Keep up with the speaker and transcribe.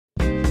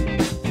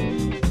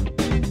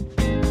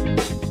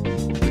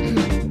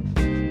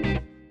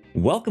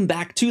Welcome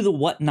back to the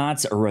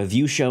Whatnots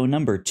review show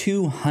number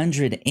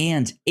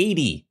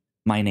 280.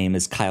 My name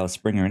is Kyle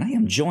Springer, and I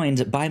am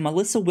joined by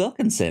Melissa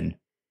Wilkinson.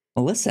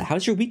 Melissa,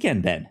 how's your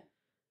weekend been?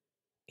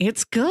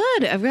 It's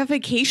good. I've got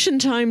vacation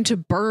time to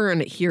burn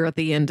here at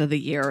the end of the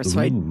year.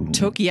 So Ooh. I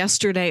took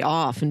yesterday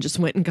off and just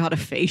went and got a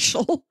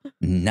facial.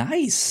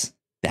 Nice.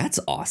 That's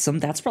awesome.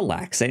 That's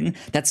relaxing.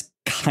 That's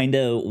kind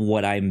of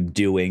what I'm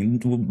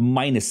doing,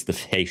 minus the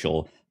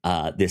facial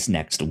this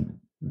next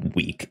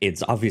week.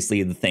 It's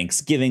obviously the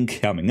Thanksgiving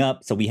coming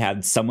up, so we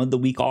had some of the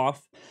week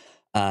off.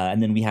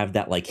 And then we have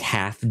that like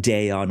half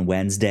day on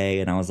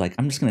Wednesday. And I was like,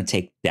 I'm just going to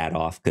take that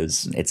off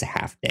because it's a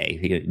half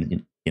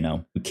day. You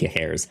know, who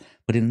cares?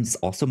 But it's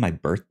also my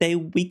birthday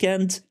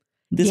weekend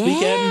this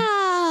weekend.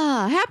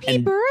 Yeah. Happy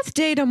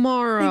birthday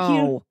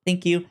tomorrow.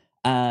 Thank you.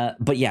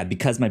 But yeah,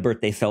 because my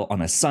birthday fell on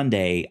a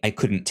Sunday, I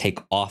couldn't take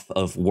off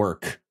of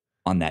work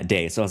on that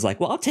day. So I was like,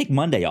 well, I'll take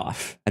Monday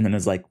off. And then I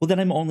was like, well, then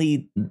I'm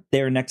only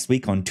there next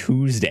week on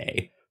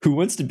Tuesday. Who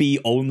wants to be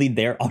only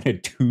there on a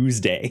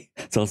Tuesday?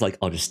 So I was like,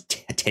 I'll just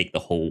take the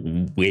whole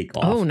week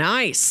off. Oh,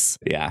 nice.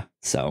 Yeah.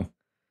 So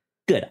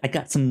good. I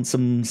got some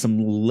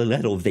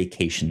little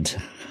vacation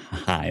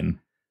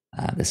time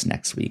this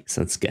next week.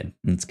 So it's good.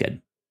 It's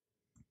good.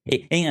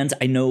 And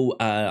I know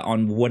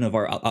on one of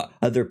our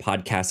other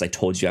podcasts, I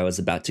told you I was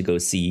about to go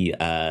see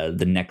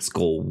the next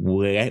goal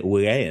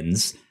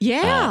wins.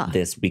 Yeah.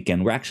 This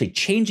weekend. We're actually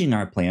changing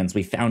our plans.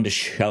 We found a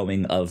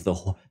showing of the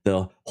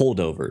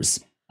Holdovers.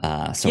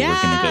 So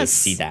we're going to go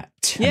see that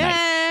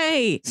tonight.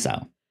 Yay.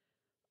 So.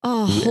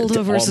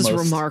 Holdovers is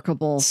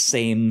remarkable.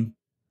 Same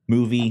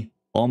movie.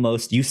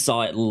 Almost. You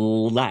saw it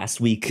last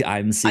week.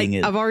 I'm seeing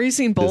it. I've already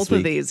seen both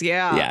of these.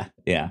 Yeah.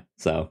 Yeah.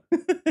 So.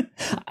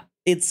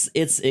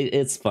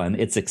 It's fun.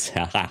 It's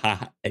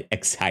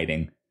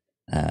exciting.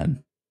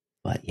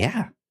 But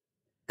yeah,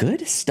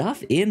 good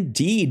stuff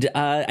indeed.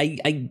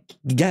 I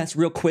guess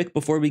real quick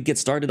before we get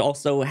started,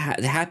 also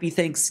happy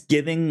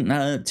Thanksgiving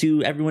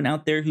to everyone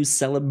out there who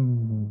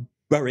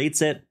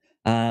celebrates it.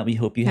 We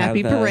hope you have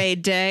happy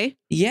parade day.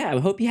 Yeah, I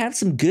hope you have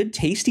some good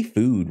tasty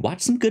food.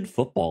 Watch some good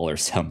football or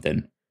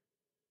something.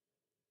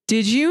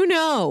 Did you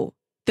know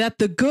that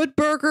the Good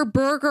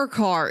Burger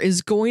car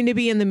is going to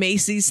be in the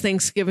Macy's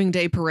Thanksgiving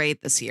Day Parade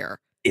this year?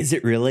 Is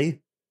it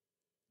really?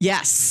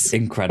 Yes.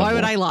 Incredible. Why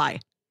would I lie?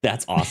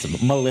 That's awesome.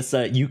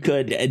 Melissa, you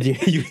could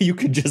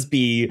just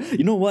be,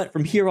 you know what,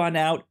 from here on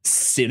out,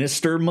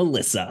 Sinister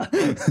Melissa.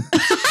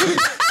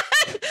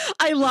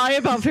 I lie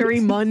about very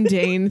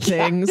mundane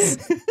things.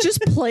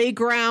 Just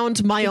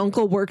playground, my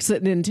uncle works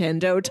at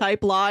Nintendo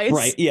type lies.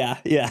 Right, yeah,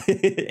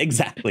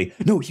 exactly.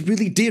 No, he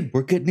really did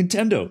work at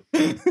Nintendo.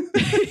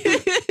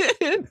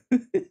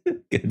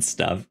 Good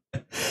stuff.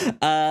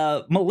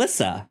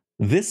 Melissa,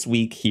 this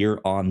week here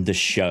on the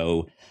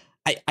show,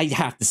 I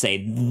have to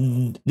say,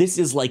 this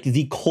is like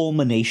the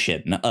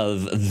culmination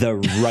of the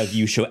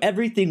review show.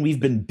 Everything we've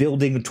been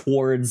building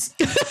towards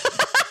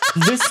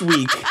this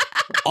week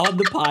on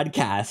the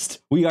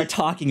podcast, we are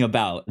talking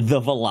about the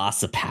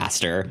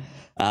Velocipastor.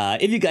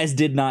 If you guys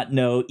did not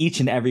know, each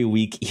and every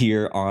week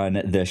here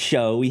on the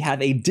show, we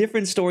have a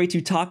different story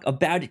to talk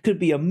about. It could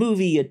be a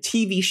movie, a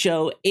TV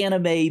show,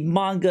 anime,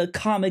 manga,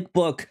 comic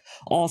book,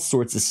 all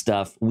sorts of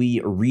stuff.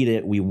 We read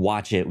it, we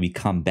watch it, we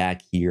come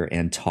back here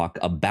and talk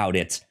about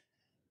it.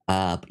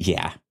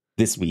 Yeah,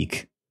 this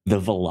week, the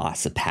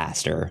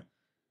Velocipastor.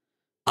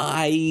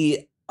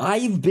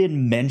 I've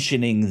been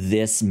mentioning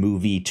this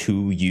movie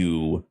to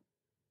you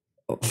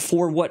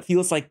for what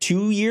feels like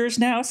 2 years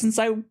now since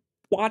I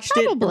watched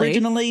it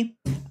originally.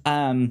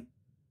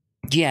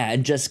 Yeah,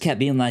 and just kept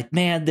being like,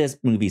 man, this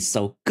movie's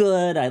so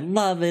good. I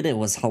love it. It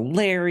was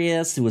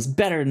hilarious. It was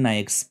better than I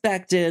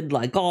expected.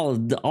 Like all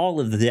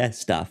of this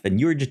stuff. And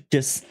you're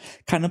just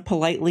kind of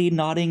politely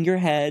nodding your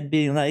head,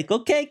 being like,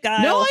 okay,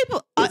 Kyle. No,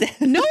 I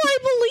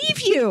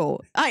believe you.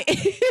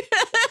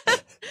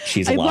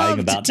 She's lying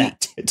about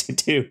that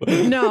too.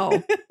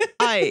 No,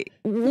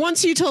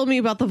 once you told me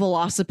about the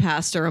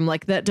Velocipastor, I'm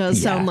like, that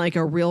does sound like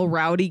a real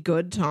rowdy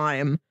good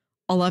time.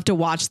 I'll have to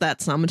watch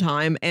that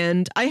sometime.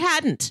 And I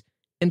hadn't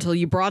until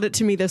you brought it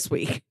to me this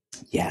week.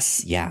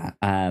 Yes. Yeah.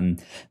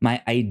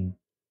 My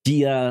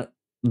idea,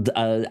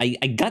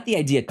 I got the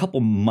idea a couple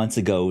months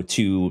ago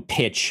to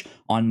pitch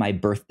on my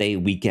birthday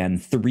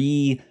weekend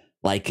 3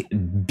 like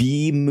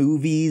B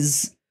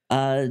movies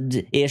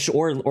ish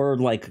or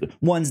like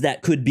ones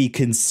that could be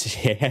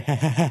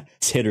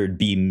considered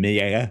B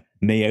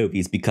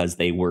movies because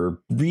they were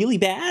really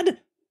bad.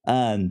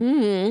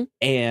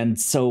 And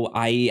so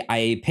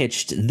I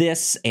pitched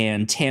this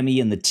and Tammy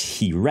and the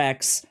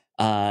T-Rex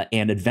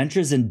and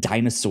Adventures in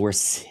Dinosaur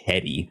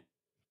City.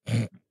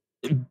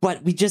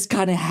 But we just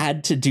kind of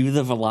had to do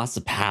the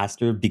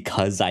Velocipastor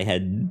because I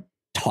had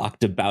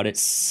talked about it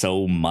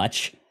so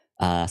much.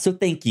 So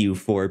thank you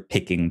for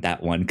picking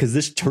that one, because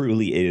this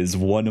truly is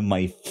one of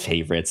my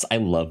favorites. I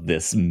love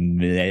this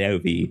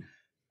movie.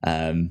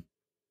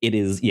 It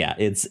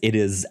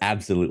is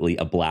absolutely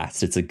a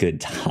blast. It's a good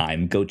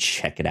time. Go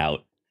check it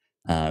out.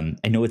 I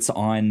know it's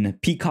on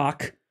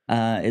Peacock,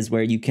 is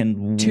where you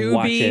can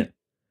watch it.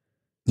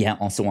 Yeah,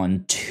 also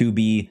on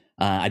Tubi.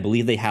 I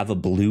believe they have a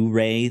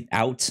Blu-ray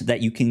out that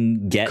you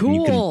can get. Cool.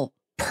 And you can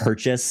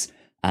purchase.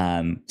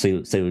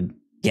 So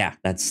yeah,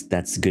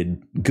 that's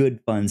good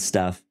fun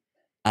stuff.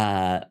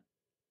 But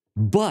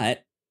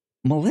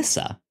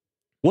Melissa,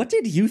 what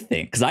did you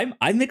think? Because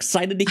I'm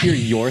excited to hear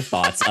your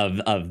thoughts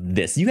of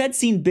this. You had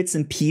seen bits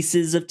and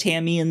pieces of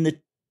Tammy and the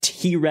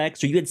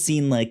T-Rex, or you had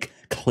seen like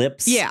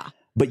clips. Yeah.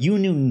 But you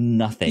knew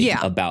nothing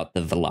about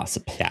the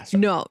Velocipastor.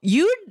 No,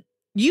 you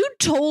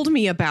told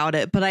me about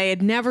it, but I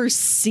had never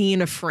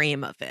seen a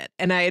frame of it.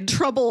 And I had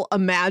trouble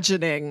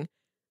imagining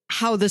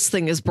how this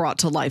thing is brought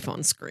to life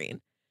on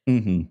screen.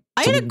 Mm-hmm.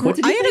 I had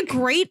a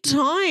great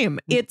time.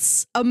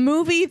 It's a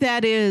movie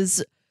that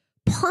is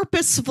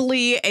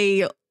purposefully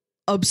a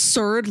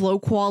absurd, low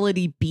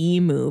quality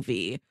B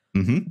movie.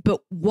 Mm-hmm.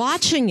 But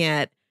watching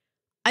it,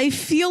 I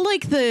feel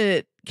like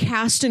the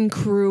cast and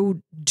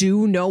crew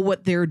do know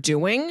what they're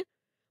doing.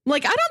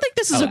 Like, I don't think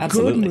this is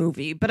good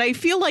movie, but I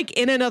feel like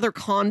in another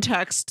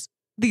context,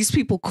 these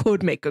people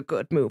could make a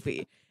good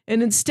movie.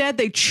 And instead,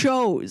 they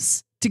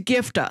chose to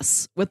gift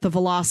us with the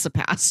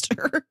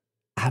Velocipastor.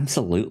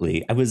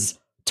 Absolutely. I was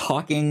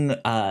talking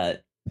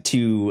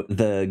to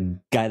the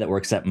guy that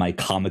works at my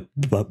comic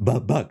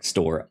book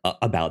store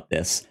about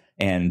this,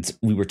 and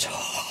we were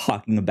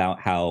talking about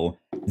how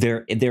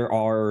there's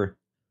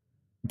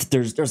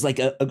like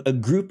a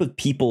group of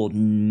people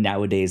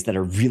nowadays that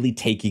are really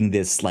taking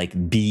this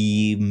like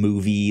B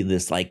movie,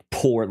 this like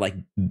poor, like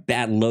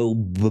bad, low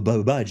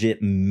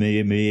budget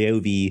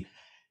movie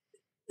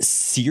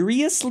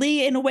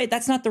seriously in a way.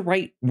 That's not the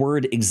right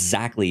word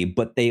exactly,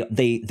 but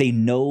they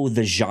know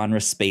the genre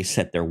space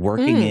that they're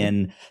working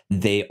in.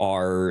 They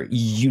are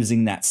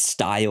using that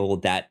style,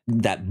 that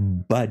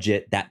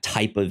budget, that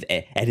type of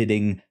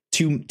editing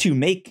to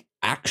make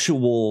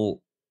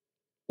actual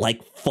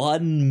like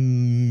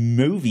fun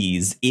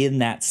movies in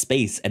that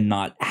space, and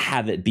not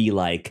have it be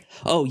like,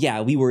 oh yeah,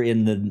 we were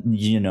in the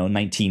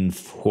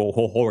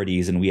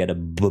 1940s and we had a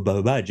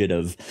budget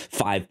of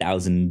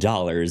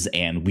 $5,000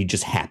 and we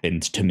just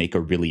happened to make a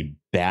really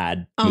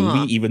bad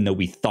movie, even though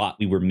we thought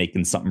we were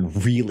making something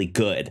really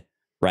good,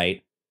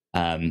 right?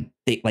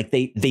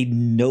 They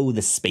know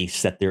the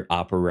space that they're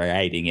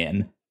operating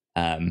in,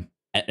 and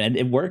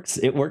it works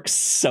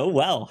so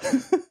well.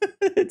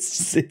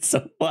 It's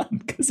so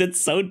fun because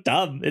it's so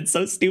dumb, it's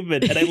so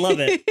stupid, and I love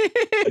it.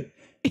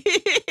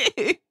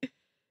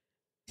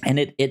 And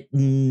it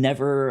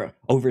never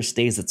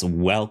overstays its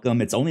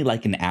welcome. It's only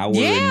like an hour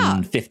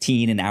and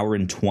 15, an hour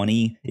and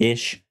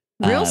 20-ish.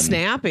 Real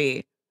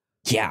snappy.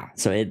 Yeah,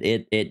 so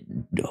it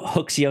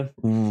hooks you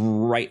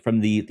right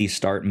from the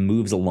start,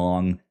 moves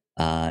along,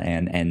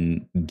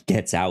 and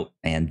gets out,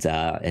 and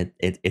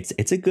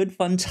it's a good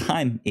fun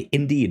time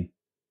indeed.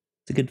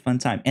 It's a good fun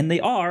time, and they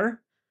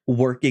are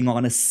working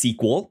on a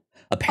sequel.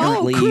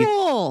 Apparently,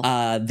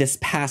 this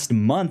past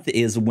month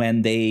is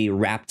when they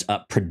wrapped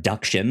up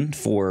production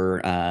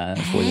for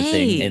the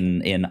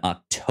thing. In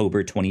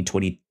October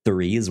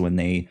 2023 is when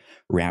they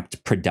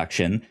wrapped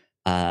production.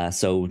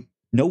 So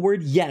no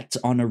word yet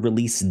on a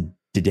release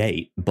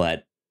date,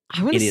 but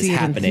I want to see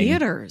it in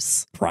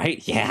theaters.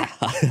 Right? Yeah,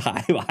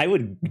 I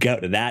would go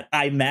to that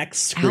IMAX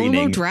screening.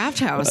 Alamo Draft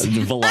House.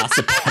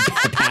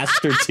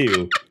 Velocipastor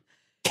 2.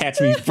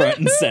 Catch me front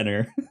and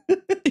center.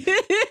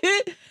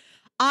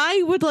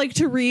 I would like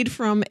to read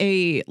from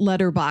a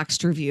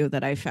Letterboxd review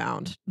that I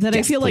found that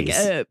I feel like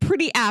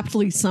pretty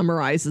aptly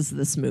summarizes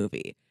this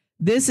movie.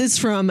 This is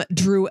from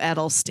Drew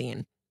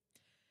Edelstein.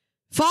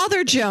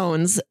 Father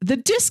Jones, the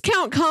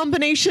discount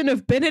combination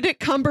of Benedict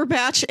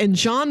Cumberbatch and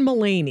John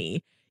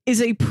Mulaney,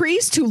 is a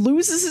priest who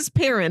loses his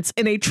parents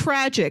in a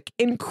tragic,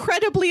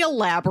 incredibly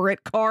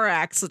elaborate car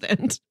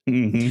accident.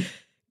 Mm-hmm.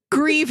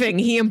 Grieving,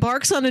 he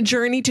embarks on a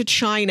journey to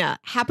China,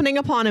 happening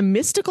upon a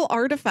mystical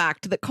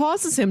artifact that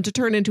causes him to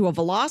turn into a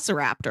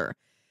velociraptor.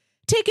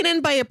 Taken in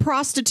by a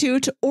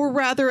prostitute, or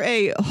rather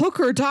a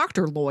hooker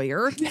doctor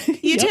lawyer,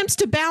 he attempts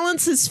to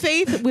balance his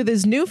faith with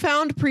his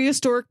newfound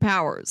prehistoric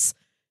powers.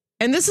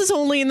 And this is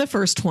only in the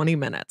first 20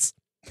 minutes.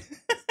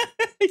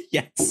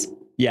 Yes.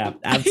 Yeah,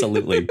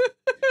 absolutely.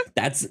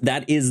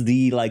 That is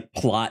the like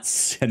plot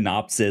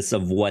synopsis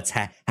of what's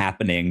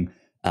happening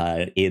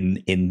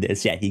in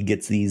this. Yeah, he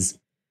gets these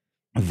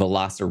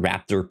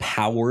velociraptor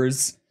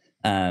powers,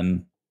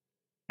 and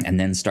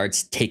then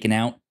starts taking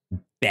out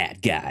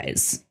bad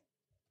guys.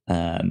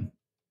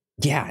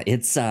 Yeah,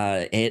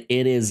 it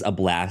is a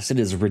blast. It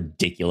is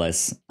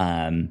ridiculous.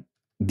 The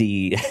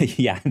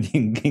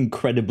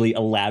incredibly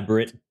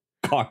elaborate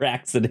car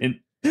accident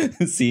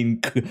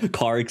scene,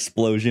 car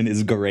explosion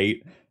is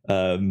great.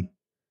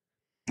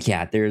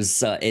 Yeah,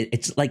 there's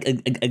it's like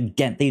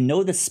again, they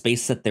know the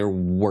space that they're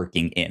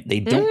working in. They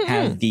don't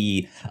have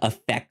the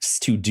effects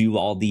to do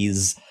all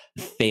these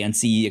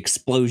fancy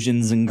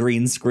explosions and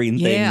green screen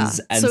things,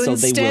 and so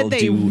instead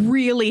they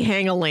really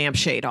hang a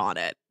lampshade on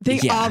it. They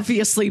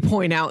obviously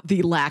point out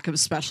the lack of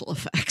special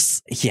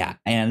effects. Yeah,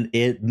 and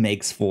it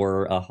makes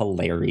for a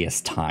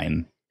hilarious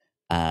time.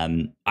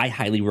 I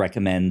highly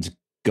recommend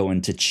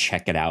going to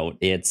check it out.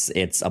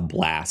 It's a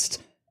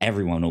blast.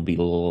 Everyone will be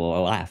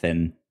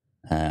laughing.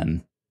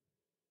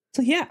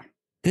 So yeah,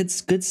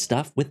 good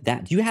stuff with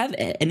that. Do you have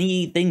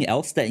anything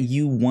else that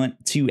you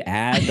want to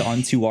add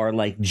onto our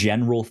like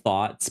general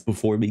thoughts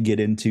before we get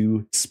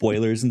into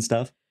spoilers and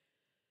stuff?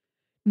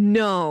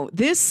 No,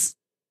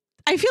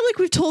 I feel like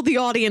we've told the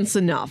audience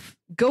enough.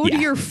 Go to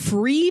your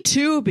free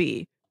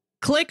Tubi.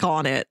 Click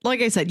on it.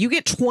 Like I said, you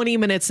get 20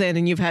 minutes in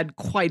and you've had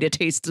quite a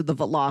taste of the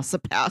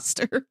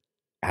Velocipastor.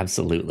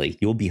 Absolutely.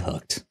 You'll be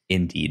hooked.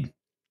 Indeed.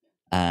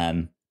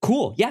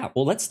 Cool. Yeah.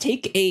 Well, let's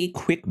take a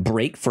quick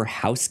break for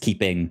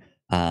housekeeping.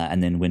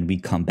 And then when we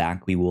come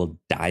back, we will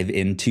dive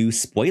into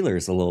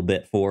spoilers a little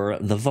bit for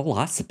the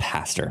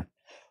Velocipastor.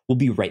 We'll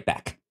be right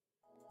back.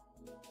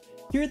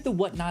 Here at the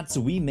Whatnots,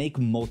 we make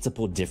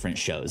multiple different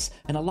shows,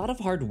 and a lot of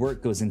hard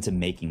work goes into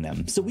making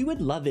them, so we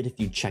would love it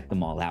if you check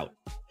them all out.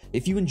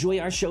 If you enjoy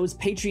our shows,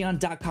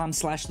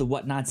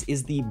 patreon.com/thewhatnots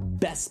is the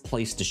best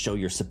place to show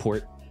your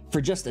support. For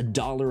just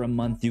 $1 a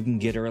month, you can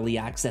get early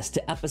access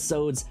to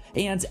episodes,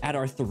 and at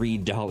our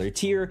 $3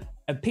 tier,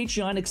 a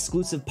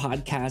Patreon-exclusive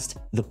podcast,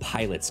 The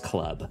Pilots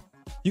Club.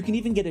 You can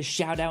even get a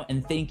shout-out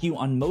and thank you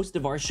on most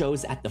of our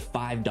shows at the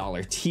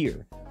 $5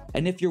 tier.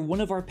 And if you're one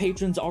of our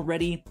patrons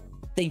already,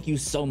 thank you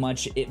so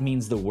much. It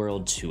means the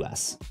world to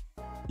us.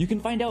 You can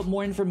find out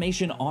more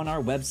information on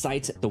our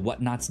website,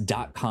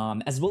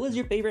 thewhatnots.com, as well as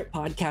your favorite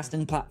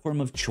podcasting platform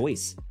of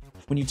choice.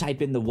 When you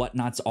type in The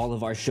Whatnots, all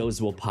of our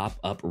shows will pop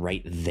up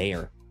right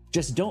there.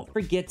 Just don't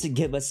forget to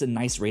give us a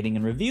nice rating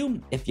and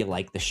review if you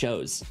like the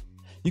shows.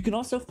 You can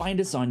also find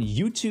us on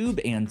YouTube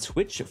and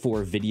Twitch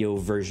for video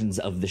versions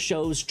of the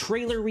shows,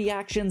 trailer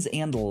reactions,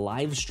 and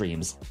live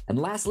streams. And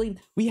lastly,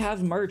 we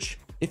have merch.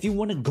 If you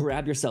want to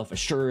grab yourself a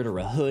shirt or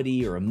a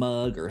hoodie or a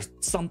mug or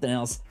something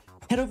else,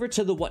 head over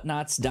to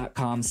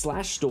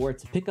thewhatnots.com/store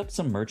to pick up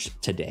some merch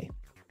today.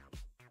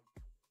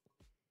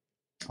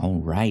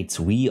 All right,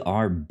 we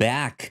are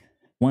back.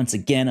 Once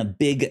again, a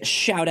big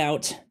shout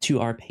out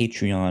to our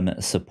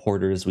Patreon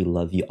supporters. We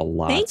love you a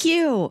lot. Thank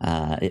you.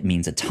 It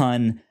means a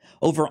ton.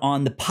 Over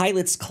on the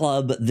Pilots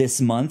Club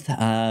this month,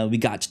 we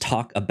got to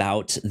talk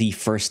about the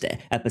first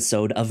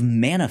episode of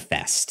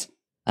Manifest,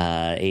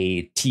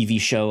 a TV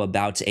show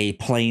about a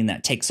plane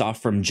that takes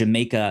off from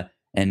Jamaica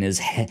and is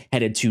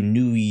headed to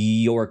New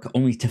York,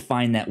 only to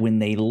find that when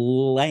they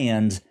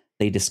land,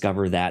 they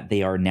discover that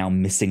they are now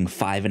missing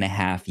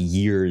 5.5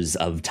 years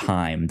of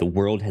time. The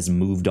world has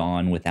moved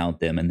on without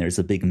them, and there's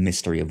a big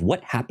mystery of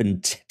what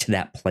happened to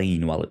that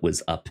plane while it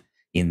was up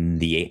in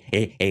the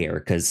air,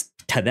 because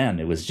to them,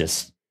 it was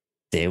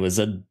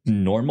a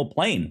normal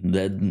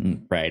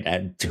plane,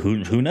 right?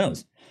 Who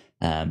knows?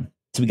 So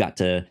we got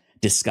to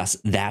discuss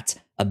that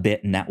a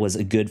bit, and that was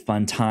a good,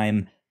 fun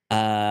time.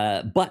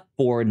 But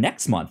for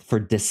next month, for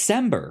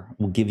December,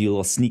 we'll give you a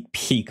little sneak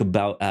peek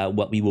about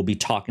what we will be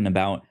talking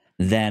about.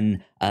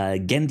 Then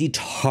Genndy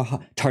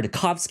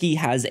Tartakovsky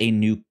has a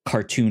new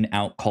cartoon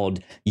out called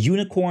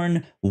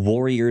Unicorn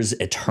Warriors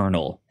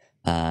Eternal.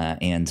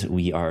 And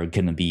we are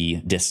going to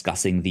be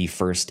discussing the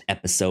first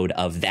episode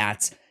of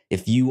that.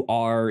 If you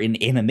are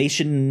an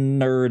animation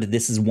nerd,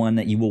 this is one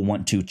that you will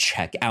want to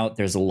check out.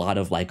 There's a lot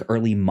of like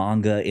early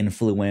manga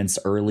influence,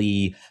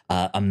 early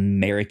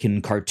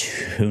American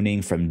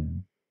cartooning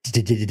from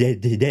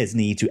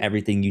Disney to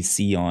everything you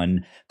see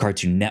on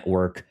Cartoon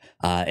Network.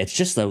 It's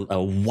just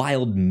a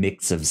wild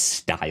mix of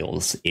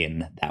styles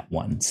in that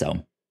one.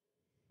 So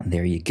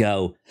there you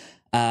go.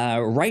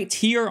 Right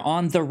here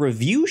on the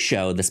review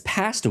show this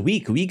past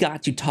week, we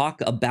got to talk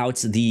about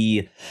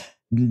the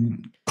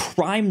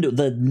neo-crime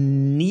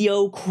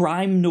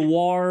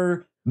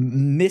noir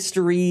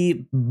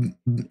mystery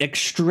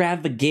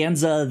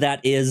extravaganza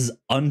that is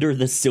Under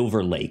the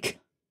Silver Lake,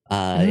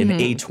 an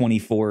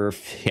A24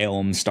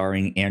 film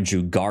starring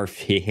Andrew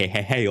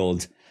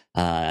Garfield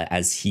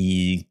as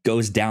he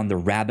goes down the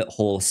rabbit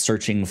hole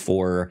searching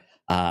for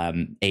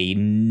a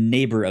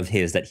neighbor of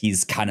his that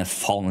he's kind of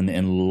fallen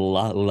in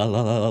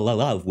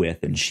love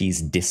with, and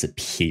she's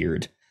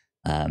disappeared.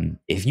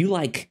 If you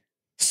like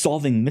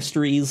solving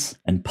mysteries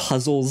and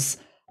puzzles,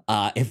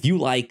 if you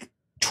like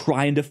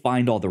trying to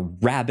find all the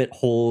rabbit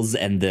holes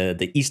and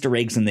the Easter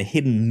eggs and the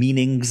hidden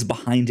meanings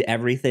behind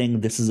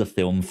everything, this is a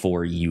film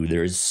for you.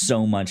 There's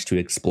so much to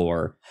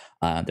explore.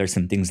 There's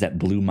some things that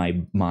blew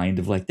my mind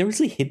of like, there was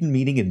a hidden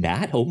meaning in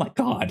that? Oh my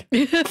God.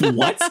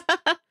 What?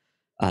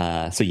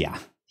 So yeah,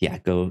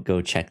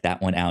 go check that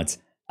one out.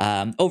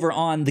 Over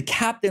on the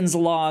Captain's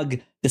Log,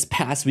 this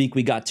past week,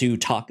 we got to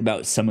talk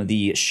about some of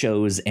the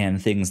shows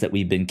and things that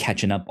we've been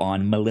catching up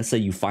on. Melissa,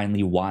 you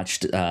finally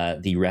watched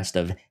the rest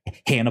of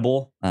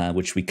Hannibal,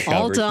 which we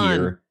covered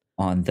here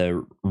on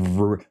the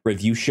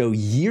review show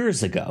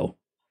years ago.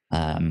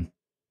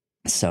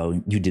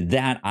 So you did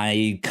that.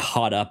 I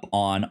caught up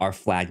on Our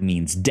Flag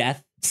Means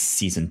Death,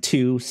 season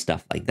 2,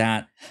 stuff like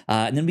that.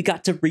 And then we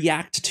got to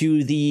react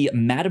to the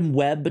Madam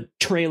Web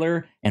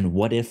trailer and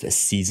What If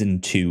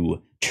season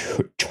 2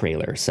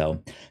 trailer.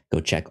 So go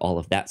check all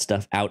of that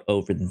stuff out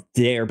over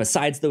there.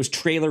 Besides those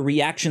trailer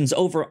reactions,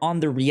 over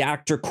on the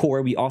Reactor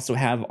Core, we also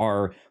have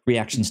our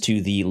reactions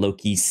to the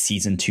Loki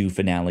season 2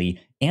 finale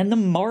and the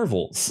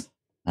Marvels.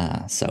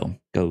 So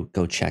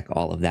go check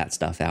all of that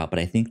stuff out. But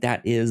I think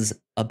that is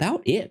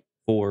about it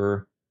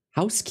for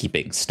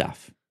housekeeping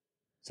stuff.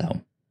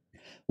 So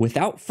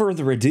without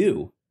further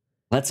ado,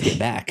 let's get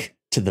back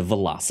to the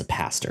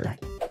Velocipastor.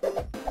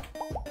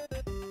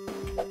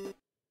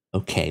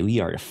 Okay, we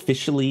are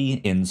officially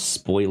in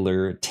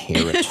spoiler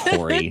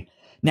territory.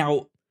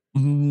 Now,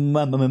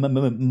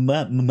 Melissa,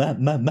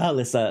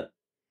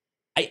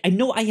 I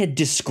know I had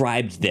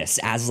described this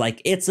as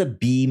like, it's a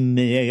B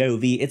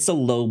movie, it's a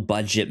low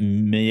budget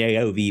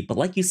movie, but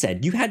like you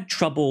said, you had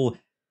trouble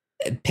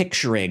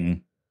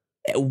picturing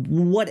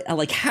what,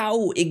 like,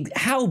 how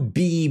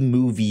B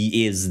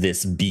movie is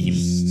this B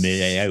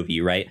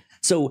movie, right?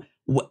 So,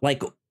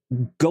 like,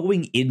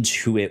 going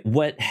into it,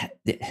 what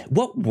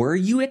were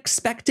you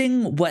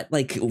expecting? What,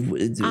 like,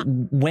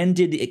 when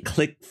did it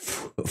click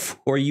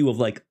for you of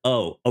like,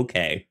 oh,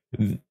 okay,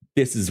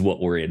 this is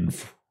what we're in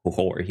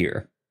for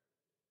here?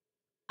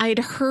 I'd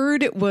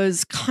heard it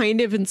was kind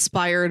of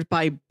inspired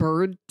by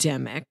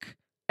Birdemic.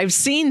 I've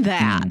seen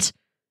that.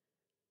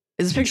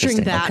 I was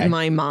picturing that in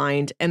my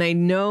mind. And I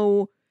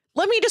know,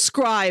 let me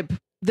describe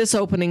this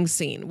opening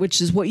scene, which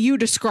is what you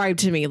described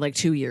to me like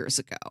 2 years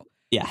ago.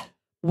 Yeah.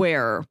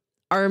 Where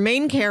our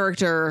main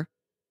character,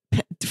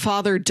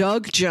 Father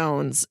Doug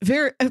Jones,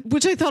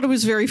 which I thought it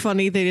was very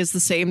funny that he has the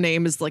same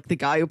name as like the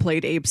guy who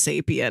played Abe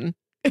Sapien,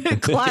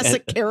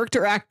 classic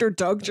character actor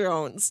Doug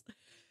Jones.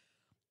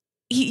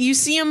 You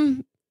see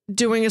him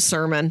doing a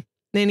sermon,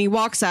 then he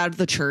walks out of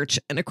the church,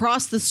 and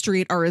across the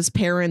street are his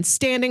parents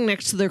standing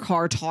next to their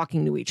car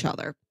talking to each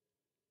other.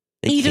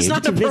 He does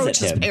not approach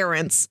his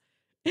parents.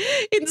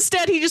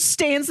 Instead, he just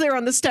stands there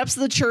on the steps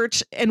of the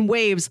church and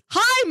waves,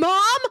 "Hi,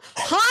 Mom!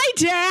 Hi,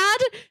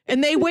 Dad!"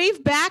 And they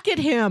wave back at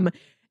him.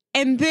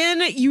 And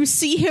then you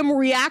see him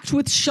react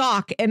with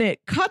shock, and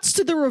it cuts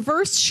to the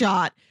reverse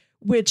shot,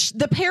 which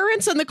the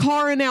parents and the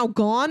car are now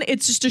gone.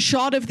 It's just a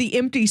shot of the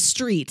empty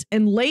street,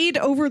 and laid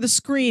over the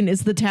screen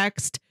is the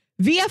text,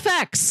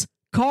 VFX,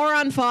 car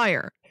on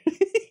fire.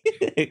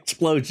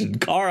 Explosion,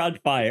 car on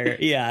fire.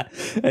 Yeah.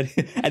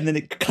 And then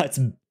it cuts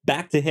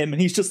back to him,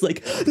 and he's just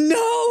like,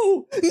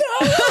 no.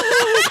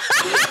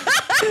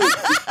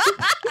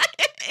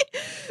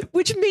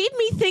 Which made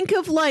me think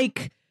of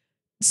like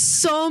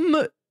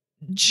some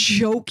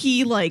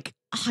jokey, like,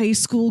 high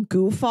school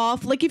goof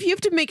off. Like, if you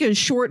have to make a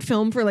short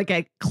film for like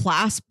a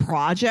class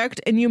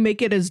project and you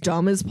make it as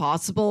dumb as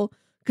possible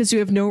because you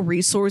have no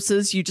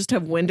resources, you just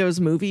have Windows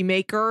Movie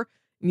Maker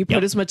and you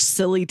put as much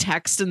silly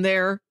text in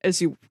there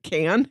as you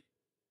can.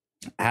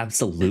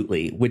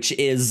 Absolutely. Which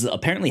is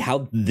apparently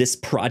how this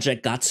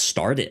project got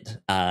started.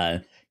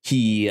 I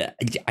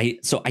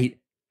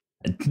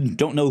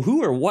don't know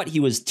who or what he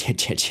was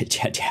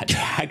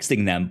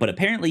texting them, but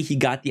apparently he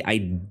got the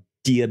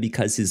idea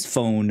because his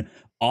phone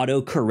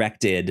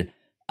auto-corrected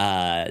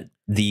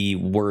the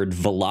word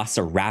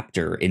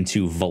velociraptor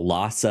into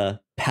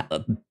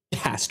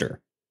Velocipastor.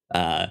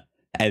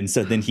 And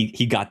so then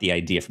he got the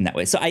idea from that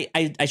way. So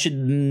I should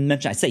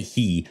mention, I say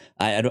he,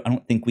 I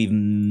don't think we've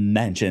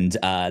mentioned,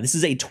 this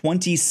is a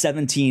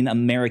 2017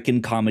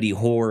 American comedy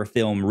horror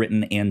film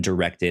written and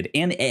directed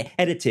and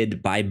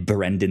edited by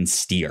Brendan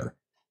Steere.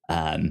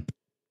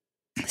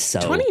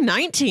 So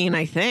 2019,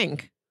 I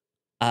think.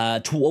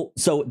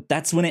 So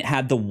that's when it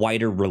had the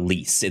wider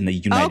release in the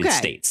United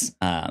States.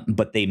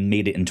 But they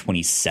made it in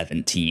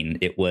 2017.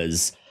 It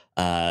was,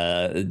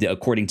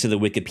 according to the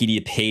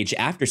Wikipedia page,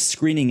 after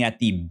screening at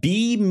the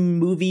B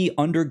Movie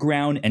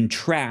Underground and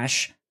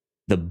Trash,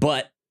 the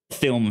Butt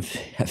Film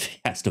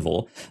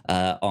Festival,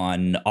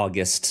 on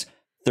August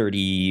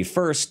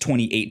 31st,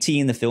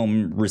 2018. The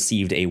film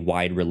received a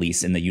wide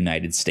release in the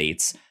United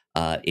States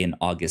in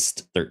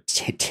August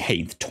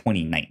 13th,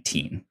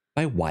 2019.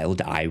 By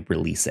Wild Eye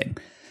Releasing.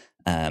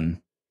 So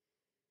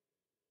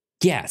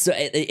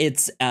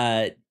it's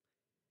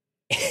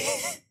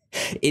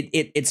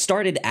it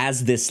started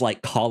as this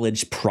like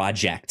college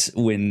project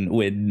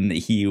when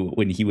he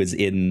was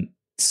in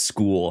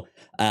school,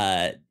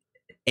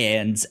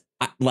 and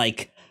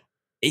like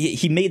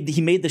he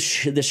made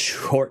this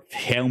short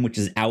film, which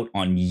is out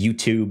on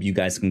YouTube. You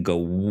guys can go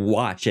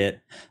watch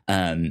it.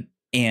 And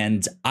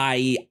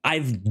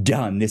I've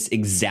done this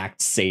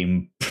exact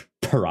same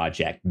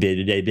project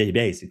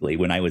basically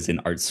when I was in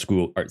art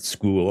school.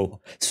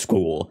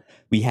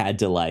 We had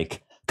to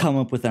like come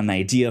up with an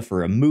idea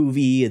for a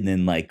movie and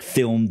then like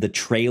film the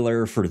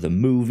trailer for the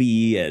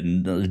movie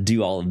and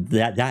do all of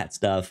that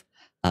stuff.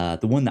 The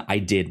one that I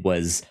did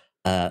was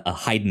a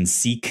hide and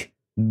seek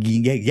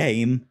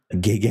game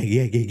of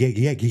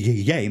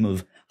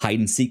hide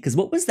and seek. Because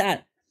what was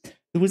that?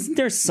 Wasn't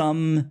there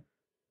some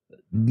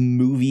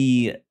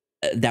movie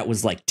that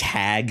was like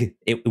tag?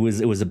 It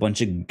was a bunch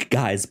of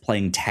guys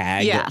playing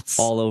tag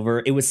all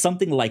over. It was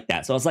something like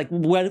that. So I was like,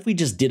 what if we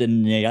just did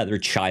another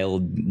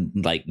child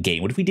like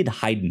game? What if we did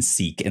hide and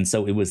seek? And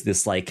so it was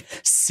this like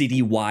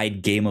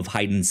citywide game of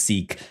hide and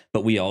seek,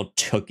 but we all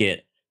took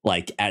it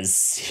like as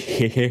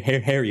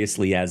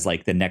seriously as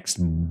like the next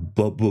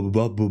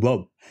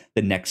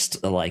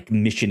like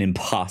Mission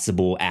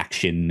Impossible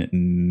action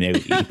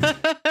movie.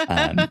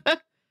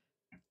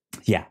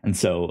 Yeah, and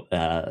so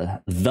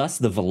thus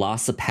the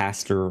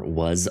Velocipastor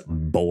was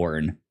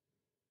born.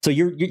 So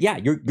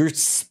you're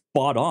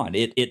spot on.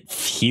 It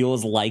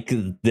feels like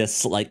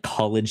this like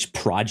college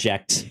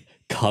project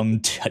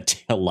come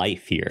to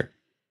life here.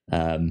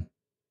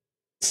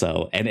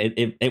 So and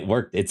it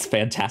worked. It's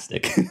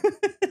fantastic.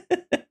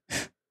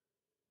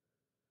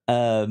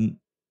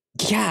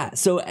 Yeah,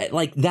 so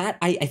like that,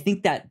 I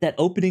think that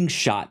opening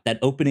shot, that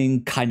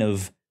opening kind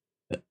of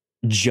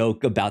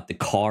joke about the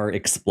car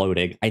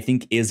exploding, I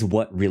think is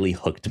what really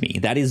hooked me.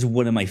 That is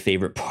one of my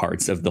favorite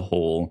parts of the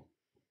whole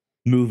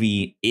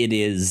movie. It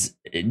is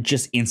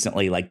just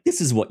instantly like,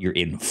 this is what you're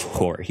in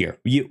for here.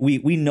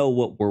 We know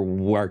what we're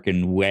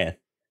working with.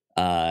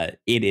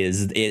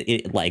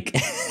 It like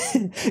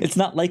it's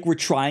not like we're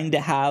trying to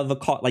have a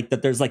car like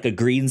that. There's like a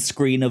green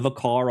screen of a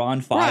car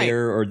on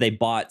fire, right, or they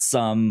bought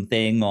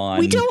something on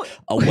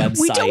a website.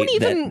 We don't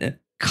even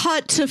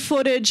cut to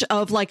footage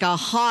of like a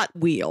Hot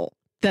Wheel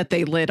that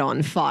they lit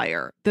on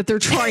fire that they're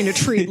trying to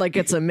treat like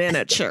it's a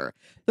miniature.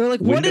 They're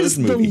like, what is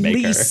the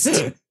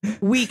least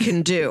we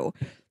can do?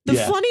 The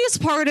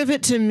funniest part of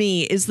it to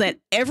me is that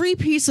every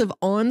piece of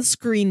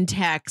on-screen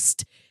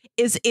text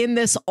is in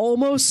this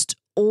almost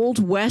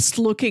Old West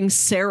looking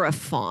serif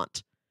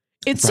font.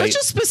 It's such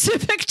a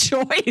specific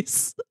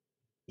choice.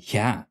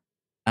 Yeah.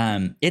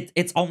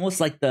 It's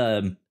almost like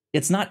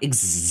it's not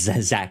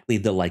exactly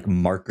the like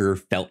marker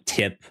felt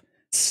tip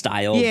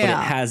style, but it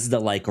has the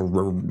like a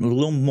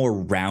little more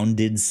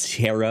rounded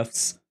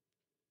serifs.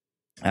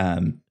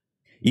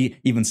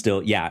 Even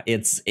still,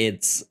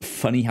 it's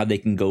funny how they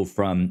can go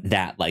from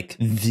that like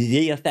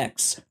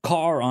VFX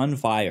car on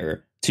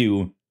fire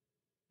to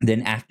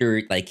then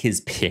after like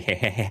his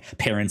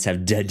parents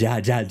have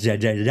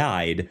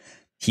died,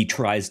 he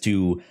tries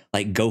to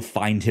like go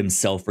find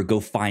himself or go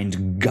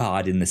find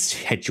God in this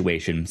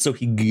situation. So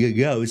he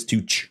goes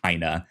to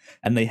China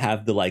and they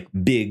have the like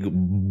big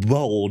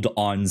bold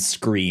on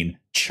screen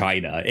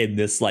China in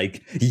this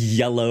like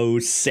yellow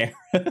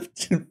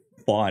serif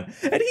font.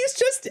 And he's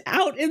just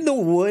out in the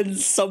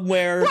woods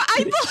somewhere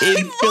in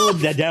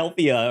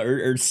Philadelphia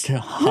or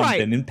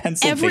something in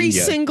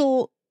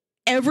Pennsylvania.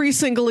 Every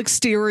single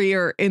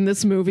exterior in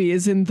this movie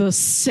is in the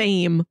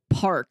same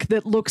park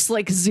that looks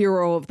like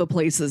zero of the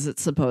places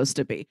it's supposed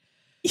to be.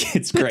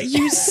 It's great.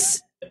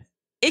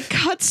 It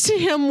cuts to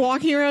him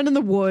walking around in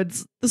the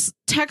woods. This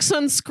text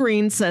on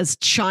screen says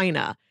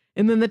China.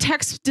 And then the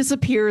text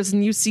disappears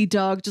and you see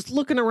Doug just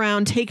looking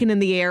around, taking in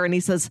the air. And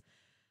he says,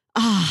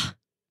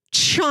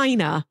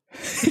 China.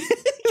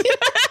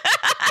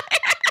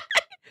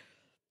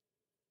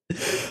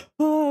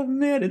 Oh,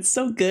 man, it's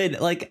so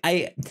good. Like,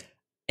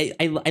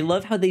 I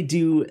love how they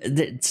do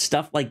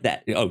stuff like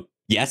that. Oh,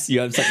 yes, you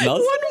have something else?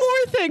 One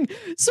more thing.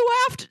 So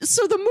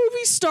the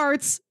movie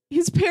starts,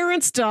 his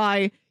parents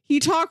die. He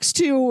talks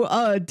to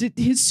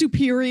his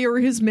superior,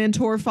 his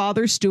mentor,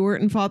 Father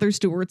Stewart, and Father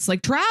Stewart's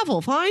like,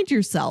 travel, find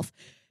yourself.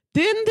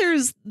 Then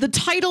there's the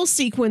title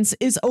sequence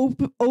is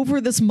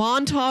over this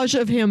montage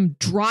of him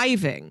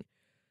driving,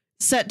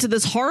 set to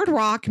this hard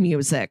rock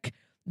music.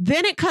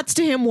 Then it cuts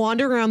to him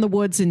wandering around the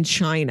woods in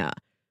China.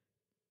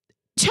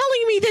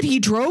 Telling me that he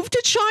drove to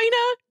China?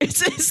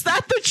 Is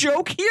that the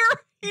joke here?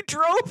 He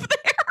drove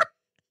there?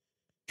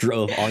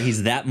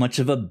 He's that much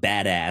of a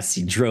badass.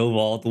 He drove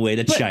all the way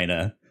to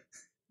China.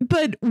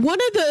 But one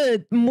of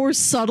the more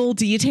subtle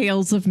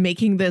details of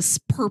making this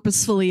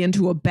purposefully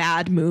into a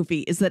bad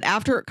movie is that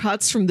after it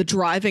cuts from the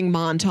driving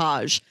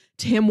montage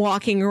to him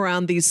walking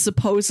around these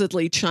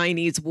supposedly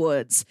Chinese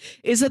woods,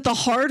 is that the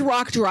hard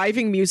rock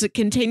driving music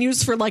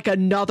continues for like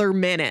another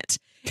minute.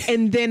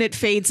 And then it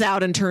fades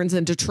out and turns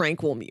into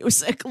tranquil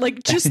music.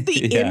 Like just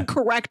the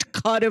incorrect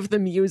cut of the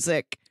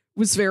music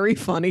was very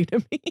funny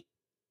to me.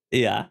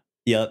 Yeah.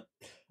 Yep.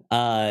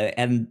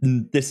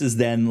 And this is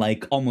then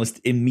like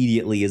almost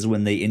immediately is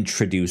when they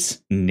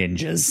introduce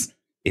ninjas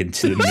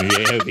into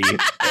the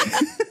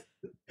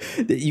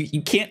movie.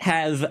 You can't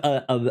have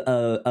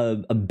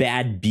a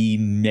bad B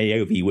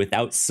movie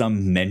without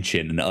some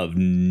mention of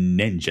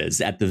ninjas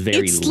at the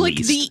very least. It's like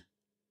the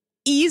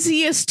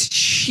easiest,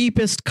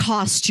 cheapest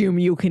costume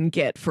you can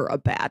get for a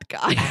bad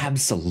guy.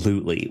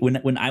 Absolutely.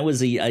 When I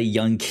was a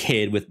young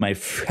kid with my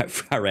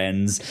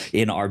friends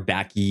in our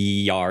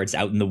backyards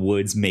out in the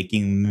woods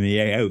making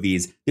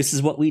movies, this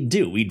is what we'd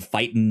do. We'd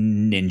fight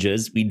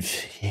ninjas. We'd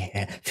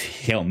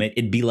film it.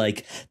 It'd be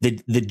like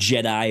the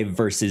Jedi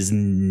versus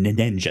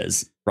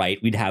ninjas. Right,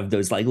 we'd have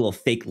those like little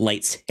fake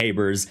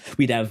lightsabers.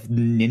 We'd have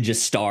ninja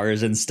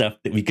stars and stuff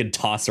that we could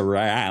toss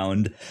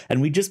around,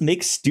 and we just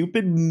make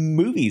stupid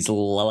movies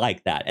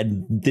like that.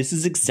 And this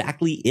is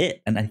exactly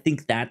it. And I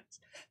think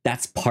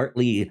that's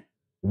partly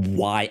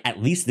why,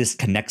 at least this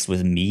connects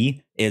with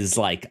me. Is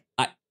like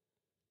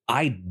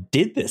I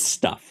did this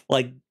stuff.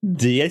 Like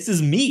this is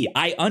me.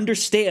 I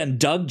understand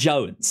Doug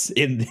Jones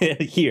in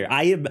here.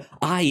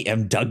 I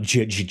am Doug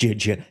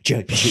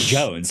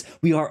Jones.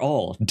 We are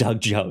all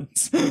Doug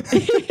Jones.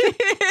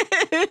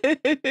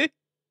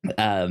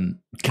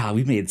 God,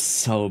 we made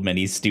so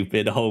many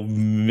stupid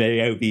home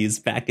movies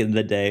back in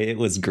the day. It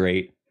was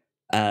great.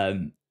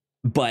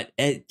 But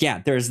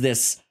there's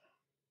this.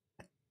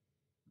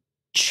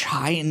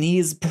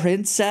 Chinese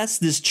princess,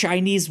 this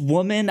Chinese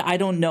woman. I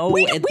don't know.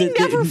 We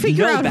never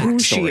figure out who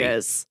she backstory.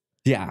 is.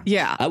 Yeah.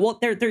 Yeah. Well,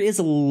 there is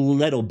a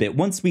little bit.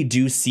 Once we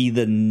do see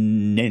the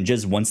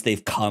ninjas, once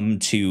they've come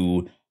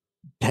to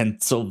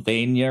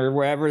Pennsylvania or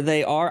wherever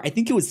they are, I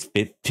think it was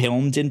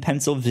filmed in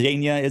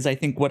Pennsylvania is I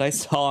think what I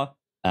saw.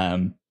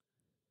 I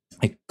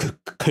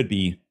could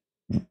be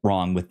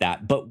wrong with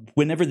that. But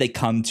whenever they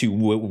come to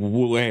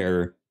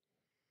where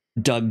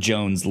Doug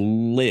Jones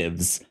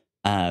lives,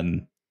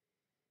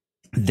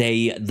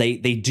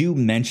 they do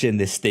mention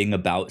this thing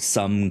about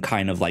some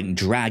kind of like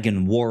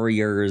dragon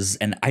warriors,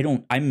 and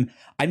I'm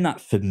not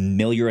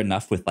familiar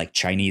enough with like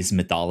Chinese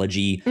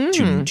mythology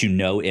to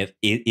know if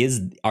it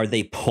is, are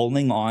they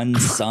pulling on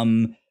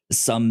some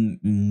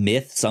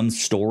myth, some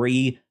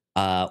story,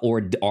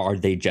 or are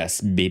they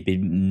just maybe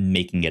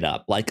making it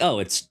up? Like, oh,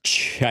 it's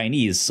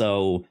Chinese,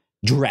 so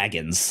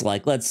dragons.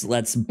 Like, let's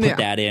put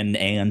that in,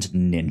 and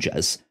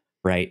ninjas,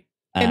 right?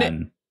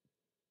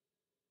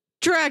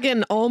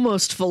 Dragon,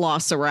 almost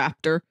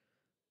velociraptor.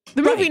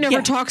 The movie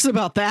never talks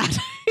about that.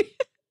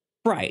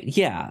 Right,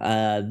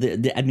 yeah.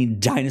 I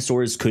mean,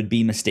 dinosaurs could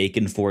be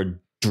mistaken for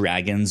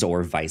dragons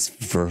or vice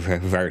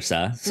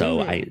versa.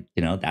 So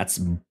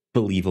that's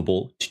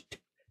believable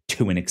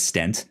to an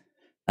extent.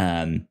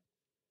 I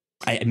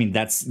mean,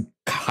 that's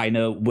kind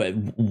of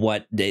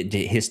what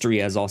the history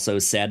has also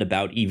said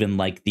about even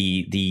like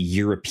the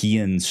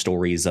European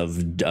stories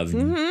of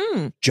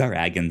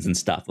dragons and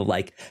stuff. Of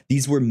like,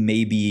 these were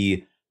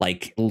maybe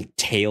like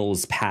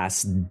tales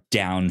passed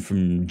down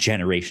from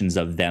generations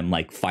of them,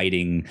 like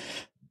fighting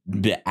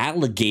the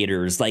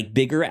alligators, like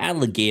bigger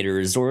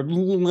alligators or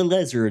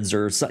lizards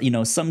or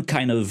some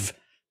kind of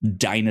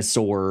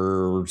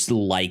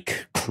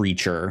dinosaur-like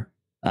creature,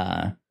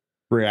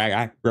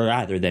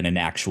 rather than an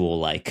actual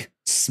like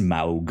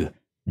Smaug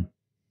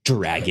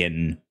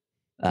dragon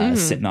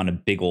sitting on a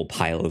big old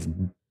pile of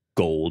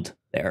gold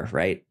there,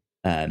 right?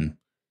 So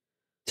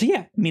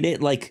yeah, I mean,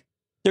 it like,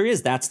 there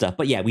is that stuff,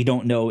 but yeah, we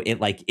don't know it.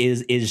 Like,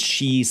 is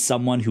she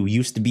someone who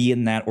used to be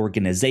in that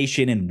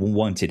organization and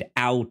wanted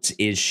out?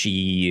 Is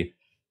she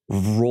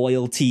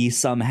royalty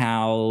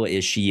somehow?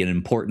 Is she an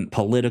important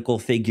political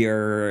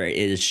figure?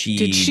 Did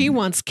she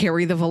once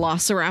carry the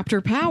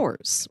Velociraptor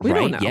powers? We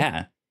don't know.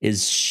 Yeah.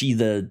 Is she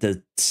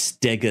the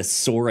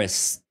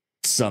Stegosaurus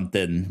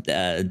something?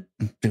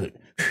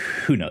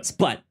 Who knows?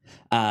 But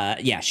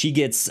she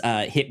gets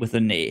hit with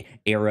an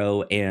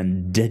arrow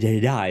and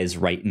dies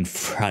right in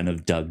front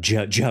of Doug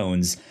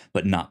Jones,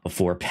 but not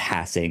before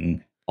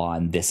passing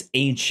on this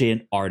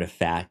ancient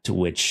artifact,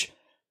 which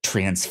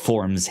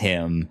transforms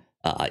him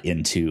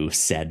into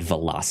said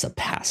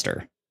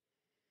Velocipastor.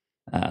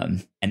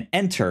 And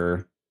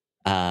enter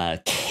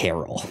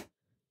Carol.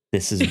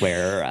 This is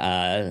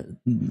where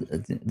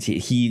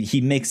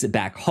he makes it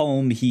back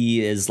home.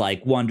 He is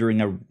like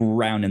wandering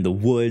around in the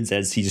woods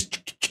as he's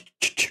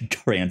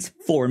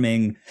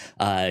transforming.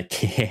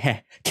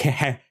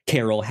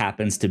 Carol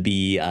happens to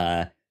be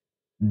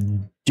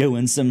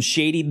doing some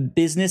shady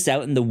business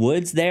out in the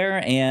woods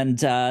there, and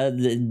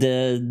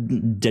the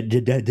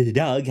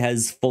Doug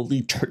has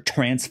fully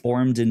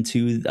transformed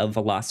into a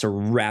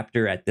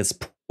velociraptor at this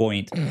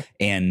point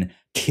and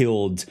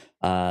killed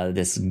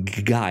this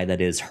guy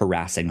that is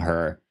harassing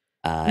her,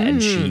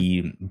 and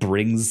she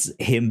brings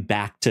him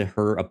back to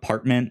her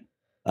apartment.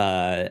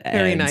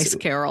 Very nice,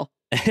 Carol.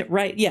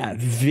 Right, yeah,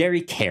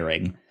 very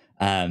caring.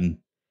 And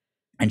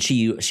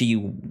she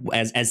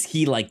as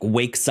he like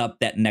wakes up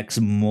that next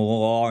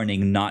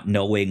morning not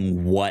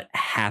knowing what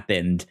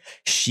happened,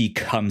 she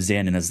comes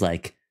in and is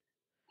like,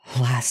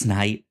 last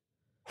night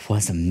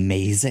was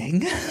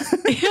amazing.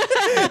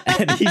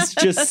 And he's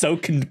just so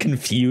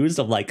confused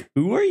of like,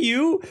 who are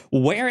you?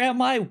 Where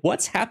am I?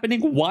 What's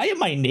happening? Why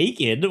am I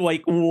naked?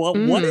 Like,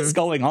 what is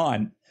going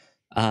on?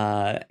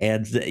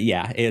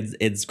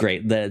 It's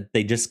great that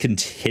they just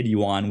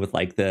continue on with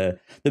like the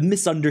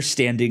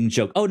misunderstanding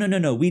joke. Oh,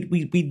 no,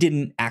 we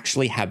didn't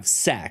actually have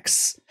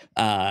sex.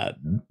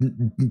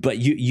 But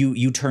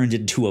you turned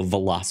into a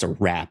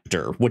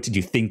velociraptor. What did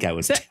you think I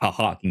was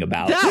talking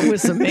about? That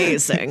was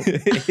amazing.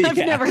 I've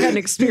never had an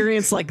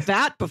experience like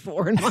that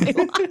before in my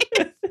life.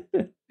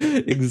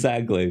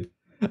 Exactly.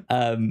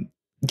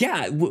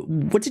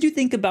 What did you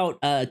think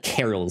about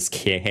Carol's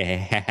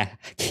character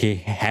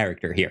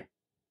here?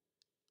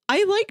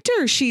 I liked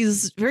her.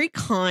 She's very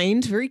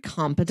kind, very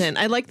competent.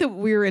 I like that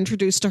we were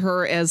introduced to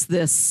her as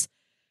this.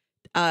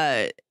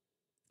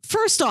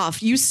 First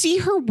off, you see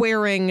her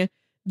wearing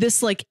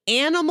this like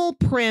animal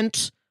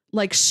print,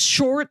 like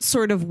short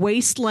sort of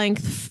waist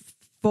length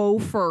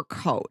faux fur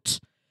coat,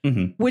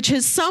 which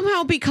has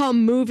somehow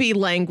become movie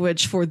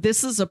language for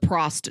this is a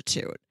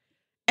prostitute.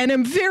 And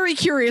I'm very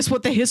curious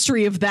what the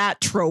history of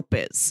that trope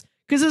is.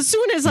 Because as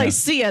soon as I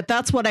see it,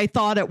 that's what I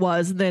thought it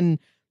was. Then,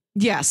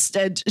 yes,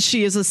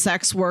 she is a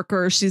sex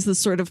worker. She's the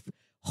sort of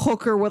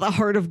hooker with a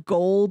heart of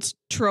gold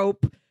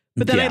trope.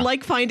 But then I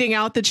like finding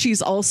out that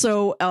she's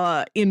also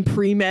in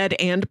pre-med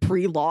and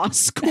pre-law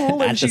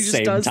school. And she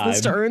just does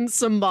this to earn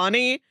some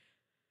money.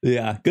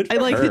 Yeah, good for I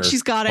like her, that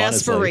she's got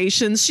honestly.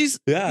 aspirations. She's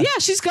got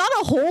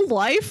a whole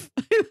life.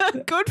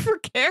 Good for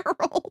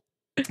Carol.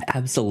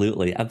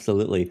 Absolutely.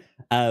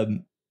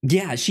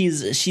 Yeah,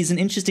 she's an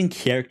interesting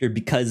character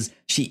because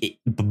she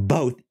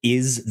both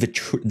is the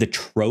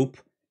trope,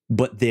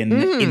 but then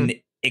an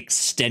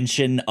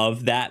extension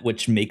of that,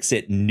 which makes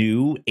it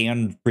new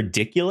and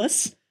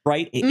ridiculous.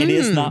 Right? It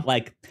is not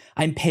like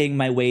I'm paying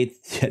my way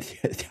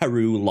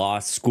through law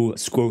school,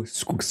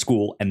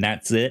 and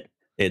that's it.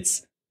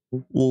 It's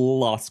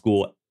law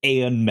school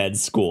and med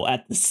school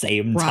at the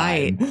same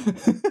time.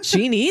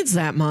 She needs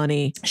that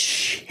money.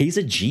 She's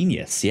a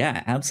genius.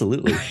 Yeah,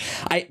 absolutely.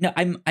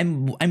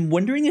 I'm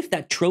wondering if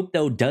that trope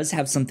though does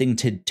have something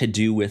to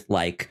do with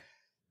like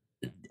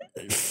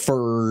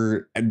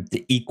fur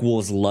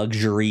equals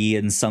luxury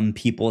in some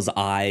people's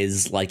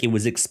eyes. Like it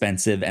was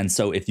expensive, and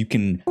so if you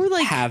can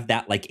have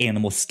that like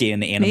animal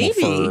skin, animal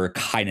fur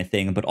kind of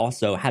thing, but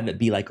also have it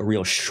be like a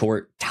real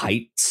short,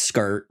 tight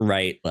skirt,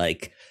 right?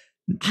 Like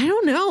I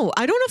don't know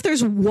if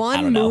there's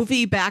one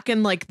movie back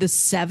in like the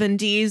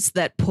 70s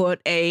that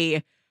put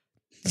in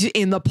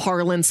the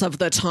parlance of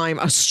the time,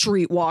 a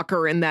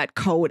streetwalker in that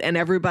coat, and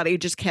everybody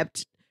just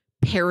kept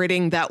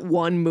parroting that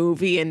one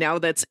movie, and now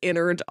that's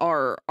entered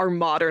our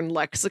modern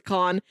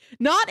lexicon.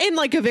 Not in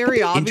like a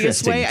very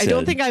obvious way. I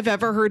don't think I've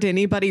ever heard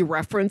anybody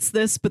reference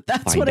this, but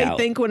that's what I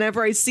think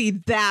whenever I see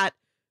that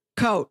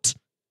coat.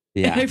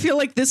 Yeah. And I feel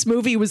like this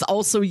movie was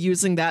also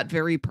using that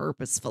very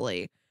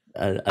purposefully.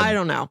 I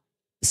don't know.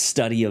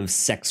 Study of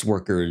sex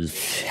workers'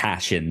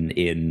 fashion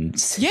in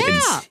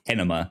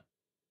cinema.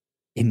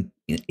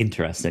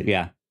 Interesting.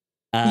 Yeah.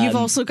 You've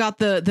also got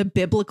the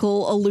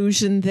biblical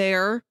allusion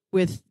there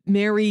with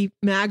Mary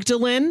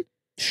Magdalene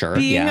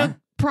being a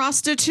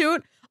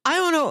prostitute. I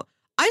don't know.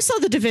 I saw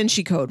the Da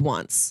Vinci Code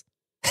once.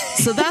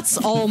 So that's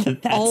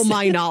all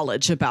my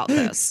knowledge about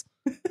this.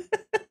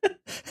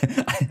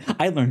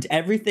 I learned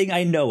everything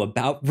I know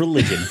about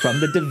religion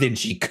from the Da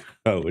Vinci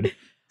Code.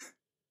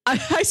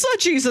 I saw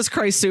Jesus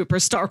Christ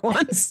Superstar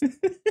once.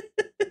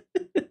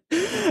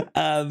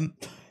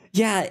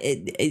 Yeah,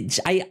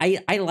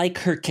 I like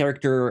her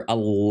character a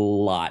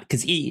lot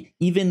because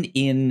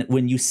even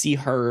when you see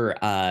her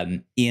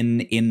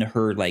in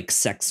her like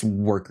sex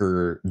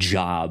worker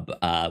job,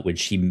 when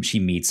she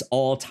meets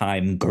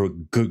all-time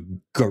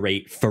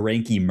great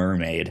Frankie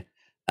Mermaid,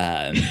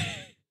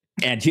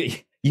 and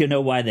you know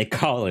why they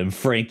call him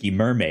Frankie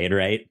Mermaid,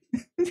 right?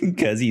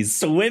 Because he's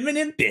swimming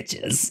in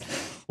bitches.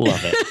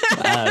 Love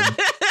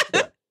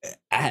it.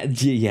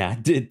 Yeah,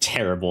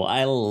 terrible.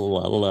 I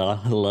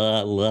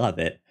love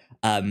it.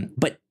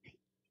 But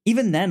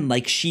even then,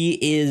 like she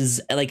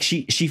is like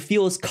she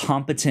feels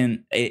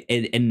competent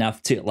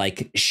enough to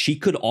like she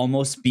could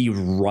almost be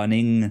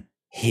running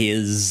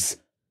his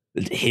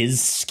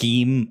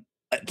scheme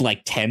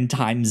like 10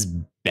 times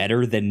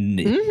better than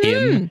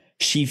him.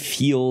 She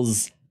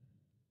feels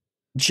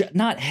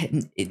not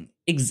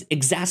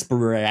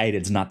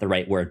exasperated is not the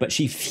right word, but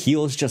she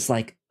feels just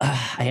like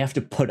I have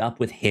to put up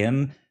with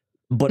him,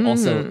 but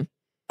also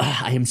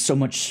I am so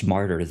much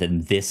smarter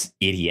than this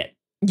idiot.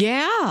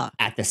 Yeah.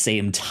 At the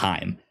same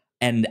time.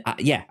 And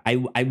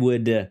I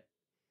would,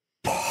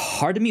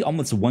 part of me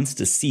almost wants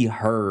to see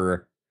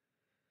her,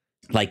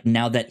 like,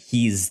 now that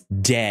he's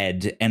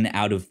dead and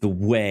out of the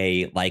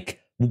way,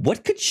 like,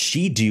 what could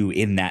she do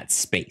in that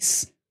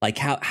space? Like,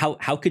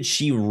 how could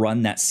she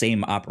run that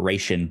same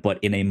operation, but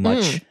in a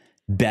much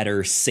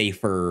better,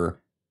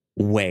 safer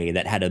way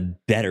that had a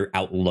better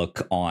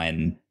outlook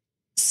on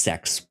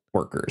sex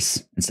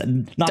workers?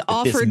 Instead, not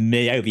that this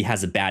movie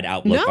has a bad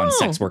outlook on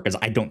sex workers.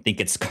 I don't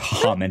think it's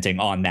commenting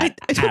on that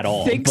at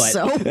all. Think but,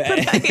 so.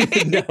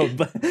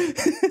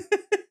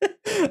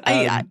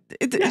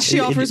 She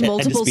offers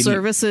multiple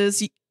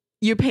services.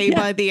 You pay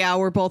by the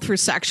hour, both for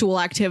sexual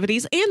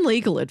activities and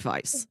legal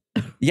advice.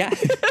 Yeah.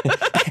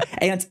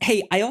 And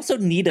hey, I also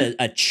need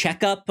a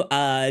checkup. Do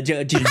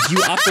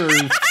you offer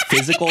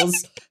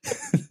physicals?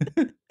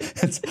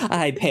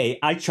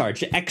 I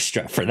charge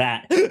extra for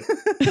that.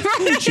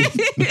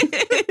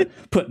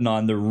 Putting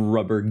on the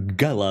rubber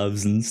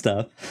gloves and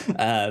stuff.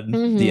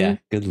 Yeah,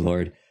 good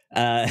Lord.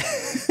 But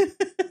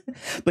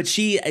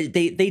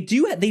they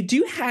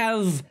do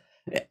have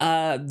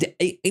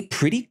a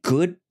pretty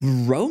good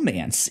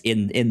romance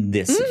in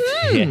this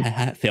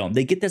film.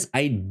 They get this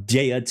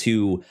idea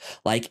to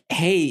like,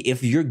 hey,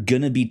 if you're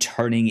gonna be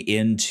turning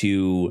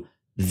into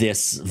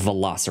this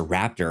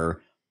velociraptor,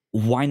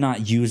 why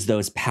not use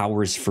those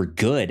powers for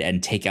good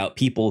and take out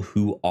people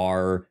who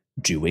are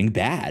doing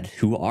bad,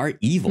 who are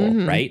evil,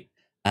 right?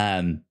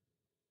 And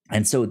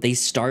so they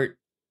start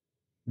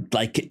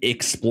like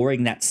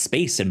exploring that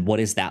space and what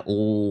is that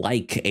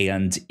like,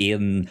 and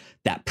in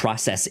that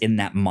process, in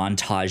that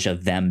montage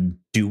of them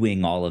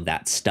doing all of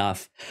that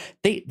stuff,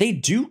 they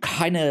do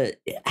kind of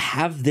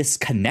have this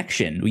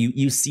connection.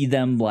 You see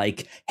them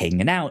like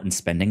hanging out and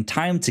spending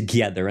time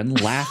together and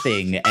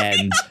laughing.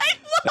 And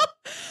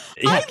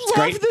I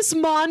love this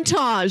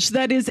montage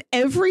that is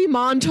every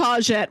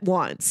montage at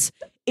once.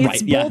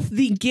 It's both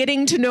the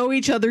getting to know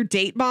each other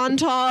date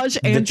montage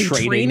and the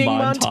training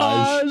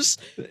montage,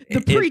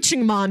 the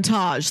preaching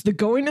montage, the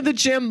going to the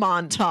gym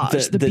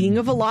montage, the being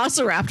a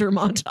velociraptor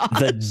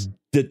montage.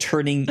 The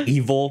turning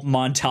evil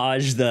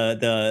montage,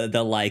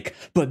 the like,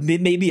 but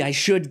maybe I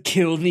should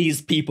kill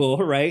these people,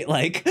 right?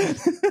 Like,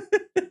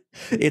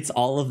 it's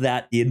all of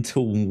that into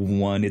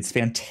one. It's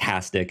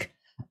fantastic.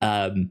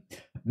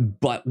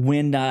 But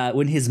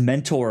when his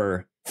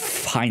mentor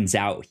finds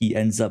out, he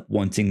ends up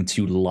wanting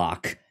to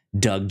lock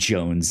Doug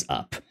Jones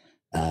up.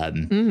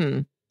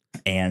 And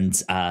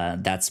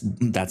that's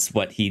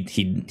what he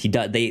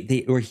does.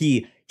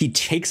 He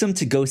takes him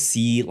to go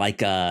see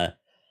like a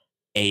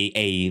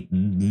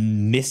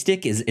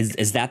mystic.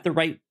 Is that the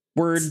right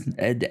word?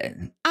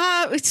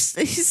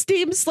 His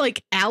name's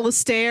like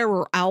Alistair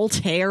or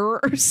Altair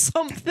or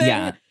something.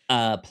 Yeah.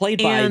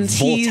 Played by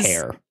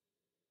Voltaire.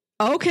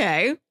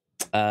 Okay.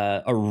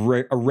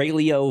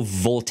 Aurelio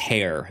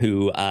Voltaire,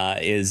 who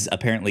is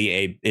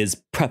apparently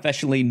is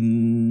professionally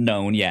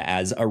known,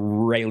 as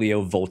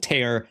Aurelio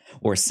Voltaire,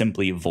 or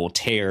simply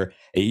Voltaire,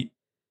 a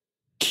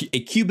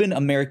Cuban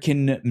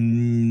American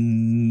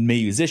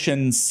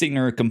musician,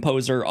 singer,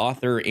 composer,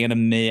 author,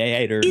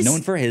 animator,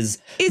 known for his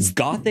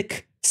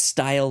gothic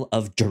style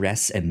of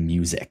dress and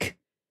music.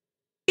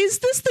 Is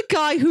this the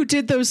guy who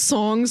did those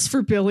songs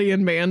for Billy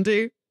and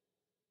Mandy?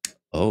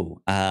 Oh,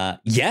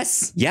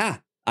 yes, yeah.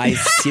 I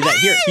see that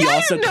here. He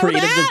also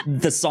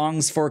created the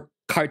songs for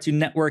Cartoon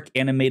Network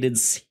animated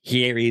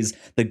series,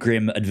 The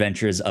Grim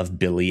Adventures of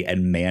Billy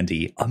and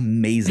Mandy.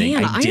 Amazing.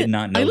 Man, I did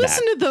not know that. I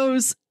listen to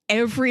those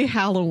every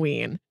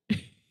Halloween.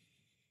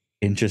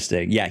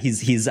 Interesting. Yeah,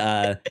 he's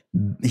according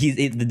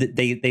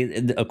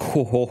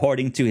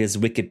to his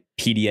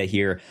Wikipedia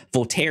here,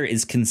 Voltaire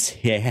is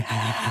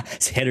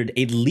considered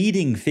a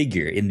leading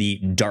figure in the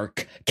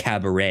dark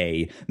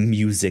cabaret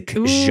music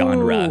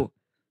genre.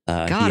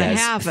 Gotta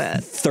have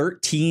it.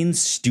 13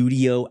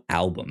 studio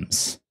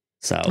albums.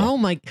 So, oh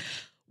my,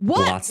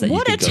 what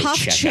a tough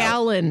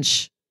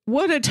challenge.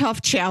 What a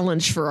tough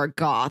challenge for a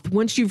goth.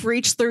 Once you've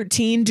reached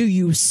 13, do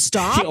you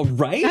stop? Yeah,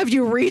 right? Have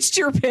you reached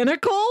your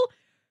pinnacle?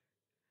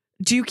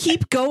 Do you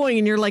keep going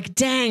and you're like,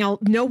 dang,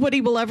 nobody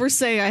will ever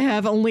say I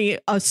have only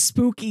a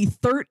spooky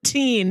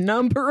 13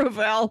 number of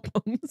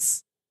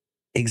albums?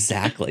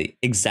 Exactly.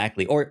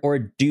 Or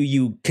do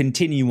you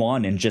continue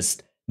on and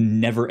just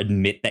never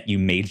admit that you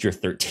made your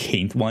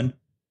 13th one?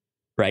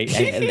 Right?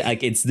 Like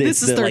this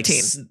is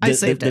 13. I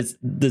saved it.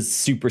 The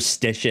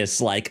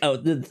superstitious, like,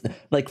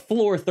 like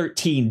floor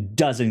 13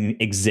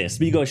 doesn't exist.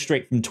 We go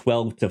straight from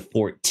 12 to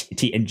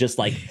 14, and just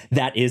like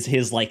that is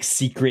his like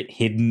secret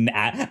hidden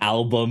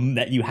album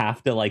that you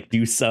have to like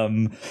do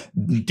some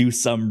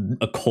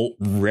occult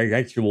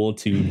ritual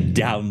to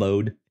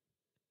download.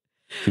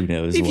 Who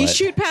knows? If you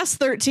shoot past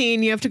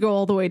 13, you have to go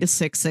all the way to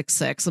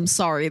 666. I'm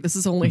sorry, this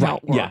is only how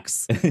it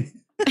works.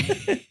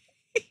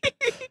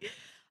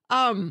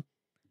 Yeah.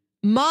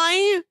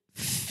 My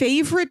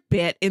favorite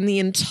bit in the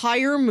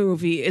entire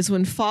movie is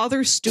when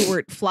Father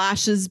Stewart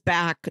flashes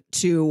back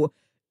to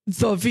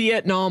the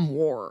Vietnam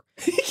War.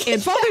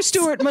 And Father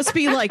Stewart must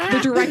be like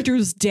the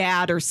director's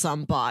dad or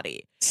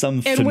somebody.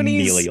 Some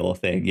familial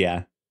thing,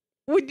 yeah.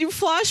 When you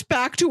flash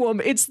back to him,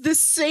 it's the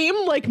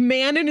same like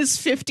man in his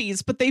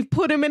 50s, but they've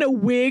put him in a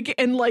wig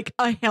and like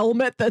a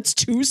helmet that's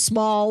too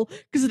small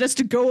because it has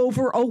to go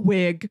over a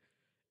wig.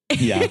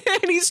 Yeah.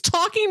 And he's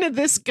talking to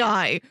this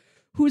guy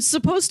who's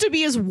supposed to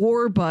be his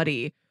war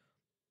buddy.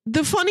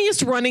 The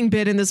funniest running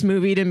bit in this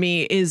movie to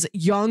me is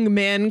young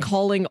men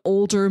calling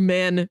older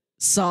men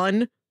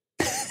son.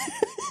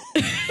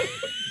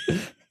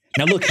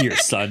 Now look here,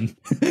 son.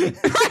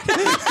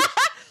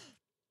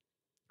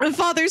 And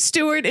Father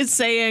Stewart is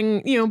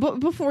saying, you know,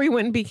 before he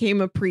went and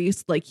became a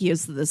priest, like he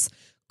has this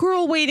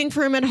girl waiting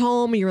for him at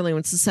home. He really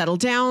wants to settle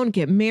down,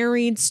 get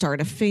married,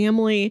 start a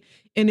family.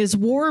 And his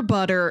war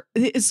buddy,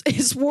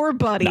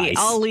 nice.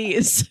 Ali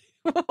is...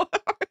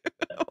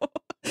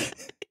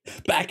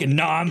 Back in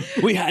Nam,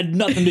 we had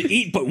nothing to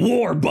eat but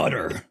war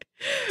butter.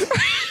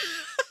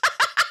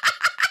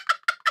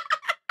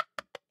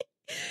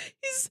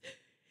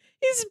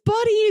 His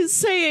buddy is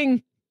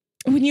saying,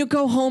 when you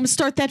go home,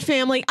 start that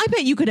family, I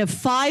bet you could have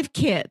 5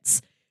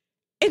 kids.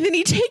 And then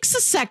he takes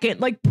a second,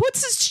 like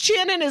puts his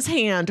chin in his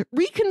hand,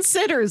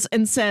 reconsiders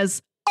and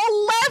says,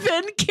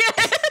 11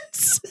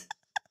 kids.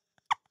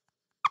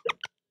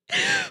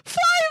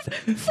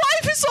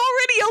 Five is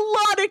already a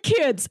lot of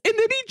kids. And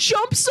then he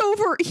jumps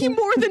over. He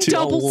more than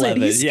doubles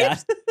 11,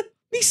 it.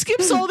 He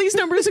skips all these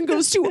numbers and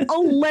goes to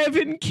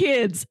 11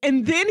 kids.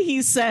 And then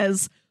he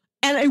says,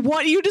 and I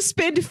want you to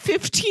spend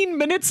 15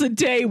 minutes a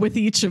day with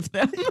each of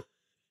them.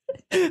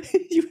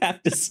 You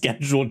have to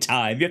schedule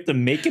time. You have to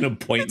make an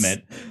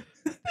appointment.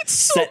 It's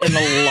so set an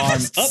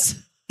alarm. Up,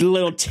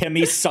 little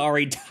Timmy,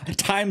 sorry.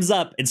 Time's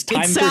up. It's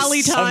time for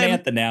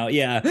Samantha now.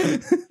 Yeah.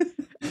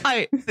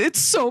 It's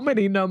so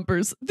many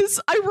numbers.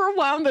 I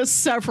rewound this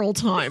several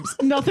times.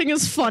 Nothing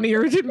is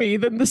funnier to me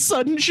than the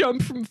sudden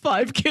jump from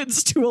 5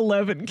 kids to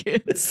 11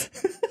 kids.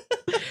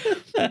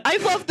 I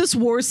love this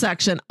war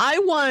section. I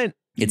want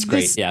It's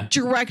great. Yeah.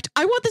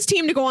 I want this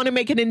team to go on and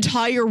make an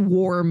entire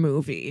war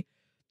movie.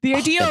 The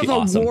idea of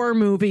a war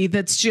movie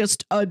that's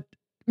just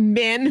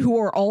men who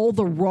are all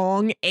the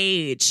wrong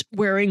age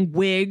wearing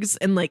wigs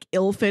and like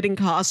ill-fitting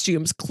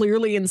costumes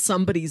clearly in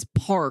somebody's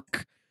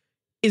park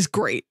is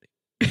great.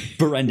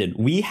 Brendan,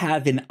 we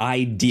have an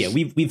idea.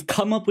 We've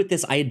come up with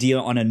this idea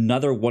on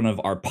another one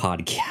of our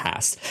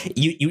podcasts.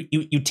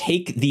 You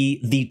take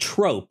the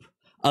trope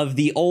of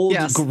the old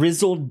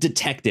grizzled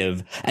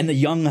detective and the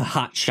young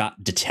hotshot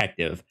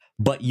detective,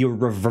 but you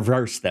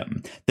reverse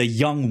them. The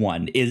young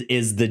one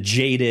is the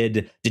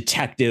jaded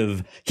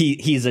detective.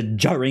 He's a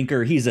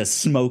drinker, he's a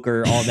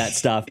smoker, all that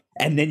stuff.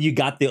 And then you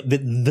got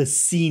the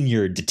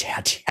senior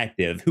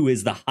detective who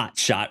is the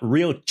hotshot,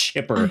 real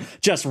chipper,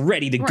 just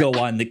ready to go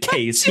on the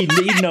case. He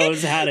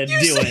knows how to do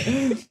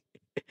it.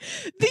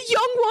 The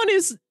young one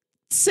is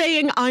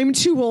saying, I'm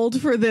too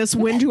old for this.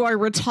 When do I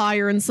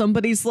retire? And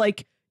somebody's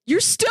like, you're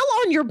still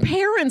on your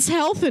parents'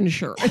 health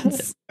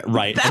insurance.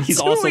 Right. And he's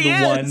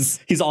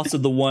also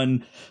the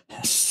one,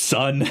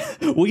 son,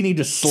 we need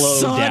to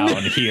slow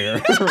down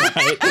here.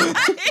 Right.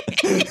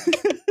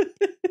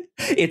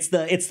 It's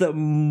the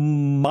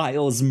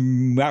Miles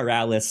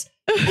Morales,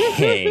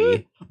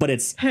 hey, but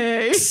it's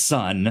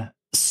son,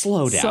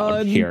 slow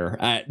down here.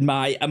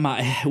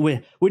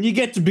 When you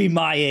get to be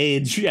my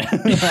age,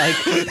 like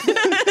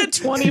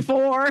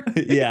 24.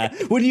 Yeah.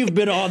 When you've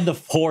been on the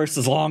force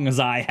as long as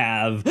I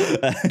have,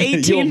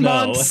 18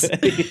 months.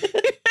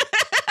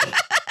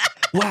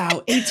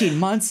 Wow, 18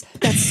 months?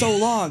 That's so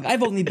long.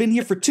 I've only been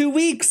here for 2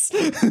 weeks.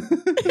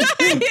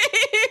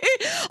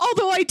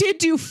 Although I did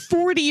do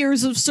 40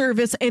 years of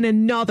service in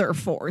another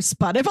force,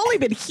 but I've only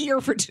been here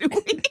for 2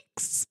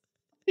 weeks.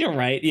 You're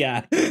right,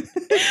 yeah. They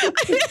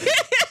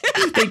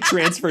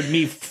transferred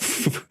me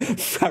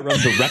from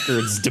the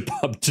records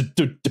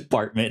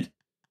department.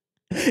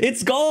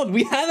 It's gold.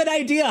 We have an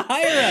idea.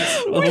 Hire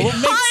us. We'll make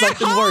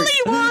something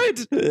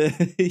Hollywood.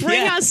 work.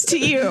 Bring us to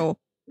you.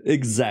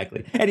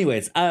 Exactly.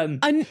 Anyways,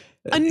 another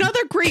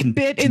great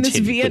bit in this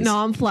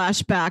Vietnam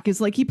flashback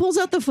is like he pulls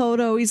out the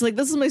photo. He's like,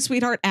 this is my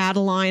sweetheart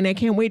Adeline. I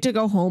can't wait to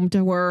go home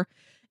to her.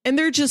 And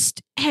they're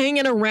just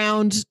hanging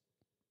around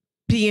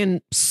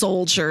being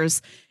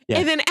soldiers. Yeah.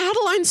 And then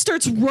Adeline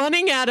starts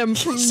running at him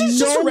from She's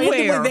nowhere. Just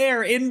randomly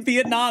there in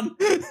Vietnam.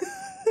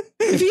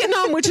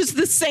 Vietnam, which is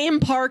the same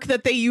park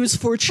that they use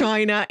for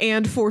China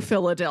and for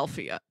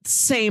Philadelphia.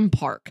 Same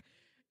park.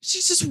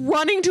 She's just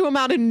running to him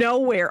out of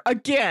nowhere.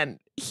 Again,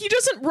 he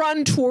doesn't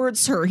run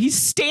towards her. He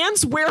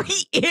stands where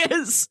he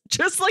is,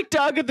 just like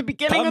Doug at the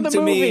beginning of the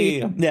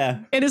movie. Yeah.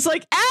 And is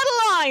like,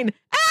 Adeline,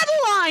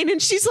 Adeline.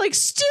 And she's like,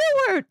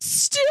 Stuart.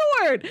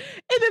 And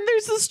then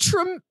there's this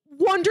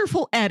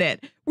wonderful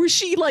edit where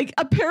she like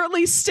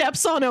apparently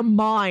steps on a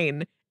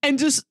mine and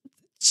just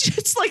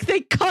like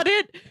they cut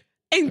it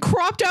and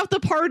cropped out the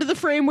part of the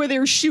frame where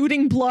they're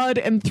shooting blood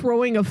and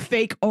throwing a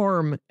fake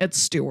arm at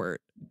Stuart.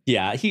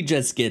 Yeah, he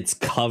just gets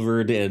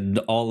covered in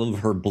all of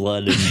her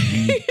blood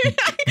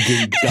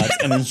and guts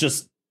and is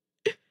just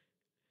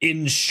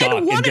in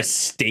shock and just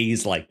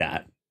stays like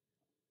that.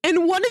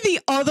 And one of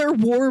the other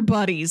war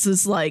buddies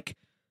is like,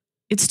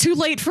 it's too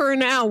late for her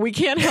now. We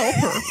can't help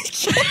her.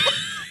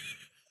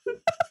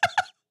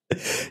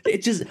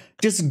 It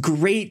just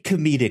great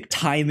comedic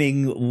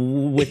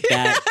timing with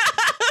that.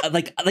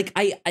 Like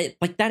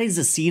that is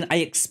a scene I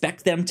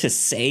expect them to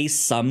say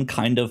some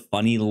kind of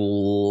funny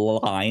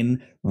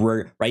line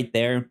right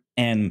there.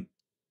 And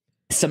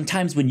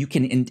sometimes when you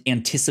can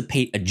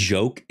anticipate a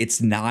joke,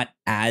 it's not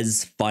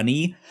as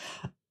funny.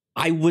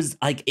 I was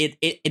like, it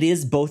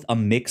is both a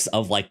mix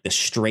of like the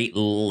straight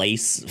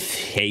lace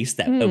face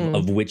that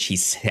of which he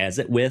says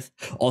it with,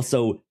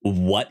 also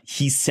what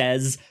he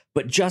says,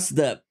 but just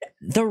the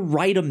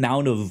right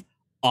amount of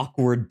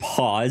awkward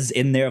pause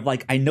in there of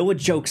like, I know a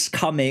joke's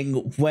coming.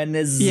 When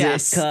is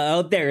it?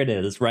 Oh, there it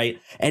is, right?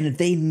 And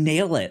they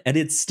nail it, and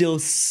it's still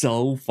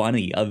so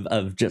funny.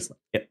 Of just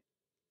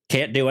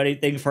can't do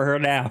anything for her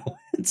now.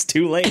 It's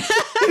too late.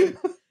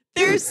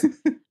 There's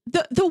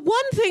the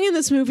one thing in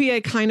this movie I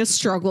kind of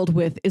struggled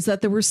with is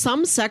that there were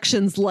some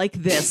sections like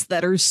this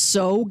that are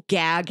so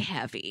gag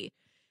heavy,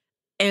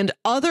 and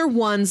other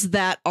ones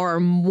that are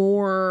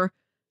more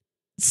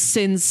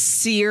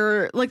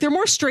sincere, like they're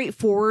more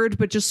straightforward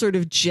but just sort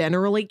of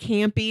generally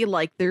campy.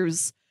 Like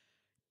there's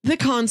the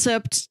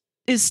concept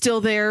is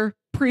still there.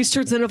 Priest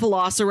turns into a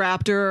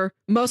velociraptor.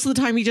 Most of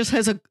the time he just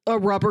has a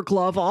rubber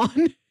glove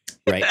on.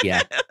 Right,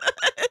 yeah.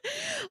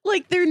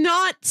 Like they're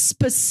not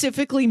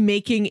specifically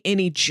making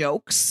any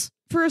jokes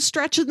for a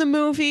stretch of the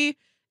movie,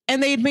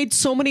 and they had made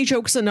so many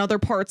jokes in other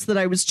parts that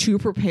I was too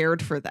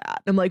prepared for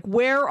that. I'm like,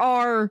 where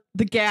are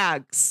the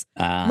gags?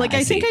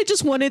 I think I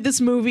just wanted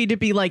this movie to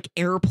be like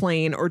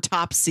Airplane or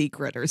Top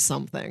Secret or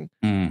something.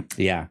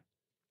 Yeah.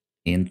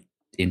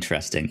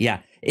 Interesting. Yeah.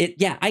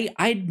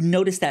 I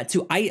noticed that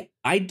too.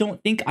 I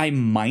don't think I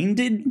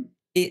minded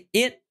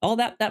it all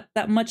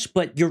that much,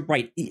 but you're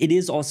right. It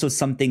is also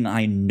something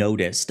I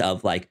noticed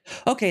of like,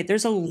 okay,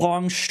 there's a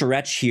long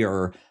stretch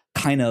here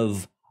kind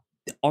of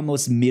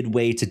almost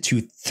midway to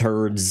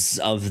 2/3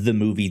 of the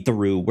movie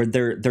through, where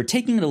they're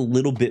taking it a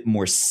little bit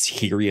more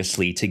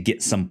seriously to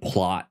get some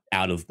plot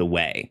out of the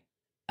way,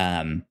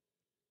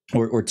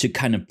 or to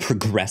kind of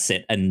progress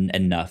it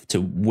enough to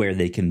where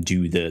they can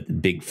do the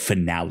big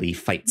finale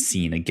fight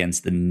scene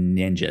against the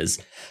ninjas.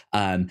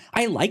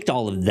 I liked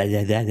all of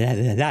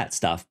that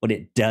stuff, but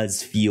it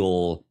does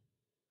feel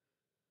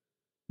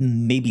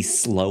maybe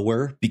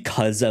slower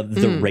because of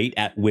the rate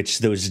at which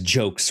those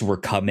jokes were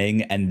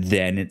coming, and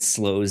then it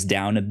slows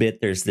down a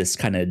bit. There's this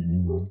kind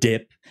of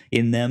dip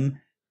in them.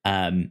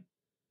 I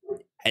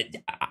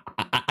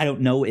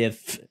don't know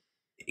if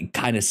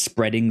kind of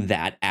spreading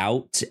that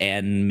out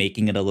and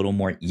making it a little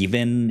more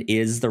even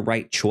is the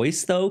right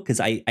choice, though, because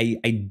I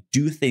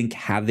do think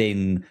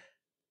having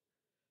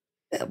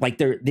like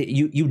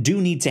you do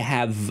need to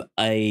have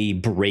a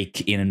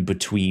break in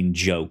between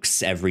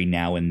jokes every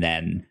now and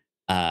then.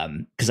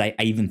 Because I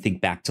even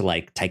think back to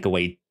like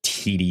Taika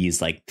Waititi's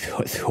like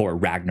Thor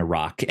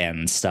Ragnarok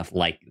and stuff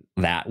like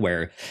that,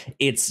 where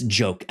it's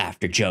joke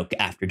after joke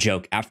after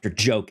joke after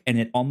joke, and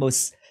it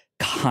almost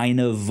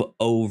kind of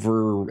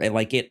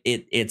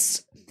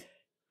it's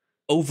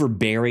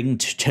overbearing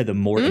to the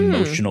more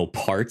emotional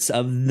parts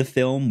of the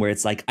film, where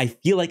it's like I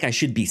feel like I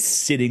should be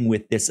sitting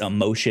with this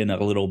emotion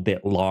a little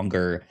bit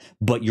longer,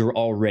 but you're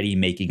already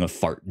making a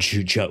fart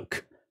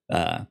joke.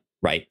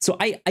 Right. So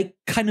I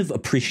kind of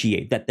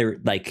appreciate that there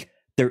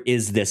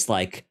is this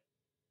like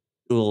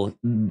little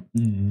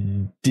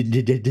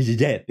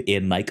dip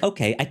in like,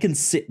 OK, I can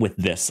sit with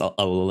this a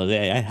little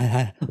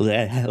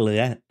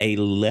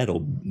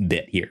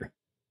bit here.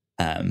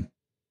 So,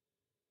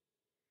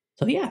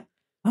 yeah,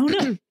 I don't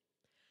know.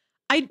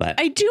 I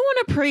do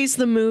want to praise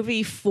the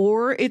movie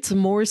for its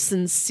more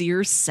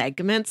sincere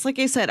segments. Like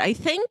I said, I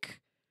think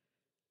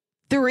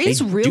there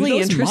is really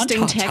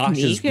interesting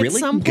technique at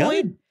some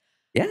point.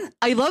 Yeah.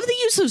 I love the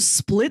use of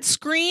split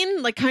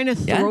screen, like kind of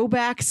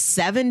throwback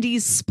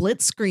 70s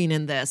split screen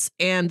in this.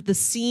 And the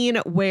scene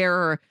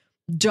where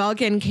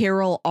Doug and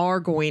Carol are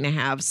going to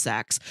have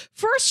sex.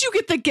 First, you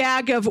get the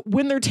gag of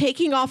when they're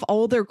taking off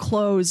all their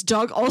clothes,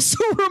 Doug also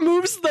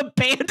removes the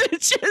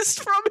bandages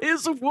from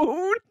his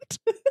wound.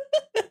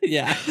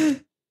 Yeah.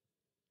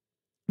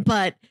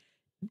 But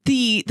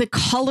the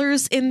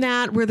colors in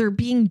that, where they're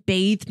being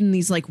bathed in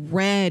these like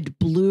red,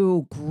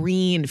 blue,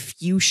 green,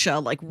 fuchsia,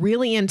 like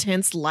really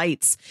intense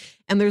lights,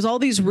 and there's all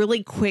these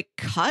really quick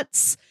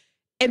cuts,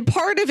 and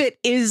part of it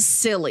is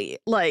silly,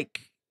 like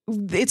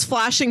it's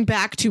flashing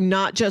back to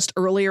not just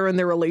earlier in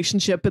their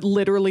relationship, but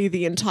literally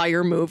the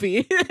entire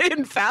movie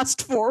and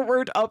fast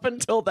forward up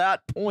until that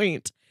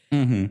point.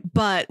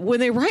 But when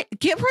they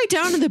get right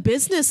down to the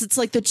business, it's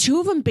like the two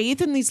of them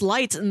bathe in these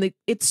lights, and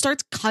it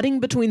starts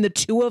cutting between the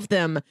two of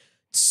them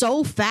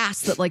so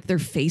fast that like their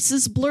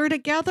faces blur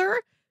together.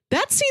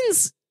 That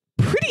scene's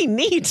pretty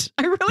neat.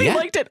 I really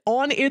liked it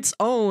on its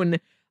own,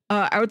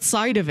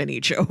 outside of any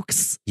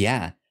jokes.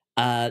 Yeah.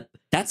 That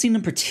scene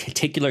in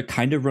particular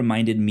kind of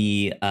reminded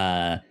me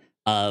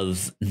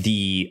of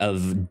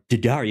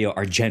Dario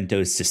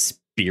Argento's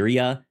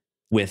Suspiria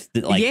with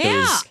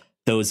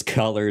those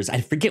colors.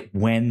 I forget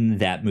when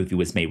that movie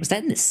was made. Was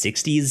that in the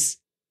 60s?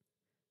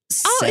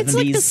 Oh,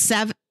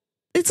 70s?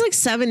 It's like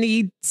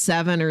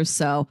 77 or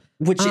so.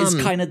 Which is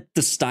kind of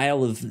the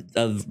style of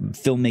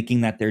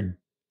filmmaking that they're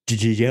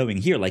doing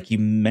here, like you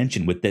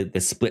mentioned, with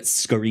the split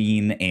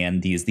screen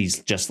and these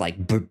just like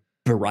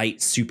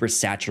bright, super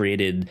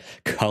saturated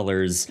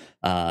colors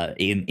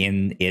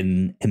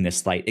in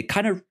this light. It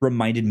kind of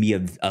reminded me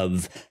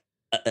of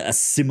a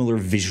similar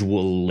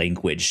visual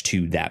language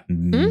to that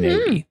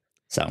movie.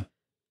 So,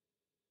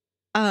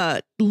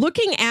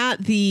 looking at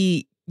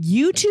the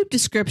YouTube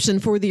description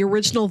for the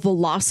original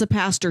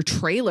Velocipastor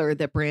trailer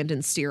that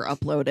Brandon Steere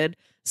uploaded,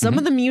 some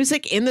of the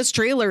music in this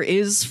trailer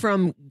is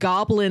from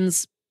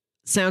Goblin's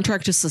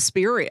soundtrack to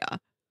Suspiria.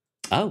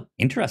 Oh,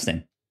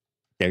 interesting.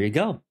 There you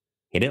go.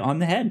 Hit it on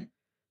the head.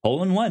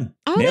 Hole in one.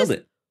 Oh, nailed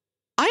it.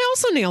 I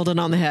also nailed it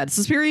on the head.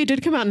 Suspiria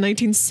did come out in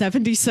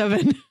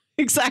 1977.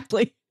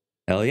 Exactly.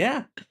 Hell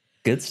yeah.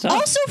 Good stuff.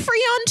 Also free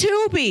on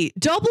Tubi.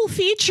 Double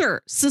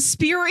feature.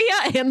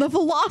 Suspiria and the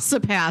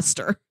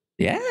Velocipastor.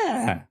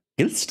 Yeah.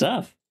 Good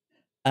stuff.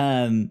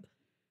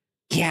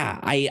 Yeah,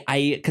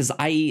 I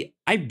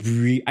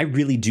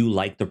really do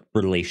like the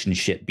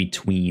relationship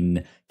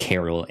between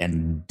Carol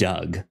and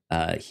Doug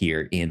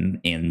here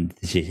in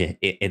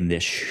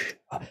this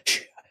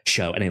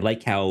show, and I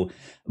like how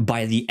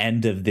by the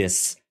end of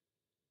this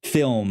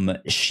film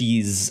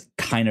she's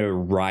kind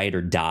of ride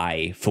or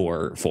die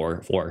for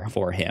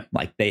him.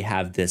 Like they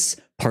have this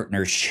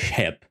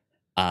partnership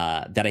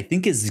that I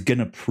think is going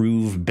to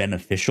prove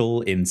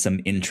beneficial in some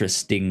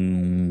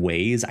interesting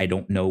ways. I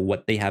don't know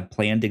what they have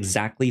planned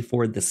exactly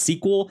for the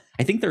sequel.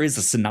 I think there is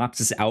a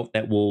synopsis out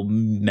that we'll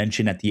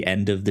mention at the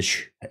end of the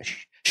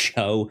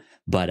show,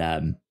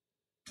 but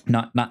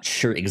not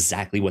sure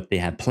exactly what they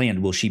have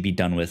planned. Will she be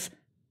done with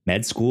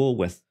med school,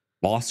 with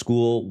law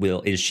school?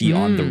 Is she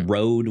on the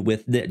road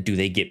with do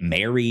they get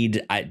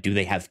married? Do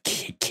they have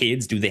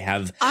kids? Do they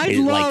have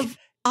little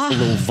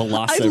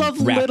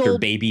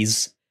velociraptor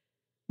babies?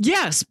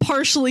 Yes,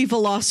 partially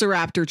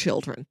velociraptor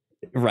children.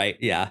 Right,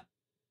 yeah.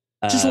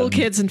 Just little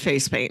kids in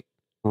face paint.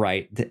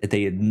 Right.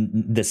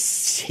 The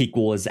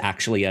sequel is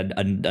actually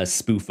a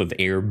spoof of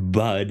Air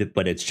Bud,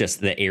 but it's just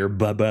the Air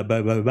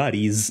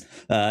Buddies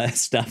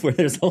stuff where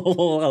there's a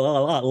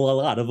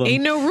lot of them.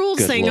 Ain't no rules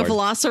Good saying Lord. a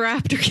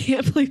velociraptor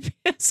can't play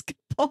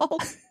basketball.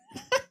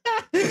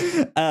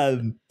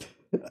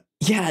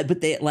 Yeah, but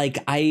they like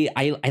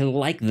I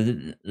like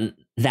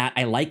that.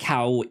 I like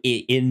how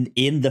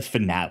in the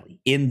finale,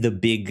 in the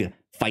big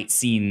fight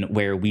scene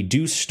where we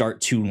do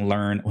start to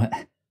learn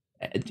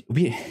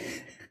we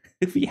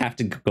have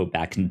to go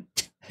back and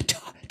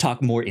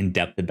talk more in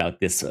depth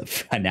about this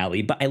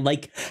finale, but I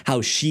like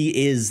how she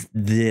is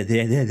no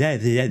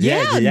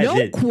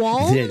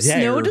qualms,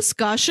 no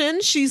discussion.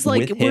 She's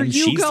like, where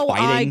you go,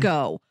 I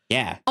go.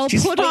 Yeah, I'll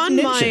put on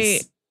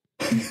ninjas.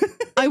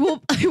 I will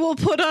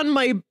put on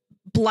my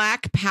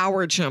black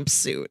power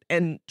jumpsuit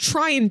and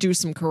try and do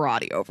some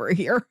karate over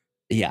here.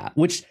 Yeah,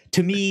 which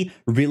to me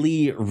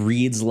really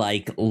reads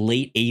like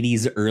late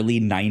 80s, early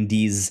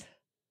 90s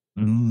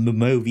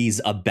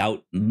movies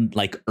about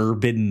like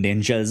urban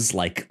ninjas,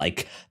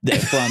 like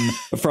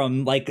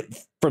from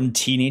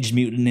Teenage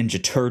Mutant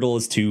Ninja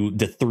Turtles to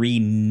the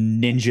Three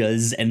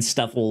Ninjas and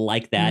stuff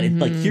like that. It's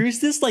like, here's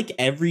this like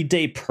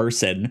everyday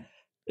person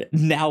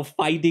now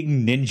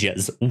fighting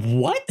ninjas.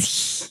 What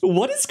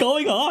is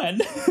going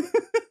on?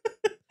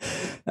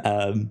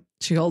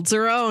 She holds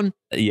her own.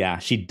 Yeah,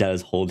 she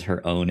does hold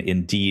her own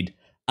indeed.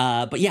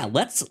 But yeah,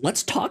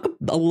 let's talk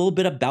a little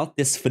bit about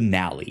this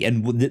finale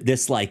and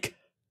this like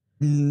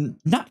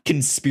not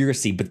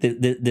conspiracy, but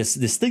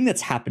this thing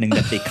that's happening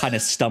that they kind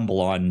of stumble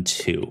on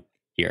to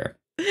here.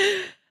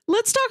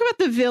 Let's talk about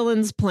the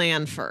villain's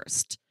plan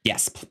first.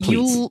 Yes,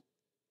 please.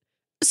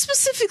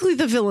 Specifically,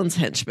 the villain's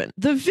henchman.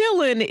 The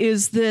villain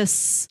is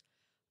this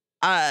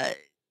kind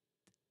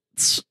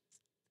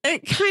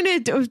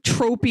of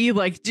tropey,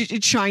 like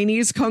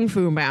Chinese kung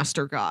fu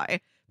master guy.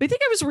 But I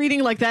think I was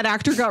reading like that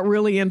actor got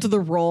really into the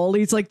role.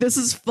 He's like, this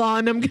is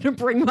fun. I'm going to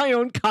bring my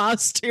own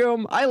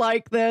costume. I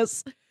like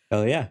this.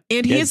 Oh, yeah.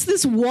 And he has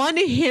this one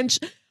hinge.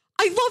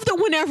 I love that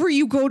whenever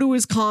you go to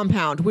his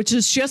compound, which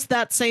is just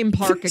that same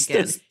park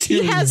again,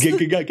 he has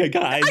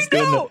guys. I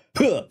know.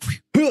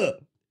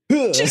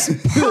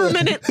 Just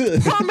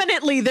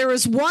permanently, there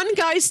is one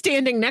guy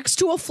standing next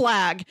to a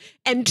flag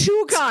and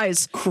two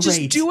guys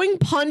just doing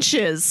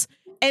punches,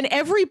 and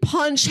every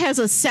punch has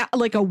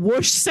like a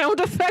whoosh sound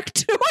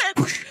effect to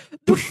it.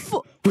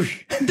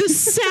 The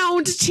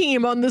sound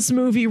team on this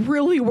movie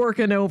really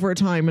working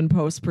overtime in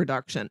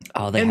post-production.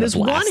 Oh, and this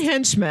one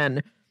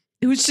henchman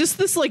who's just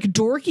this like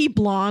dorky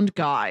blonde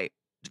guy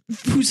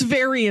who's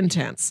very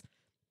intense.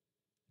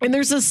 And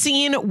there's a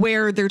scene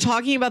where they're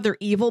talking about their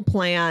evil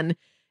plan,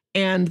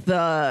 and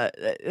the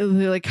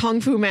like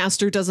kung fu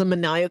master does a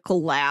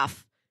maniacal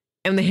laugh,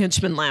 and the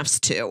henchman laughs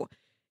too.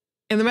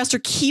 And the master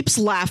keeps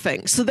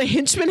laughing. So the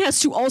henchman has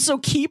to also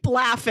keep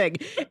laughing,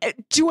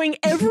 doing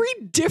every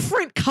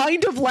different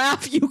kind of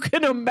laugh you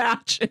can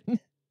imagine.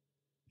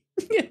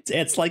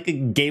 It's like a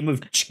game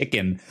of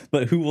chicken,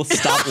 but who will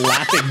stop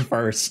laughing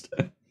first?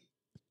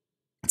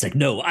 It's like,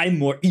 no, I'm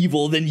more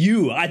evil than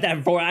you.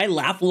 Therefore, I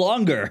laugh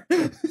longer.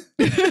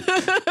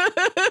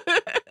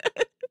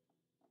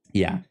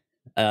 Yeah.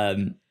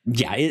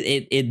 Yeah,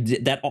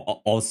 it that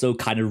also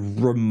kind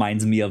of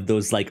reminds me of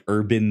those like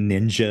urban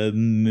ninja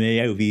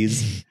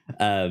movies.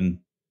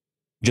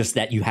 Just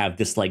that you have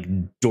this like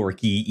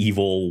dorky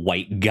evil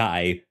white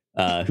guy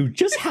who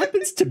just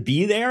happens to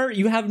be there.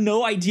 You have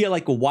no idea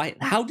like why.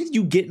 How did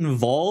you get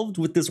involved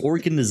with this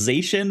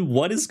organization?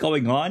 What is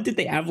going on? Did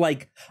they have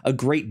like a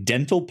great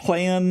dental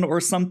plan or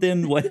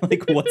something?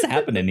 What's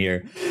happening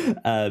here?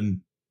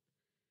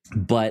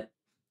 But.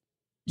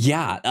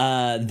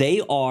 Yeah,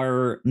 they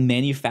are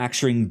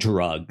manufacturing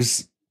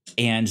drugs,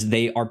 and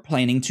they are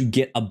planning to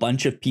get a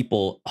bunch of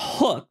people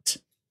hooked.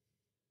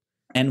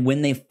 And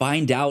when they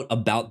find out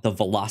about the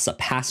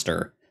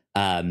Velocipastor,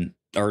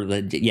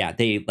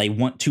 they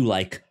want to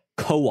like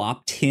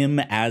co-opt him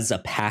as a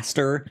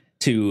pastor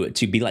to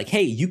be like,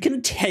 hey, you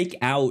can take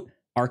out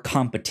our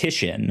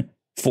competition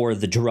for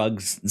the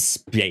drugs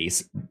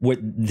space.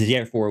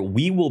 Therefore,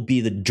 we will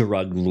be the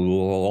drug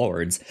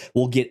lords.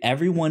 We'll get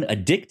everyone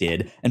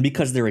addicted, and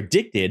because they're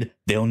addicted,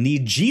 they'll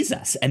need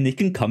Jesus, and they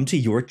can come to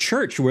your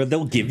church where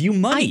they'll give you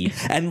money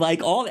hey,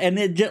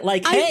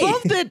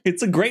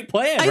 it's a great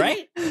plan,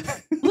 right?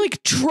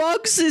 Like,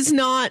 drugs is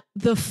not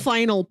the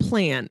final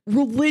plan.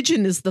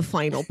 Religion is the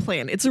final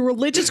plan. It's a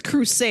religious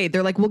crusade.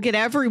 They're like, we'll get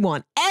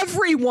everyone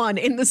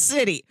in the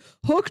city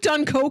hooked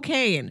on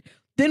cocaine.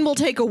 Then we'll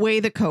take away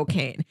the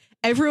cocaine.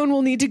 Everyone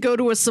will need to go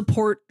to a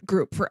support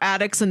group for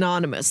Addicts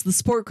Anonymous. The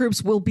support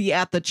groups will be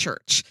at the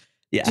church.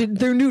 Yeah.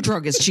 Their new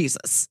drug is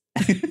Jesus.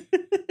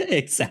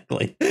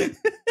 Exactly.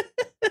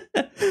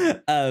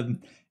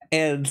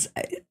 And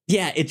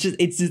yeah, it's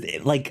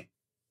just like,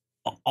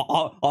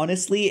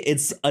 honestly,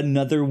 it's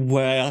another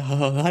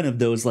one of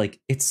those, like,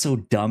 it's so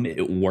dumb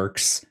it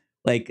works.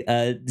 Like,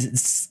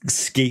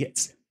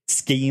 schemes,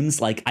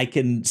 like, I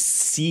can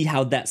see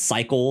how that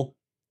cycle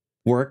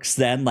works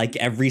then, like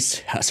every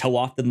so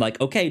often, like,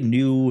 okay,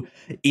 new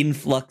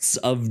influx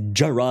of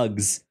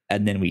drugs,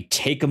 and then we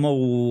take them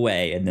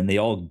away, and then they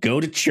all go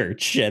to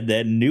church, and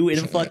then new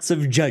influx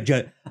of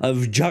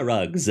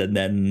drugs, and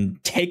then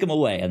take them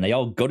away, and they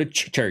all go to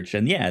church,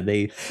 and yeah,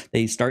 they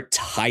start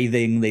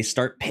tithing, they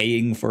start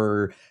paying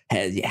for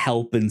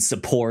help and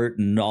support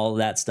and all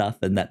that stuff,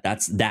 and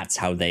that's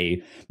how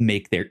they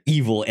make their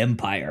evil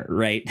empire,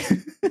 right?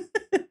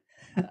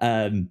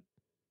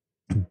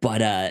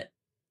 But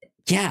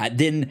yeah,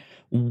 then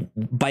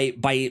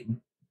by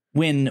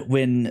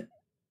when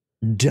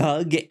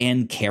Doug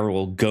and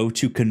Carol go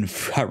to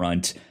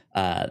confront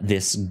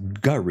this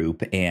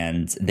group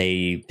and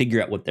they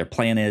figure out what their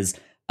plan is,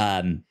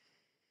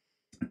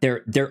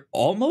 they're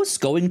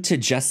almost going to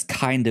just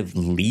kind of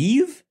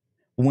leave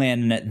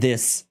when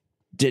this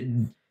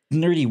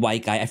nerdy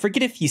white guy, I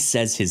forget if he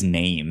says his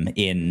name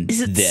in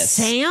Is it this.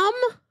 Sam?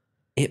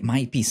 It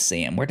might be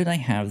Sam. Where did I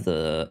have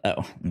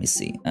let me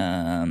see.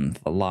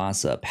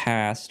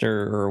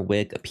 Velocipastor,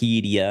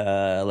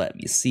 Wikipedia. Let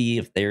me see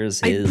if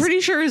there's his. I'm pretty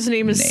sure his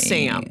name is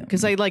Sam,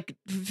 because I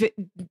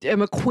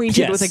am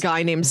acquainted with a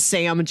guy named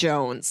Sam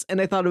Jones,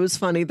 and I thought it was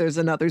funny there's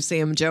another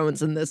Sam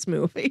Jones in this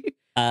movie.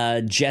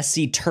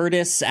 Jesse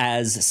Curtis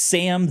as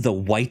Sam the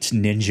White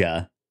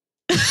Ninja.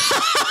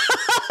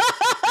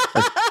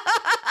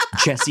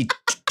 Jesse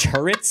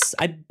Turrets,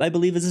 I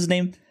believe is his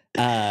name.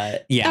 Yeah,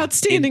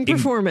 outstanding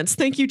performance.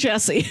 Thank you,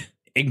 Jesse.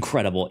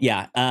 Incredible.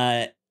 Yeah.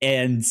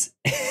 And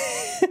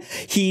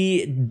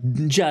he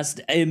just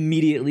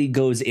immediately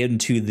goes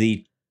into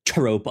the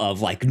trope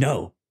of like,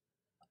 no,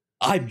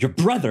 I'm your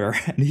brother.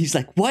 And he's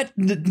like, what?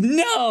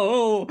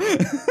 No.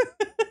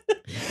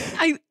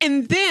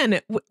 And then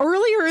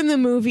earlier in the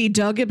movie,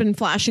 Doug had been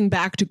flashing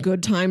back to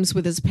good times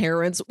with his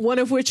parents, one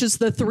of which is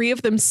the three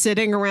of them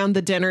sitting around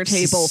the dinner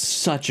table.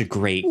 Such a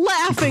great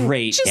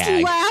just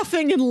gag.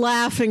 laughing and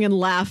laughing and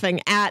laughing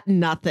at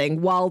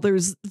nothing while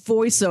there's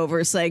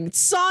voiceover saying,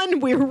 son,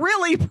 we're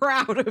really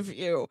proud of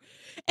you.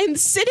 And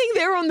sitting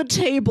there on the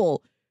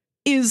table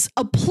is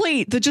a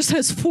plate that just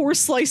has 8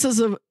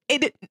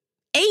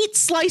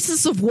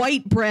 slices of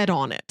white bread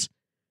on it.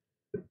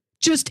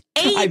 Just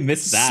 8 I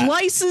missed that.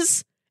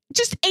 slices.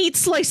 Just 8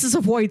 slices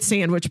of white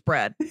sandwich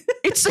bread.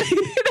 I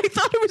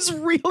thought it was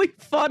really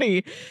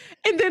funny.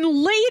 And then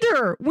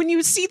later, when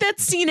you see that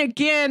scene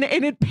again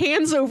and it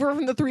pans over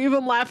from the three of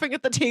them laughing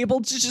at the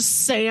table to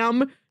just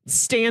Sam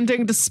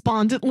standing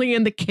despondently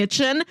in the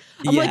kitchen,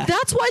 I'm like,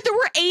 that's why there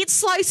were 8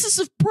 slices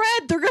of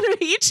bread. They're going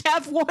to each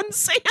have 1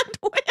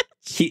 sandwich.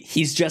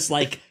 He's just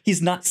like,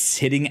 he's not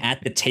sitting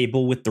at the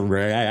table with the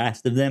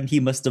rest of them. He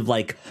must have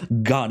like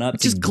gone up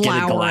just to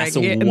get a glass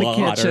of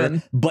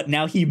water, but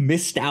now he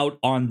missed out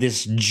on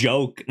this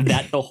joke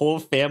that the whole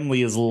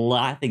family is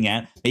laughing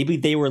at. Maybe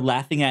they were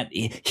laughing at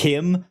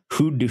him.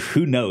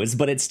 Who knows?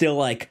 But it's still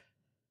like,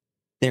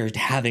 they're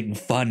having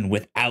fun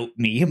without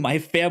me. My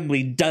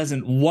family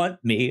doesn't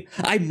want me.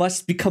 I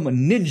must become a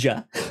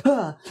ninja.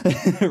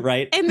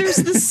 Right? And there's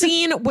the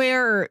scene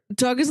where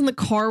Doug is in the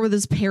car with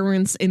his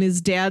parents and his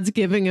dad's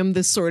giving him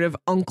this sort of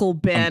Uncle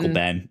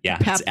Ben. Yeah,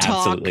 pep it's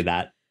absolutely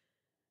talk. that.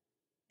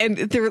 And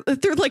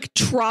they're like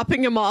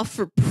dropping him off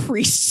for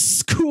priest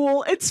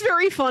school. It's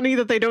very funny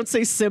that they don't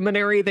say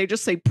seminary. They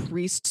just say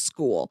priest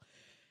school.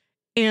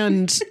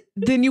 And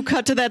then you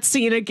cut to that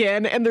scene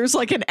again, and there's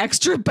like an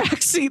extra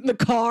backseat in the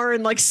car,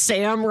 and like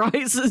Sam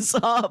rises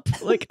up.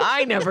 Like,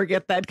 I never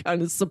get that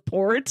kind of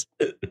support.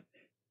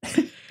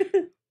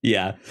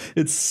 Yeah,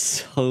 it's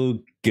so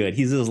good.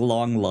 He's his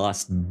long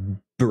lost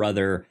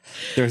brother.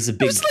 There's a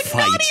big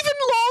fight. Not even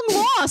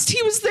long lost.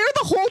 He was there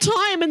the whole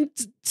time, and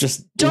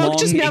just Doug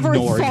just never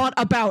ignored. thought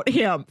about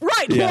him.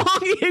 Right, yeah.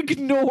 Long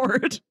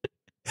ignored.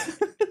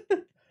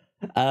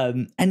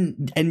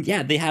 And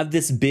yeah, they have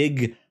this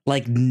big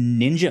like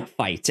ninja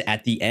fight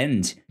at the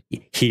end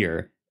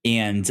here,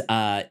 and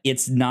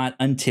it's not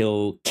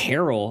until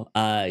Carol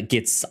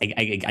gets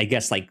I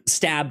guess like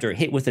stabbed or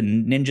hit with a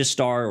ninja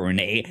star or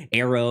an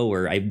arrow,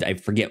 or I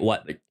forget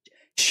what, but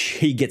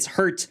she gets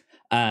hurt,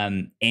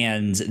 and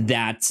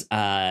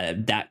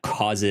that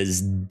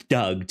causes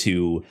Doug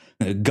to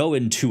go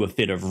into a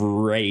fit of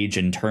rage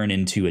and turn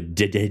into a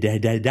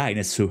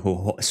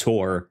dinosaur.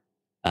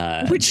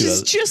 Which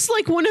is just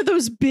like one of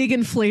those big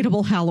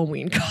inflatable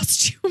Halloween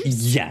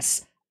costumes.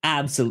 Yes,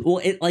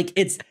 absolutely. Well,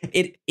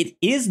 it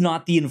is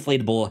not the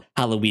inflatable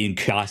Halloween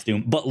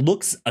costume, but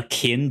looks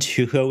akin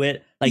to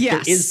it. Like,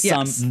 yes, there is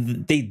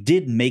some. They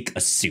did make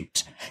a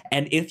suit,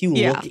 and if you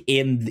look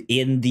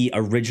in the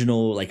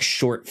original like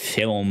short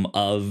film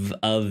of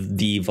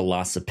the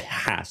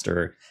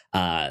Velocipastor,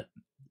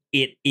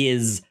 it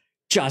is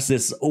just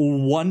this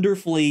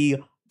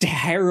wonderfully,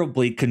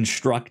 terribly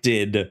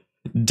constructed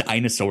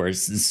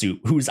dinosaurs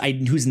suit whose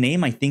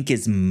name I think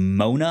is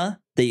Mona.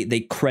 They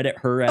credit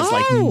her as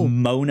like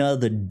Mona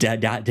the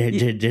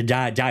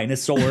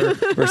dinosaur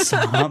or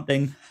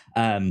something.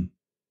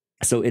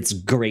 So it's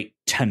great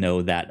to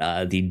know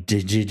that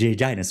the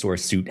dinosaur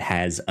suit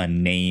has a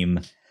name.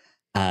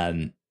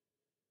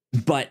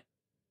 But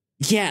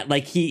Yeah,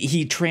 like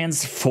he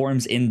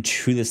transforms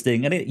into this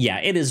thing, and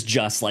it is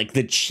just like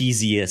the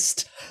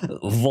cheesiest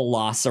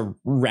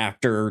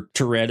Velociraptor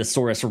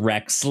Tyrannosaurus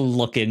Rex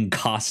looking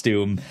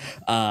costume,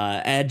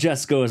 and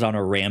just goes on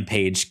a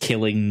rampage,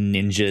 killing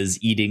ninjas,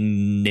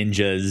 eating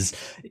ninjas.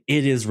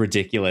 It is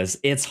ridiculous.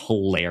 It's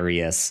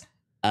hilarious,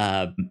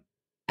 and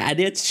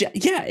it's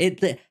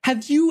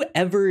have you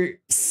ever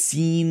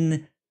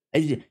seen?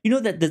 You know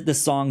that the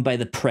song by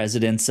the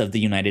presidents of the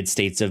United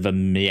States of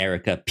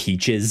America,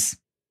 Peaches?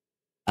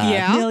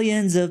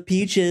 Millions of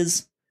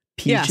peaches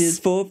yes.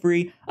 For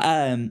free.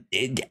 Have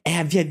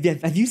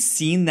you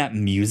seen that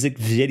music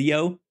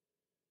video?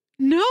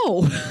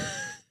 No.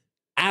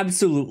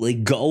 Absolutely,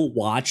 go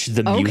watch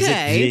the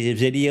music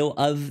video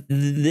of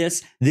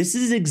this. This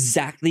is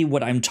exactly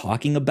what I'm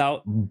talking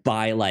about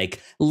by like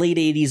late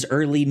 80s,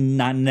 early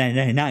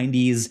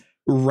 90s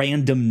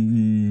random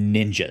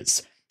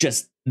ninjas.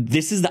 Just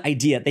this is the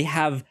idea. They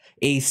have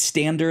a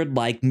standard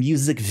like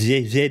music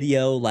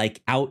video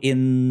like out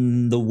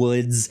in the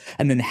woods,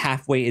 and then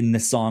halfway in the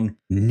song,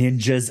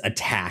 ninjas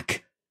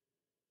attack.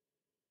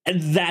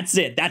 And that's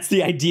it. That's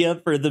the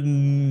idea for the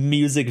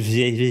music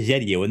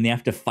video, and they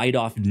have to fight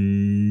off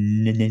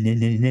ninjas.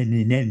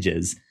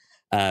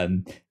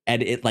 And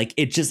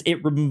it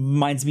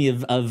reminds me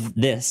of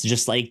this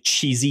just like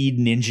cheesy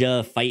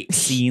ninja fight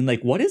scene.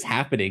 Like, what is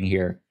happening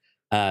here?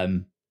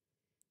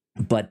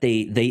 But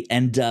they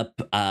end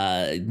up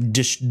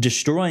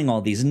destroying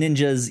all these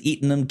ninjas,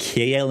 eating them,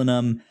 killing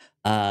them,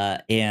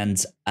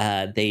 and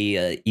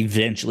they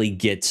eventually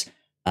get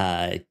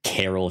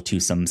Carol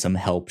to some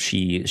help.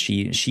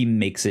 She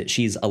makes it.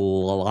 She's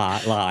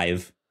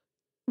alive.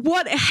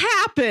 What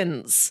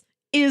happens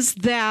is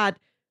that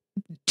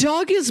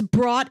Doug is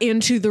brought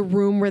into the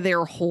room where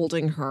they're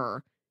holding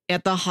her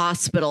at the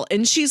hospital,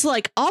 and she's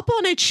like up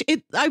on it.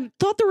 I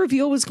thought the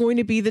reveal was going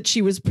to be that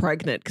she was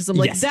pregnant, because I'm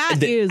like, yes,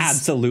 that is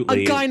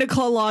absolutely a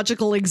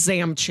gynecological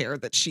exam chair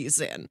that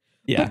she's in.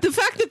 Yeah. But the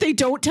fact that they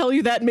don't tell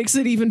you that makes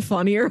it even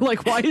funnier.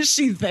 Like, why is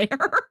she there?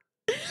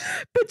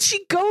 But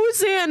she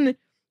goes in,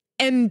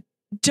 and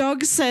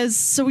Doug says,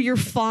 "So you're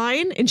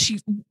fine?" And she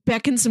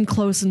beckons him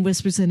close and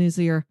whispers in his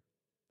ear,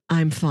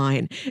 "I'm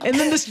fine." And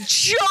then this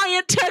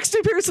giant text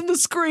appears on the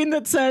screen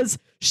that says,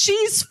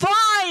 "She's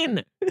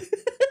fine."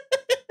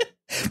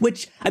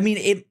 Which, I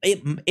mean,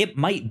 it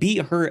might be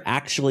her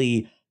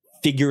actually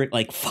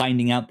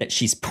finding out that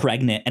she's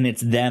pregnant, and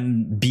it's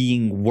them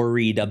being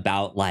worried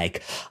about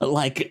like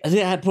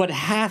but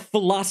half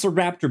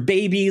Velociraptor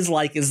babies,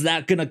 like, is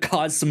that gonna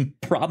cause some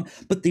problem?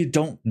 But they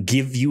don't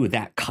give you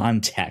that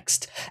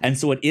context, and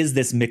so it is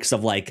this mix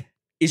of like,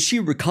 is she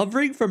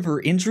recovering from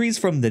her injuries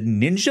from the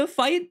ninja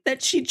fight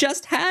that she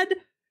just had?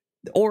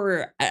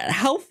 Or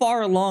how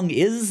far along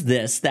is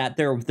this that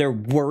they're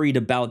worried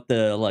about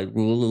the like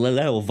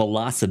little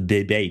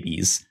Velocipastor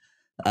babies?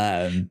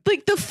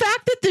 Like the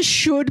fact that this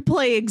should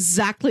play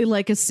exactly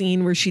like a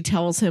scene where she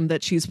tells him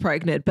that she's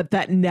pregnant, but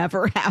that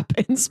never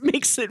happens,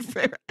 makes it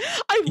fair.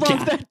 I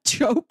love that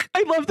joke.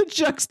 I love the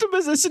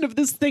juxtaposition of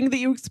this thing that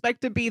you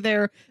expect to be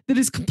there that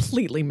is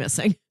completely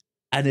missing.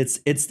 And it's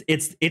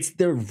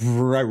the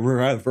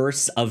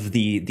reverse of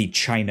the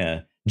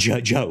China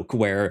joke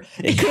where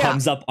it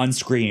comes up on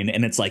screen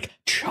and it's like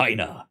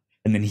China,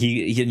 and then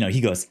he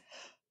goes,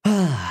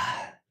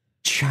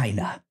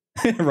 China,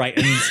 right?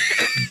 And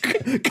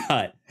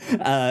cut.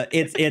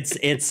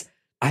 It's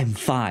I'm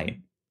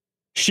fine.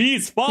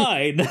 She's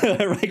fine. Right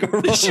there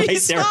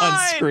fine. On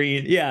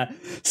screen. Yeah,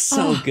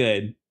 so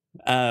good.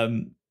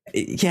 But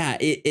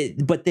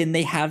then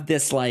they have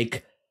this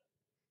like,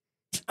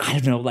 I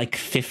don't know, like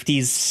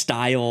 50s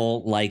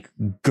style, like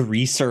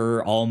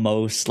greaser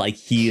almost, like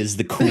he is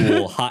the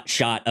cool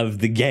hotshot of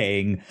the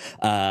gang.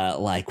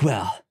 Like,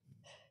 well,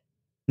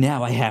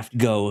 now I have to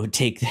go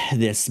take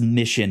this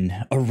mission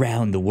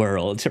around the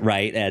world,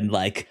 right? And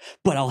like,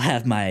 but I'll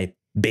have my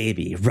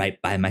baby right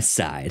by my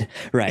side,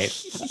 right?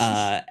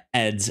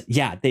 And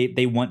yeah,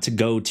 they want to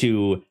go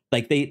to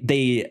like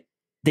they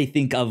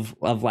think of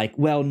like,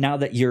 well, now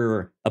that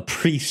you're a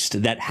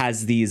priest that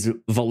has these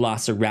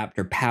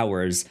Velociraptor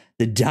powers,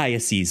 the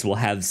diocese will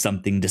have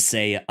something to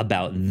say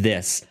about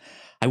this.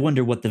 I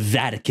wonder what the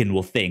Vatican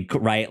will think,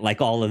 right?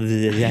 Like all of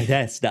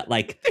this stuff.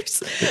 Like,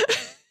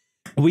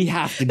 we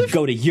have to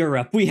go to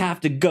Europe. We have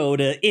to go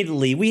to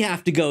Italy. We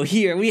have to go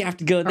here. We have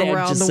to go there.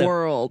 Around the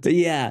world.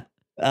 Yeah.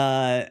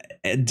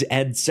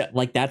 And so,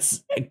 like,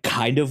 that's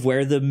kind of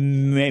where the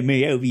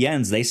movie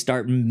ends. They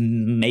start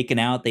making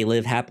out. They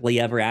live happily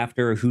ever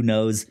after. Who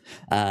knows?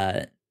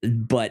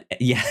 But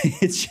yeah,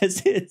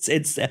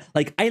 it's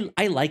like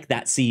I like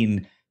that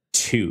scene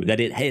too. That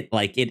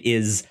it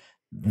is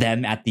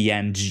them at the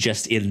end,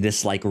 just in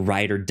this like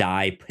ride or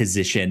die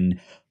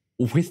position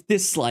with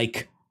this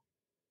like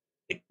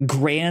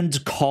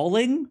grand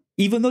calling,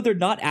 even though they're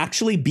not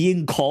actually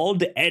being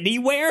called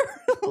anywhere.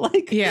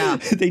 Like, yeah,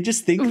 they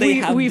just think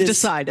we've this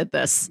decided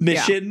this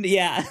mission.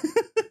 Yeah.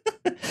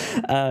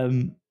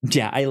 I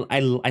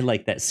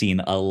like that scene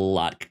a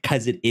lot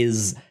because it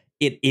is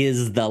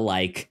the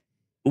like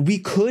we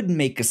could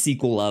make a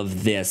sequel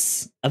of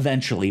this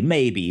eventually,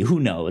 maybe. Who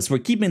knows? We're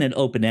keeping it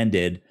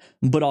open-ended,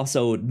 but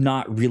also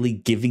not really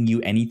giving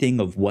you anything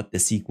of what the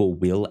sequel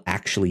will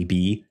actually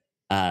be.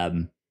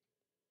 And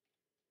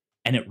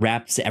it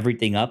wraps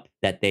everything up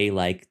that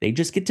they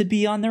just get to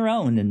be on their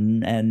own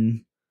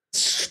and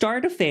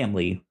start a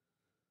family.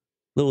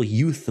 Little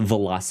youth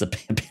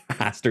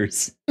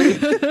velocipastors.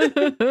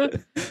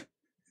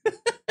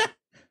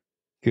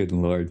 Good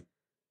Lord.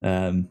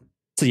 So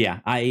yeah,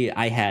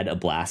 I had a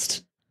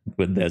blast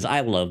with this. I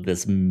love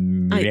this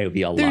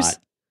movie a lot.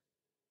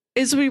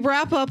 As we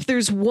wrap up,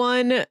 there's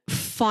one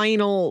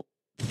final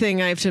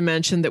thing I have to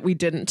mention that we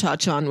didn't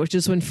touch on, which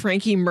is when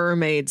Frankie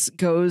Mermaids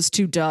goes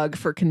to Doug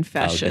for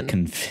confession. Oh, the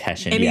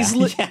confession, and yes.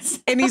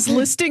 And he's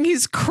listing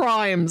his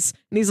crimes.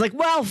 And he's like,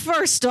 well,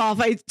 first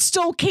off, I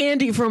stole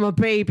candy from a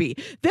baby.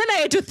 Then I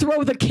had to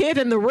throw the kid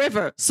in the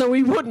river so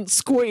he wouldn't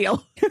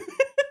squeal.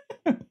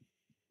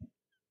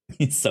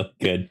 He's so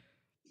good.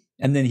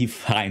 And then he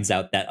finds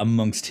out that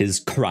amongst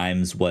his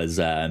crimes was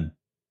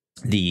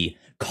the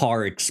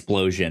car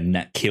explosion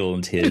that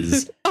killed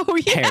his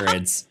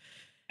parents.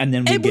 And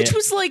then which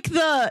was like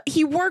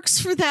he works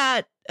for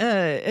that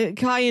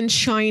guy in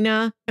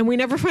China, and we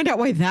never find out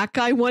why that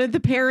guy wanted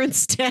the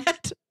parents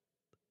dead.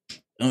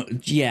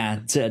 Yeah,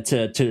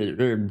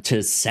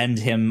 to send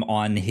him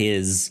on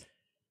his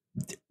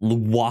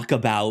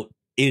walkabout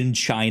in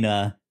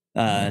China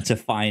to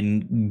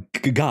find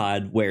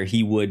God, where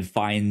he would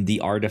find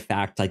the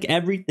artifact. Like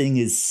everything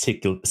is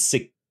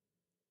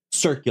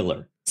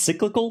circular,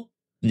 cyclical.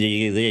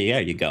 Yeah,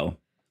 there you go.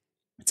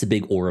 It's a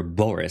big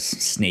Ouroboros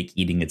snake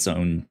eating its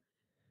own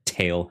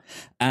tail.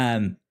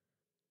 But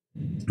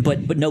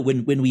no,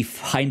 when we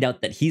find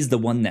out that he's the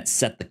one that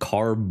set the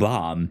car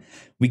bomb,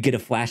 we get a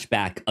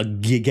flashback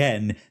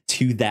again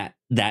to that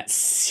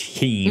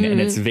scene,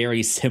 and it's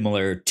very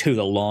similar to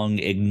the long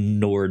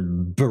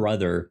ignored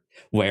brother,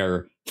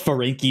 where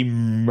Frankie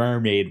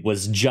Mermaid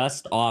was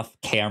just off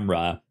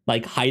camera,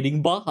 like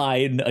hiding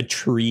behind a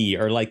tree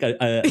or like a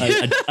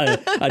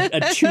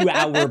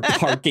 2-hour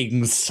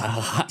parking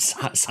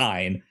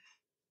sign,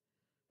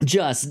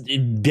 just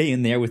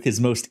being there with his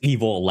most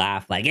evil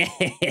laugh, like,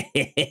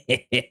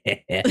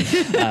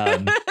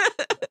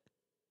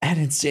 and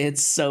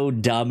it's so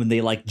dumb, and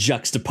they like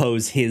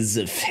juxtapose his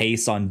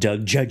face on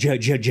Doug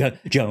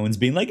Jones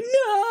being like,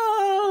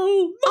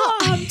 no,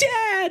 Mom,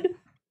 Dad.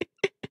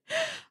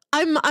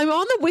 I'm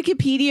on the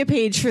Wikipedia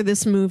page for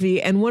this movie,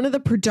 and one of the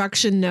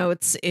production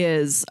notes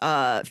is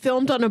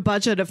filmed on a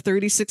budget of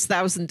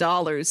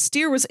 $36,000.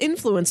 Steere was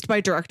influenced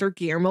by director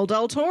Guillermo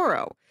del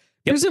Toro,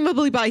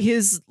 presumably by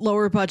his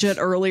lower budget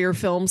earlier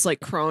films like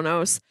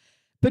Kronos.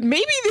 But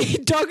maybe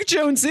Doug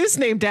Jones is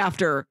named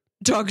after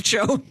Doug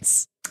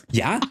Jones.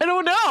 Yeah, I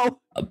don't know.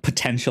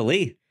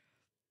 Potentially,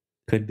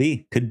 could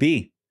be.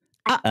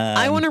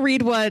 I want to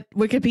read what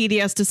Wikipedia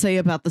has to say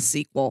about the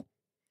sequel.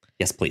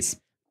 Yes, please.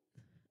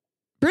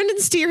 Brendan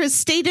Steere has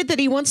stated that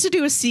he wants to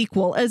do a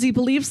sequel as he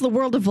believes the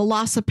world of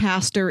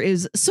Velocipastor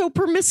is so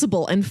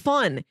permissible and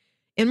fun.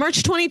 In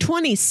March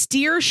 2020,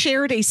 Steere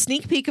shared a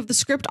sneak peek of the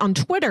script on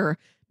Twitter,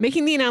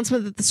 making the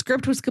announcement that the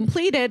script was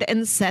completed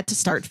and set to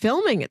start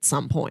filming at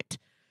some point.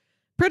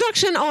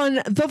 Production on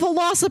The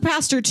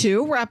Velocipastor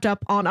 2 wrapped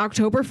up on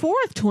October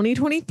 4th,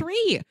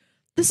 2023.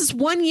 This is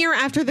 1 year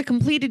after the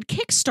completed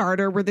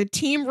Kickstarter, where the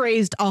team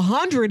raised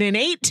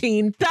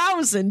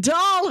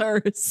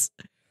 $118,000.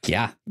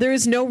 Yeah. There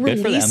is no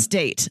release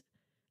date.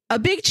 A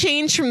big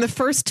change from the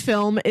first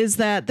film is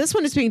that this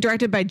one is being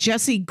directed by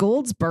Jesse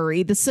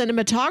Goldsberry, the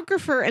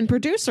cinematographer and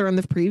producer in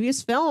the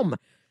previous film.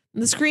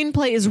 The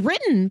screenplay is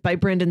written by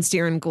Brendan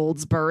Steere and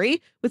Goldsberry,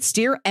 with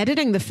Steere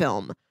editing the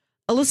film.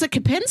 Alyssa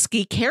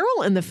Kopensky,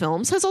 Carol in the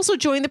films, has also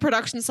joined the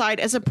production side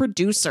as a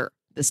producer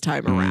this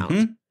time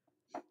around.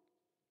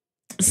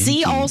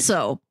 See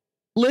also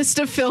list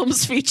of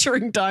films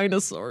featuring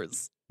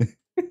dinosaurs.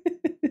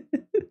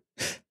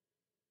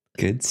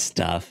 Good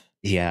stuff.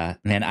 Yeah,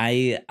 man,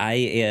 I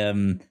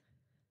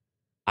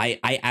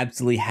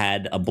absolutely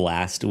had a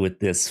blast with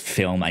this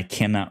film. I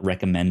cannot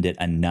recommend it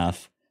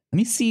enough. Let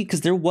me see,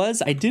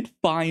 because I did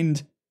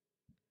find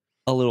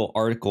a little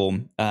article.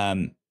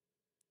 Let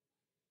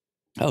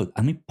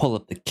me pull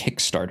up the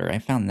Kickstarter. I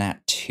found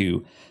that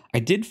too. I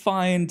did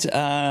find,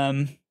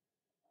 where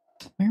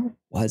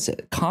was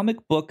it?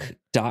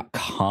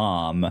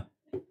 Comicbook.com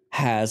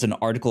has an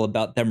article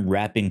about them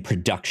wrapping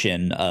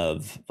production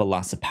of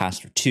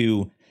Velocipastor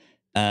 2.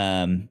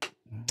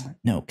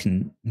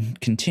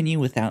 Continue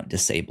without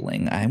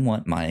disabling. I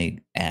want my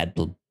ad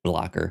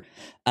blocker.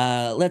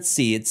 Let's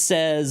see. It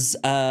says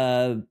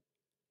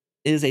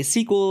is a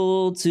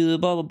sequel to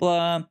blah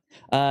blah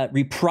blah,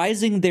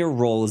 reprising their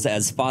roles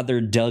as Father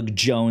Doug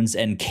Jones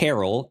and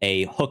Carol,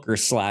 a hooker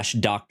 /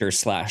 doctor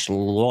 /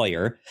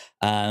 lawyer.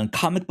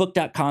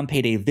 Comicbook.com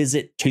paid a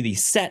visit to the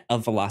set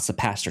of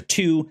Velocipastor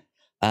 2.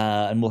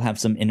 And we'll have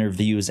some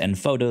interviews and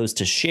photos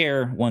to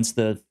share once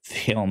the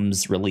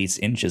film's release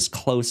inches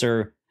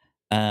closer.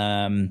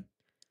 Let's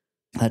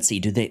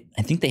see.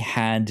 I think they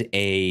had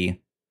a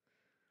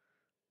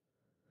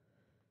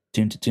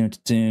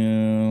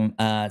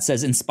It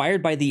says,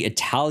 inspired by the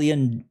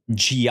Italian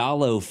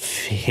giallo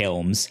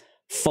films,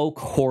 folk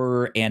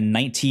horror, and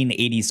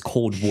 1980s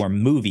Cold War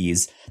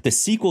movies, the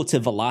sequel to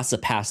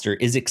Velocipastor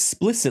is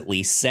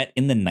explicitly set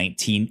in the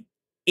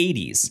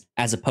 1980s,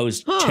 as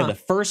opposed to the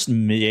first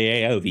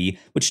movie,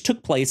 which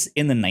took place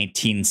in the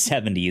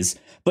 1970s,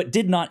 but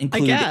did not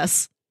include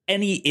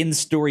any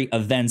in-story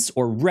events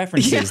or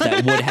references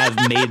that would have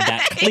made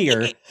that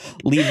clear,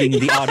 leaving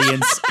the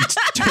audience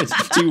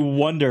to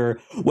wonder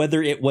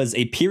whether it was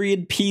a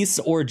period piece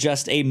or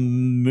just a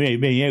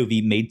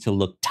movie made to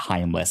look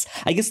timeless.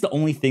 I guess the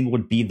only thing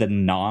would be the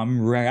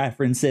nom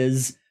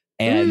references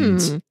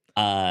and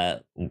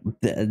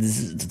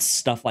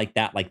stuff like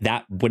that. Like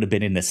that would have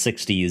been in the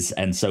 60s,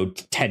 and so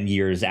 10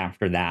 years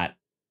after that,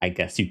 I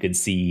guess you could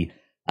see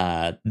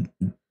I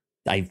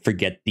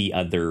forget the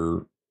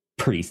other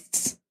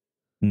priest's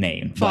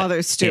name.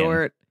 Father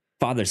Stewart.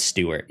 Father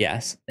Stewart,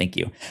 yes. Thank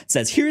you. It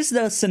says, here's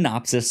the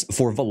synopsis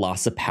for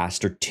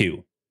Velocipastor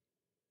 2.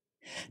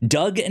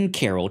 Doug and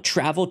Carol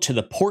travel to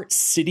the port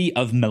city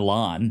of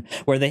Milan,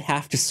 where they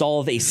have to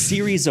solve a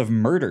series of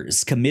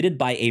murders committed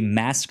by a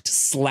masked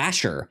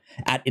slasher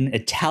at an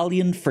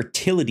Italian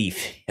fertility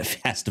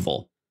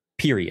festival,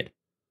 period.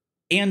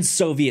 And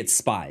Soviet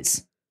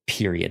spies,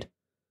 period.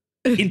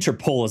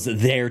 Interpol is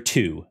there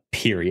too,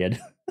 period.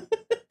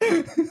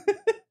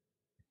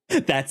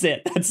 That's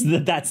it.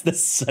 That's the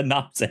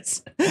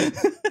synopsis.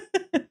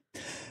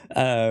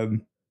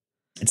 It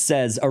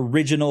says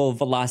original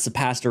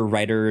Velocipastor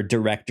writer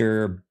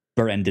director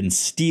Brendan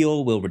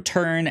Steele will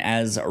return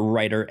as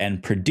writer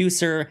and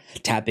producer,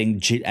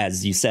 tapping,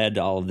 as you said,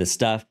 all of this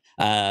stuff.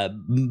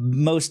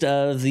 Most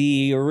of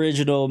the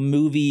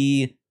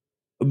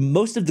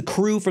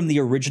crew from the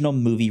original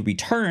movie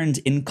returned,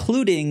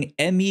 including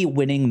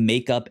Emmy-winning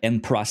makeup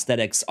and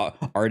prosthetics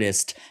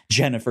artist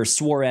Jennifer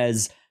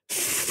Suarez,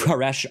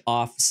 fresh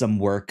off some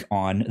work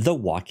on The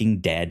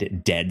Walking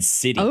Dead: Dead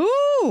City.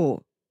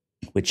 Oh,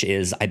 which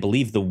is, I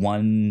believe, the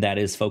one that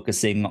is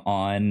focusing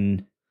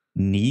on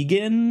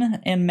Negan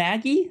and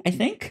Maggie, I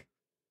think.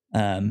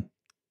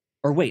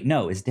 Or wait,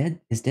 no, is Dead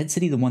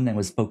City the one that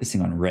was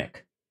focusing on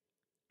Rick?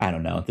 I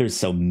don't know. There's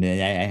so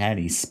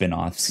many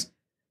spin-offs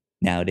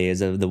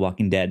nowadays of The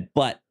Walking Dead.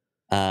 But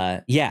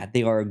yeah,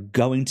 they are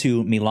going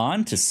to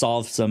Milan to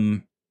solve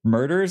some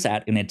murders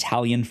at an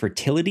Italian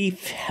fertility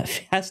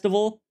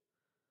festival.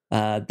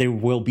 There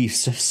will be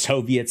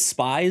Soviet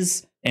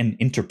spies and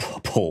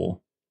Interpol.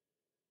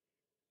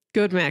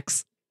 Good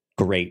mix.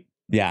 Great.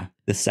 Yeah,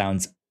 this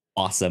sounds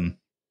awesome.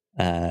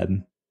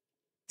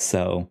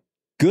 So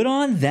good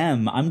on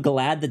them. I'm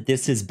glad that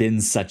this has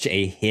been such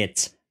a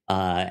hit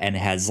and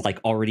has like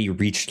already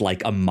reached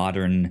like a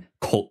modern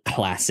cult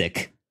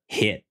classic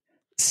hit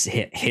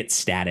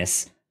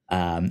status,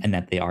 and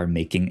that they are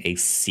making a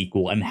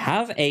sequel and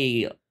have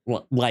a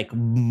like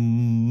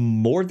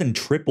more than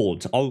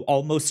tripled,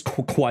 almost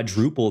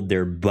quadrupled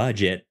their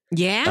budget.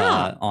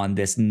 Yeah, on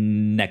this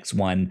next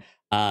one.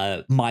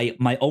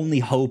 My only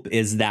hope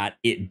is that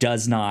it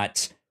does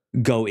not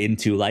go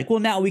into like, well,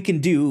 now we can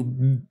do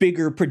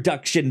bigger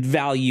production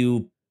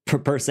value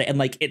per se, and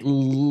like it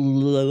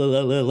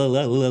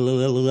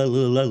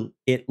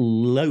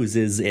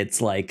loses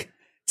its like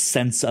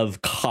sense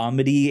of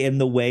comedy in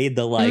the way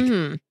the like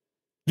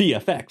the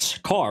effects,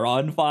 car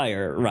on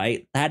fire,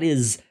 right? That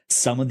is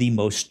some of the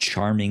most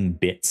charming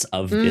bits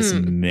of this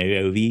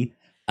movie.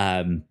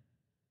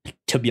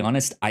 To be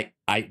honest, I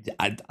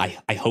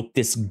hope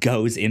this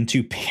goes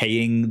into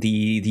paying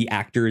the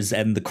actors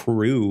and the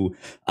crew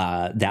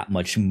that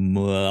much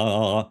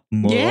more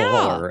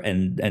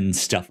and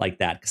stuff like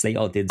that, because they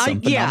all did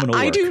some phenomenal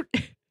work.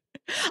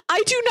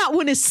 I do not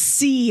want to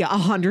see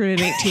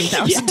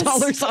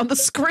 $118,000 on the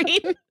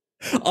screen.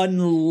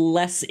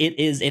 Unless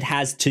it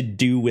has to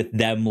do with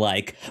them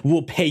like,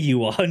 we'll pay you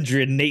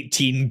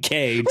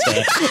 $118K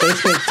to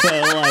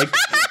like.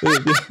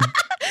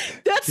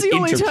 That's the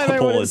only time I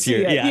want to see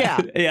it.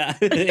 Yeah.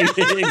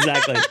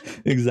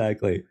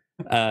 Exactly.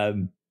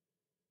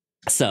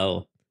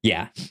 So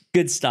yeah,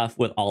 good stuff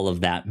with all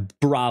of that.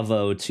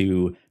 Bravo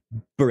to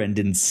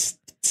Brendan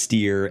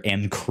Steere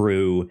and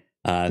crew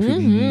who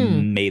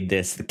made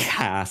this, the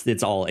cast.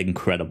 It's all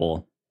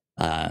incredible.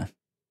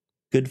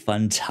 Good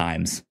fun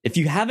times. If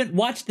you haven't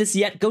watched this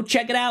yet, go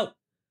check it out.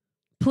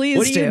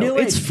 Please do.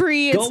 It's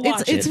free.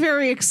 It's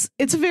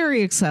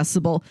very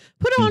accessible.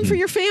 Put it on for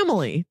your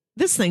family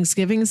this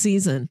Thanksgiving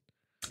season.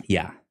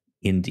 Yeah,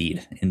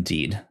 indeed.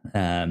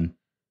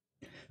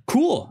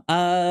 Cool.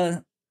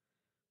 Let's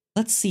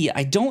see.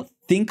 I don't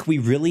think we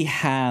really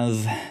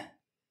have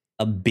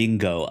a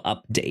bingo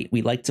update.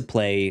 We like to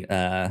play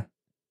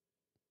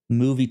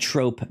movie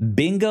trope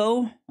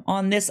bingo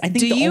on this. I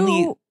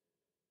think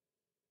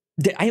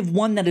I have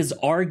one that is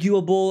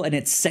arguable, and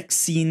it's sex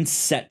scene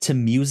set to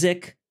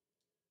music.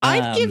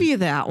 I'd give you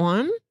that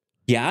one.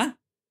 Yeah.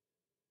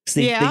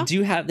 They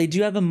do have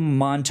a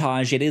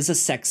montage. It is a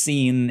sex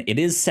scene. It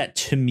is set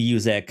to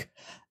music,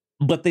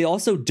 but they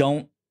also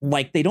don't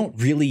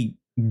really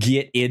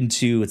get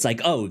into, it's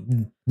like, oh,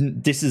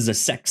 this is a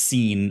sex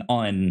scene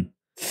on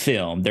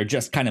film. They're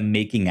just kind of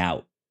making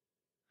out.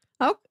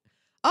 Oh,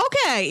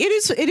 okay.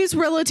 It is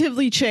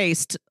relatively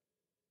chaste.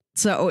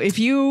 So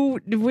we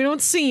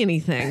don't see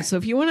anything. So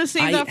if you want to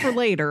save that for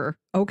later,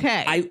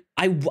 okay.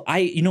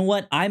 You know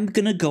what? I'm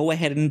gonna go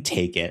ahead and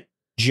take it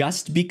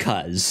just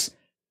because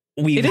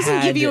it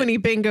doesn't give you any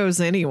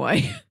bingos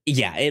anyway.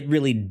 Yeah, it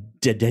really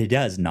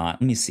does not.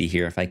 Let me see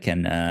here if I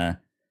can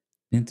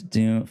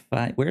do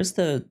 5. Where's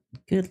the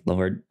good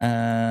Lord?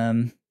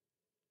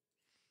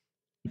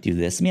 Do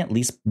this. Let me at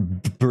least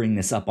bring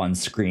this up on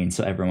screen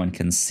so everyone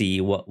can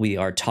see what we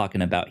are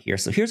talking about here.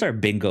 So here's our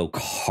bingo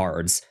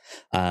cards.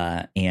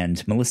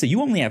 And Melissa,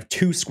 you only have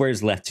 2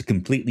 squares left to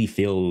completely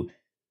fill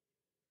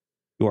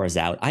yours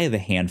out. I have a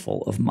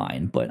handful of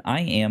mine, but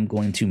I am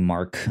going to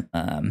mark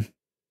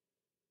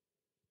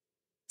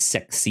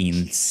sex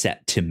scene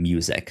set to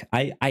music.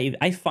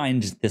 I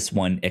find this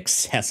one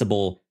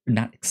acceptable.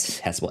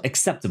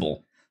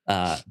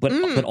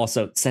 But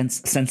also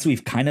since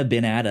we've kind of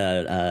been at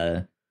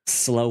a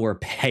slower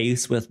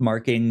pace with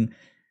marking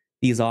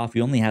these off,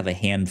 we only have a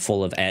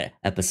handful of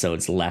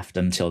episodes left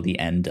until the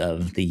end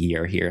of the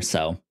year here,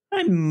 so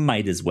I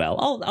might as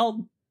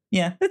well.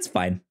 Yeah, that's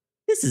fine.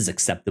 This is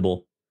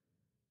acceptable.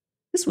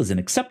 This was an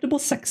acceptable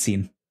sex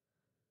scene.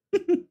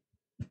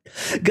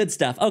 Good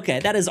stuff. Okay,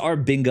 that is our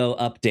bingo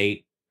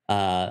update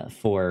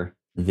for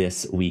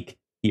this week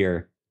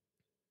here.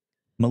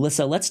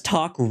 Melissa, let's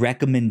talk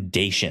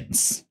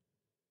recommendations.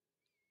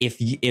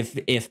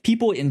 If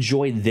people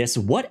enjoy this,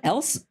 what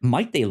else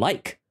might they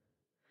like?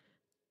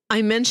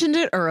 I mentioned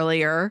it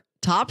earlier.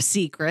 Top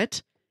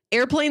Secret.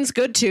 Airplane's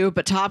good too,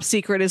 but Top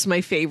Secret is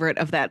my favorite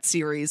of that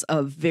series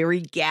of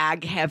very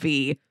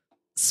gag-heavy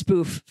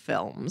spoof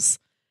films.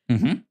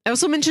 Mm-hmm. I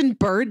also mentioned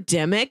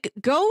Birdemic.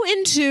 Go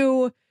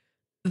into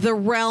the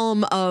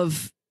realm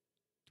of,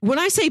 when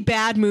I say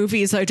bad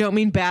movies, I don't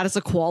mean bad as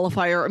a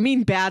qualifier. I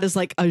mean bad as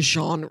like a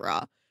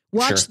genre.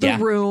 Watch The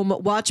Room,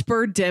 watch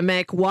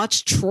Birdemic,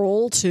 watch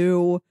Troll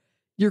 2.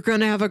 You're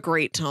going to have a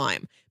great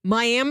time.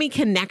 Miami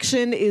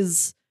Connection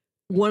is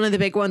one of the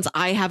big ones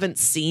I haven't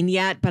seen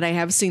yet, but I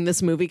have seen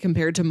this movie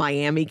compared to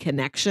Miami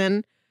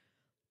Connection.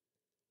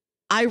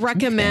 I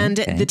recommend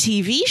the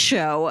TV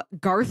show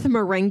Garth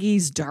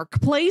Marenghi's Dark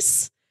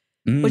Place,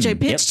 which I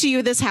pitched to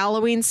you this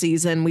Halloween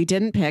season. We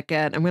didn't pick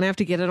it. I'm going to have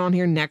to get it on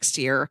here next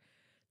year.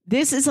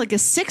 This is like a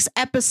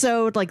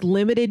 6-episode, like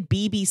limited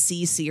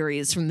BBC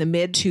series from the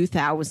mid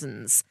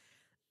 2000s.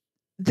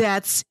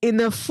 That's in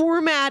the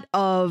format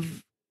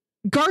of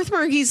Garth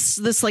Marenghi's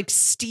this like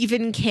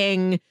Stephen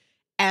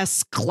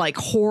King-esque like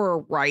horror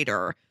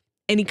writer.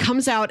 And he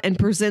comes out and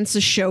presents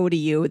a show to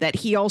you that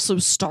he also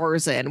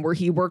stars in, where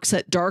he works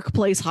at Dark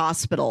Place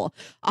Hospital,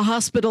 a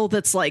hospital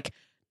that's like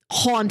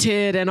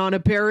haunted and on a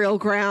burial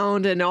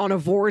ground and on a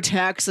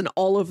vortex and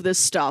all of this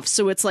stuff.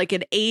 So it's like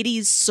an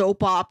 80s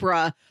soap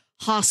opera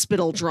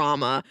hospital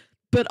drama,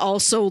 but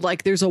also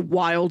like there's a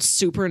wild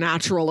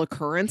supernatural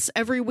occurrence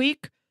every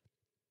week.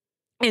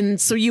 And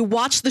so you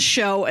watch the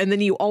show and then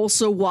you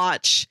also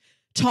watch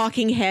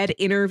talking head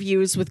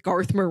interviews with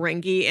Garth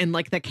Marenghi and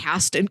like the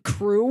cast and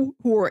crew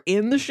who are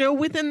in the show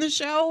within the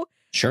show.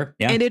 Sure.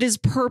 Yeah. And it is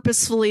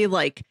purposefully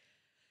like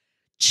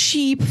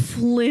cheap,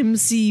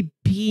 flimsy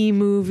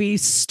B-movie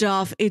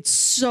stuff. It's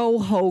so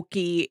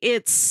hokey.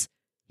 It's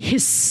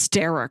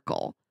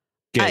hysterical.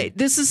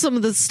 This is some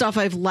of the stuff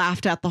I've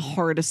laughed at the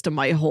hardest in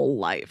my whole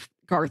life.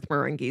 Garth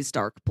Marenghi's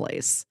Dark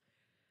Place.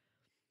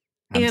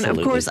 Absolutely. And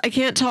of course, I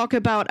can't talk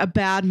about a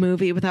bad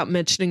movie without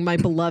mentioning my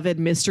beloved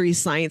Mystery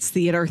Science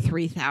Theater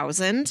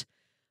 3000.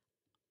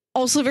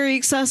 Also very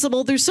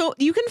accessible.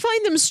 You can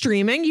find them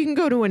streaming. You can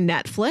go to a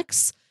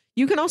Netflix.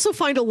 You can also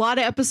find a lot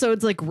of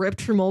episodes like ripped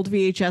from old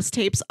VHS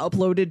tapes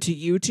uploaded to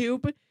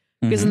YouTube.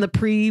 Because in the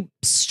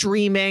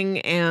pre-streaming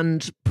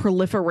and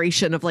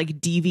proliferation of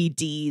like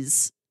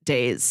DVDs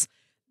days,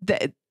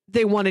 that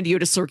they wanted you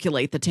to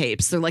circulate the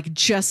tapes. They're like,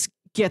 just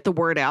get the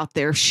word out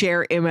there,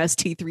 share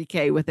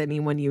MST3K with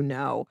anyone you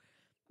know.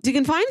 You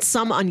can find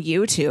some on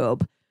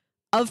YouTube.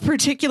 Of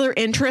particular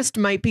interest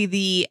might be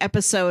the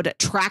episode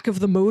Track of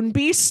the Moon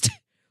Beast,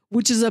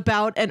 which is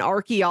about an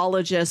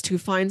archaeologist who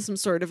finds some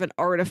sort of an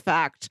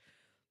artifact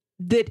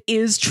that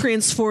is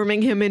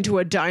transforming him into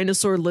a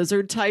dinosaur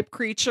lizard type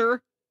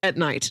creature at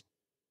night.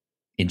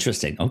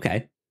 Interesting.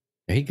 Okay.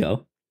 There you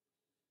go.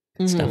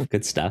 Good stuff.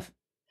 Good stuff.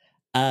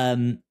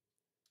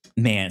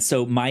 Man,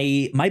 so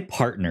my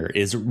partner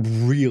is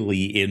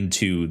really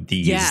into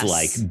these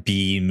like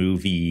B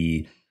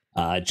movie,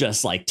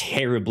 just like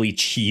terribly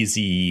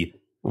cheesy,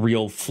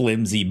 real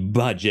flimsy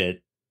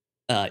budget,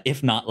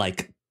 if not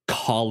like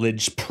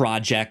college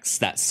projects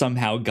that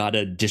somehow got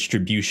a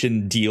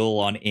distribution deal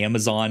on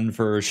Amazon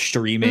for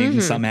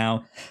streaming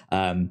somehow.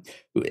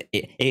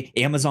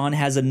 Amazon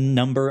has a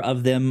number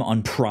of them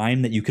on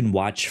Prime that you can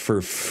watch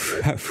for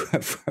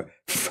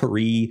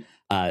free.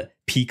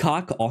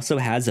 Peacock also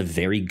has a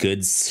very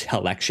good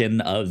selection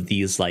of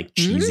these like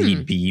cheesy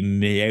B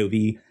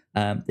movie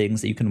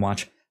things that you can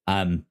watch.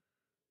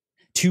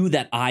 Two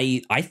that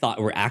I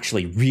thought were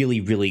actually really,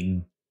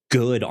 really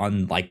good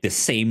on like the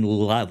same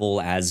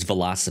level as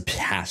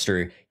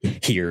Velocipastor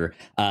here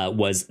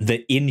was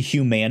the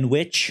Inhuman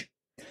Witch.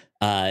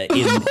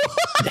 In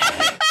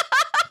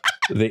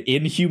the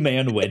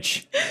Inhuman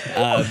Witch,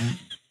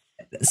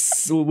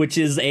 which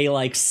is a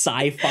like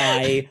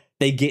sci-fi.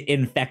 They get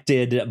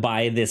infected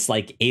by this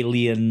like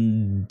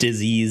alien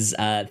disease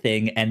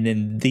thing, and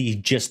then he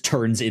just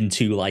turns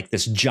into like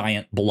this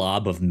giant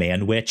blob of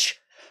man-witch.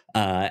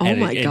 Oh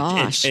my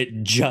gosh.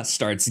 It just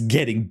starts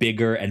getting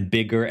bigger and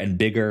bigger and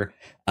bigger.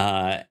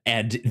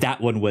 And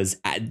that one was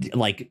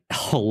like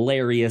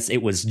hilarious.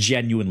 It was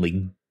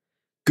genuinely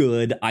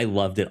good. I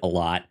loved it a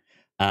lot.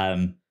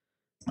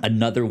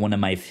 Another one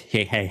of my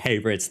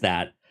favorites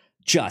that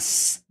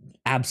just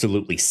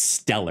absolutely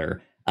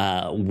stellar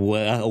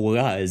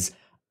was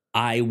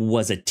I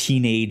Was a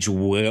Teenage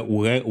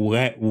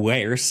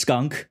Were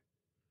Skunk.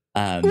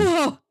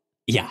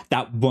 Yeah,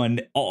 that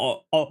one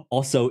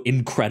also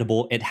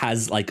incredible. It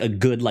has like a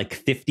good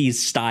like 50s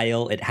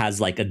style. It has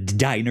like a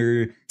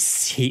diner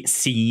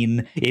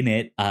scene in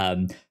it.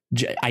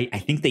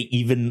 I think they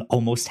even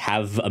almost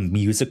have a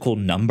musical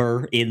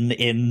number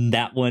in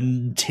that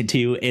one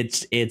too.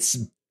 It's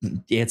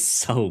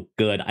so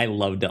good. I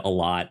loved it a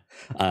lot.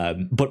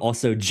 But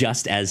also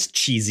just as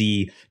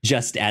cheesy,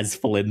 just as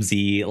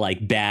flimsy,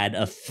 like bad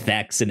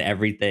effects and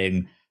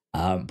everything.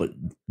 But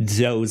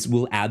those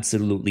will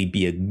absolutely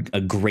be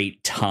a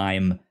great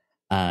time.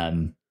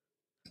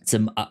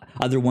 Some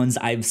other ones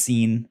I've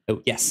seen.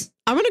 Oh, yes.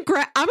 I'm gonna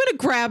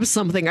grab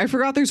something. I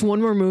forgot there's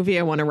one more movie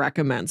I want to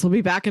recommend. So I'll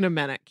be back in a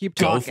minute. Keep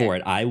talking. Go for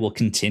it. I will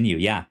continue.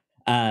 Yeah.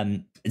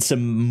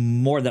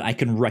 Some more that I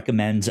can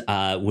recommend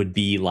would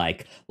be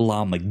like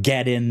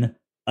Lamageddon,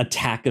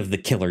 Attack of the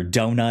Killer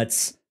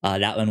Donuts.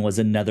 That one was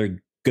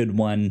another good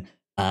one.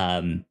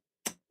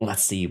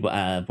 Let's see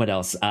what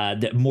else.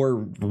 More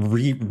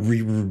recently,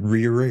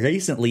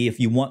 if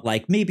you want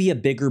like maybe a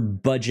bigger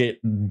budget,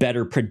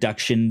 better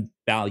production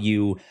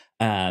value,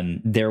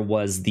 there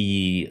was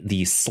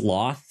the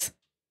Sloth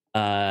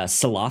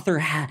Slaughter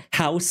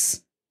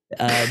House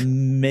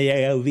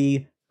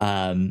movie.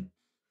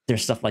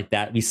 There's stuff like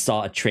that. We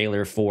saw a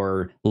trailer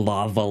for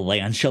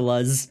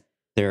Lavalantulas.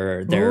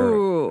 There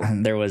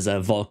was a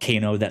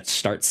volcano that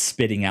starts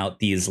spitting out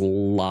these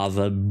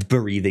lava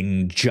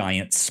breathing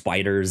giant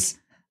spiders.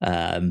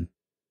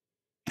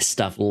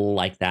 Stuff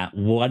like that.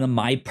 One of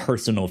my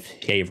personal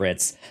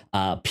favorites,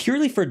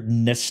 purely for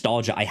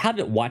nostalgia, I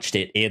haven't watched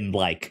it in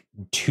like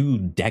 2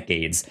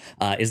 decades,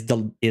 is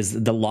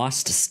the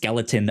Lost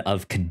Skeleton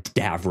of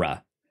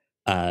Cadavra.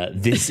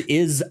 This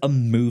is a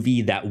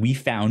movie that we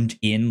found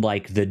in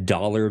like the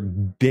dollar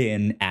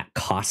bin at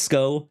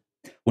Costco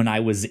when I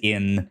was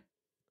in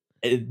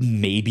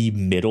maybe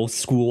middle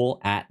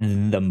school at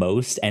the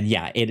most. And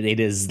yeah, it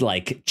is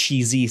like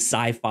cheesy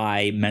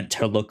sci-fi meant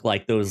to look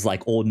like those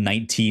like old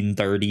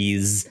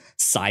 1930s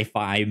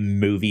sci-fi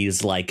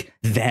movies like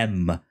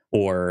Them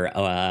or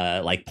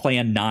like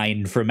Plan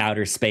 9 from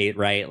Outer Space,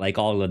 right? Like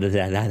all of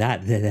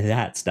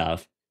that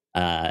stuff.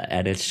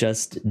 And it's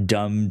just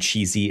dumb,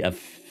 cheesy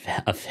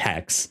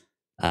effects.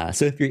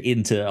 So if you're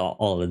into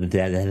all of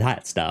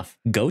that stuff,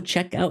 go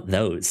check out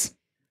those.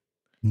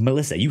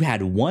 Melissa, you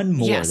had one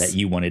more that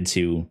you wanted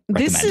to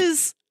recommend. This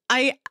is,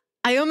 I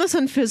own this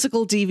on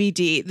physical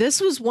DVD.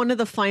 This was one of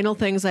the final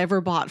things I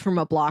ever bought from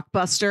a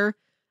Blockbuster.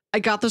 I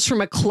got this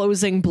from a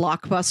closing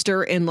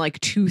Blockbuster in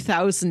like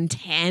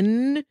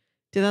 2010,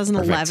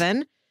 2011.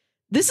 Perfect.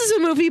 This is a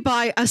movie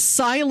by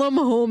Asylum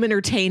Home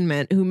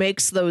Entertainment, who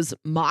makes those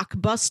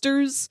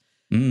mockbusters,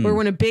 where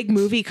when a big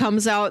movie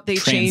comes out, they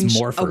change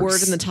a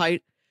word in the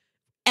title.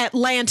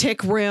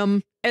 Atlantic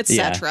Rim,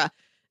 etc. Yeah.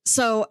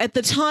 So at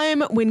the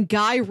time when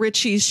Guy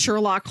Ritchie's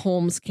Sherlock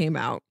Holmes came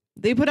out,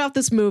 they put out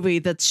this movie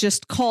that's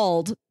just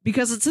called,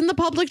 because it's in the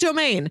public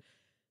domain,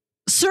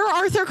 Sir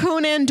Arthur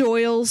Conan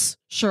Doyle's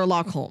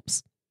Sherlock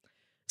Holmes.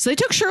 So they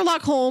took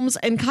Sherlock Holmes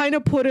and kind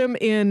of put him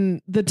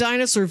in the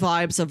dinosaur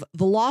vibes of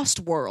The Lost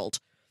World.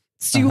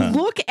 So you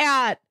look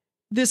at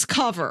this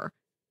cover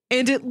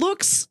and it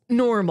looks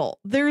normal.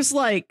 There's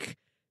like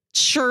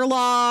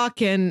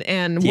Sherlock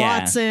and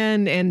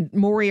Watson and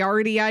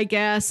Moriarty, I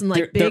guess, and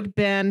like Big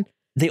Ben.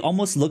 They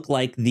almost look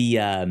like the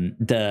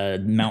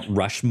Mount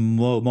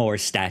Rushmore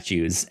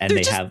statues, and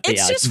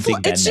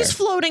it's just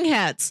floating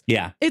heads.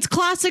 Yeah, it's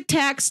classic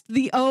text.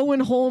 The O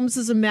in Holmes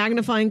is a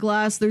magnifying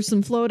glass. There's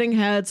some floating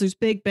heads. There's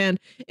Big Ben.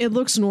 It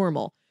looks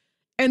normal,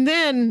 and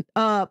then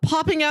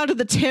popping out of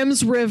the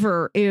Thames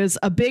River is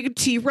a big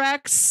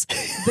T-Rex.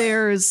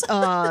 There's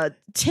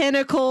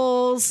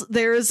tentacles.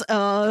 There's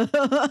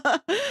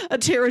a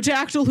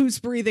pterodactyl who's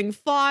breathing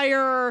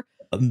fire.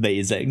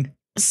 Amazing.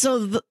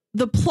 So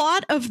the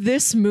plot of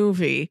this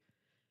movie,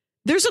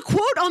 there's a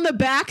quote on the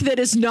back that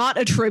is not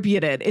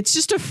attributed. It's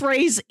just a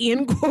phrase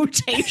in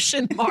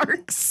quotation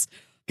marks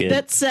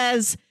that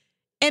says,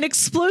 an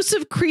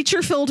explosive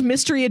creature-filled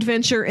mystery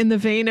adventure in the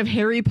vein of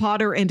Harry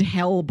Potter and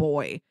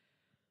Hellboy.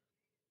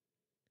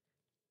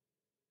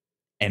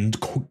 End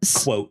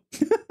quote.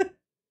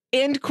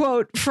 End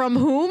quote from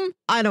whom?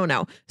 I don't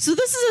know. So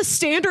this is a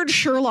standard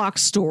Sherlock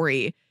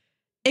story,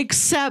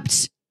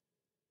 except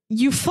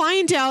you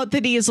find out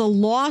that he is a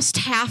lost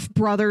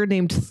half-brother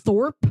named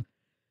Thorpe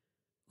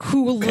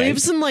who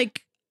lives in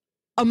like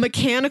a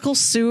mechanical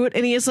suit,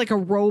 and he is like a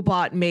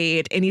robot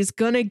maid, and he's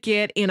gonna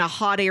get in a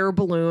hot air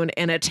balloon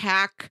and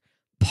attack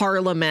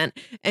Parliament,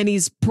 and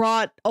he's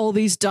brought all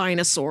these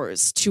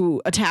dinosaurs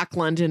to attack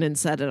London and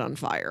set it on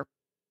fire.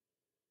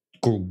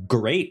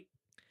 Great.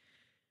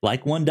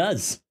 Like one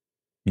does,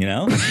 you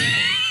know?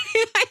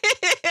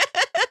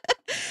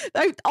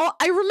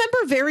 I remember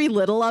very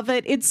little of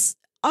it. It's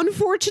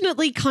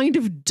unfortunately kind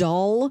of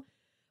dull.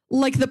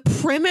 Like the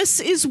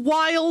premise is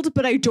wild,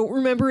 but I don't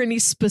remember any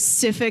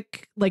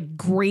specific like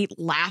great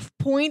laugh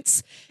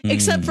points,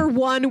 except for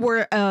one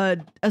where a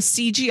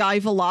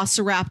CGI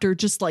velociraptor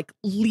just like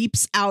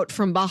leaps out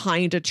from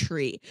behind a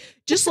tree.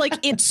 Just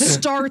like it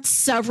starts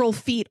several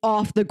feet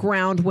off the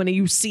ground when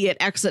you see it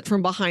exit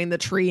from behind the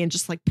tree and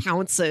just like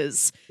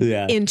pounces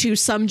into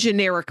some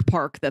generic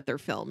park that they're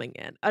filming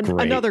in.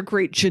 Another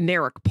great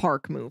generic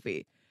park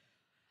movie.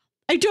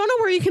 I don't know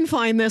where you can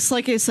find this.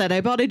 Like I said,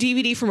 I bought a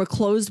DVD from a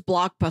closed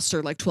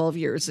Blockbuster like 12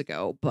 years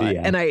ago,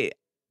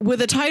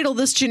 with a title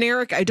this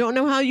generic, I don't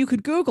know how you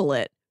could Google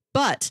it.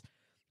 But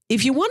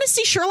if you want to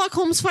see Sherlock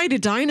Holmes fight a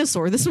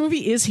dinosaur, this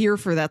movie is here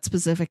for that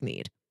specific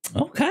need.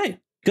 Okay.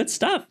 Good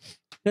stuff.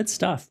 Good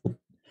stuff.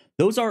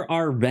 Those are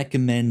our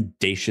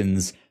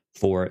recommendations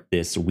for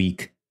this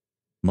week.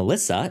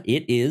 Melissa,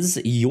 it is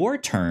your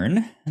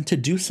turn to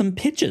do some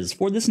pitches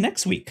for this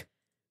next week.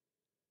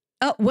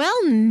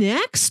 Well,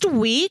 next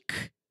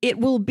week, it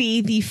will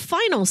be the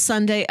final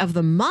Sunday of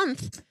the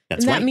month.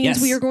 That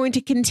means we are going to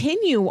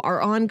continue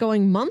our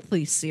ongoing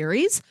monthly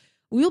series.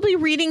 We'll be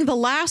reading the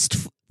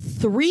last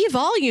 3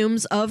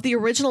 volumes of the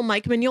original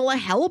Mike Mignola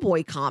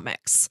Hellboy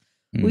comics.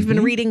 We've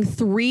been reading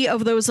 3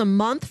 of those a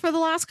month for the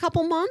last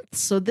couple months.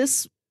 So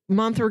this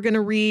month, we're going to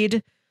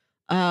read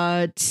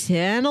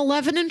 10,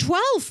 11, and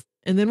 12,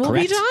 and then we'll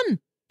be done.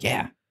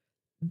 Yeah.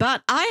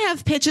 But I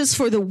have pitches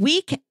for the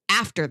week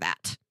after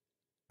that.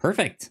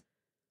 Perfect.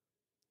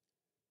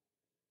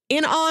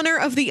 In honor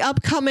of the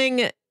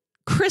upcoming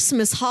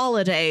Christmas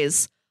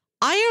holidays,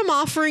 I am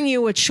offering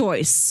you a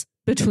choice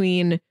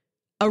between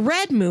a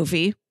red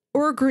movie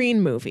or a green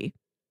movie.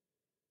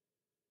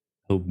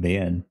 Oh,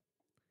 man.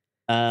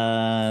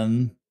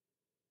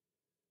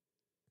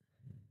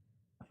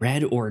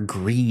 Red or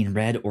green,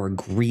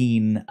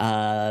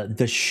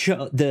 the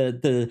show,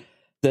 the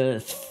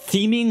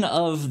theming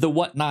of the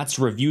Whatnots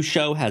review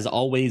show has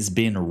always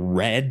been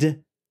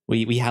red.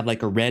 We have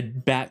like a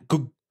red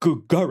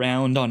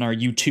background on our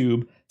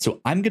YouTube. So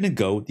I'm going to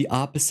go the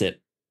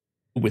opposite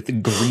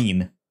with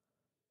green.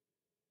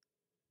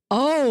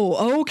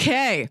 Oh,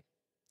 okay.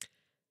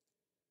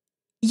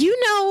 You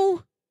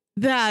know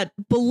that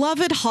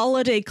beloved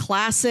holiday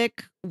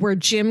classic where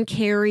Jim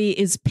Carrey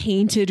is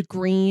painted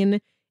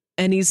green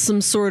and he's some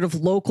sort of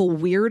local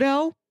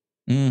weirdo?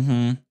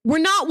 Mm-hmm. We're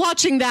not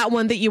watching that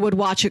one that you would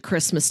watch at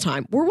Christmas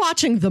time. We're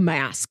watching The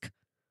Mask.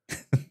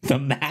 The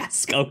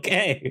Mask.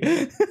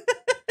 Okay.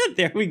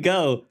 There we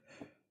go.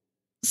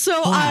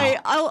 So wow.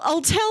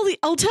 I'll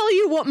tell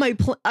you what my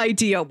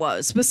idea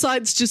was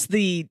besides just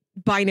the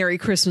binary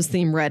Christmas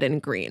theme red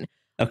and green.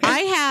 Okay.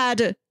 I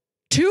had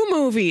 2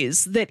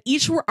 movies that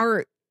each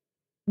are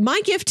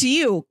my gift to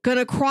you,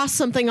 gonna cross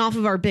something off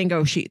of our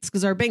bingo sheets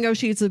because our bingo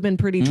sheets have been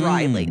pretty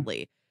dry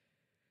lately.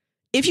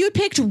 If you had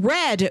picked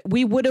red,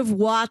 we would have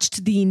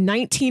watched the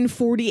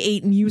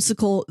 1948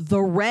 musical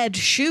The Red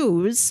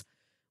Shoes,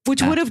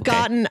 which would have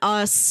gotten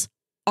us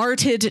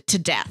arted to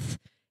death.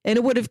 And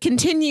it would have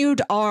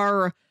continued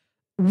our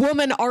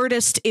Woman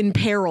Artist in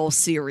Peril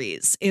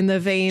series in the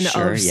vein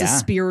of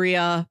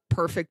Suspiria,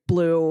 Perfect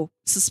Blue,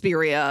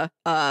 Suspiria,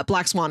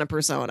 Black Swan, and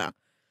Persona.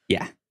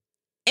 Yeah.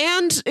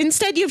 And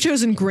instead, you've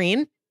chosen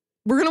green.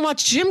 We're going to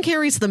watch Jim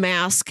Carrey's The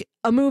Mask,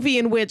 a movie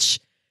in which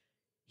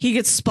he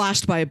gets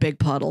splashed by a big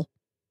puddle.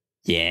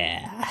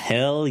 Yeah.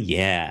 Hell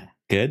yeah.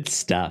 Good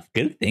stuff.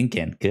 Good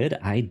thinking. Good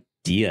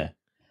idea.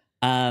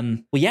 Well,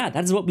 yeah,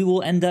 that's what we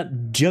will end up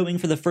doing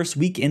for the first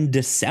week in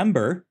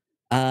December.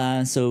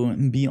 So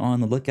be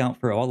on the lookout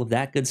for all of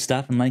that good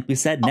stuff. And like we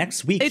said,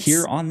 next week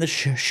here on the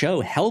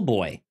show,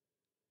 Hellboy.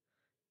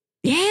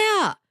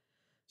 Yeah.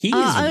 He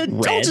is red.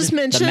 I'll just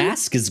mention, the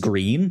Mask is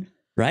green,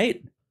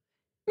 right?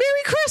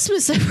 Merry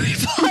Christmas,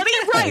 everybody.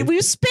 Right.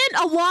 We've spent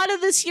a lot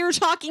of this year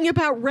talking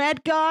about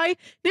red guy.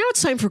 Now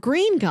it's time for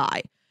green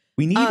guy.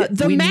 We need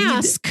The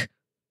Mask.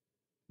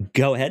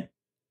 Go ahead.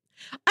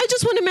 I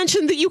just want to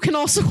mention that you can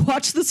also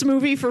watch this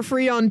movie for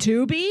free on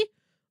Tubi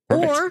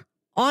or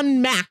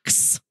on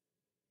Max.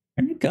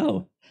 There you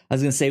go. I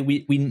was going to say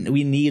we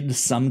need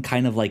some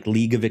kind of like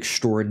League of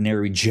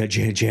Extraordinary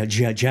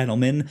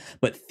Gentlemen,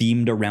 but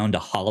themed around a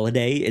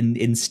holiday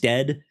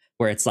instead,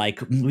 where it's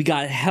like we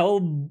got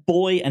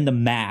Hellboy and the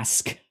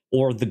Mask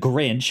or the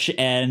Grinch,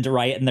 and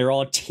they're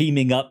all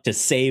teaming up to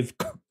save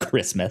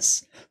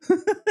Christmas.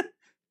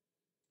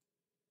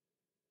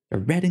 They're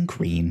red and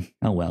green.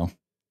 Oh well.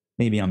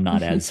 Maybe I'm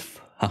not as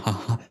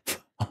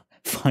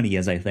funny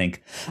as I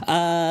think.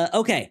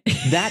 Okay,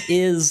 that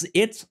is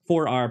it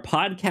for our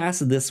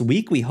podcast this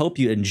week. We hope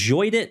you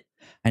enjoyed it.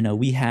 I know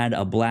we had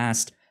a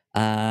blast.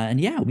 And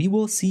yeah, we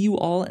will see you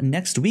all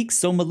next week.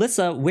 So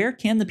Melissa, where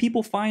can the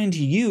people find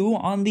you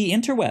on the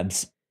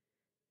interwebs?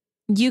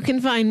 You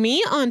can find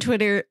me on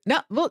Twitter.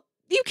 No, well,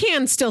 you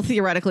can still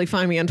theoretically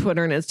find me on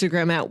Twitter and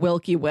Instagram at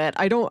WilkyWit.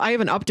 I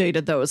haven't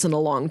updated those in a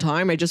long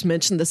time. I just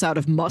mentioned this out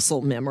of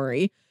muscle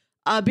memory.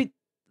 But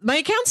my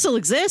account still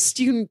exists.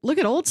 You can look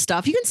at old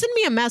stuff. You can send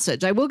me a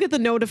message. I will get the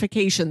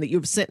notification that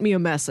you've sent me a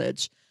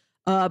message.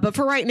 But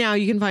for right now,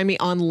 you can find me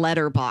on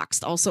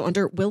Letterboxd, also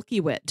under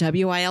WilkyWit,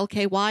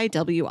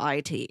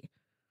 WilkyWit.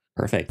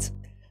 Perfect.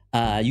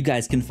 You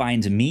guys can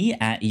find me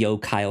at Yo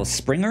Kyle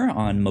Springer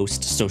on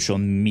most social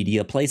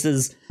media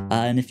places.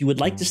 And if you would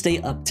like to stay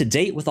up to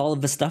date with all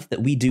of the stuff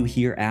that we do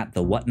here at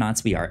The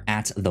Whatnots, we are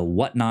at The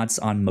Whatnots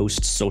on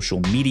most social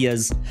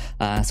medias.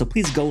 So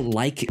please go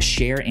like,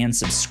 share, and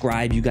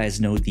subscribe. You guys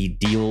know the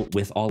deal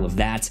with all of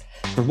that.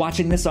 For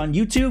watching this on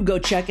YouTube, go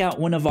check out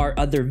one of our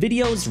other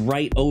videos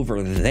right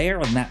over there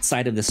on that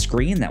side of the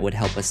screen. That would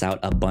help us out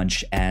a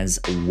bunch as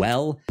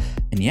well.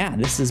 And yeah,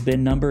 this has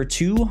been number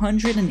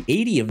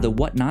 280 of the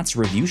Whatnots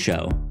Review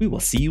Show. We will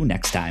see you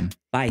next time.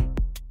 Bye.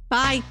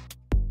 Bye.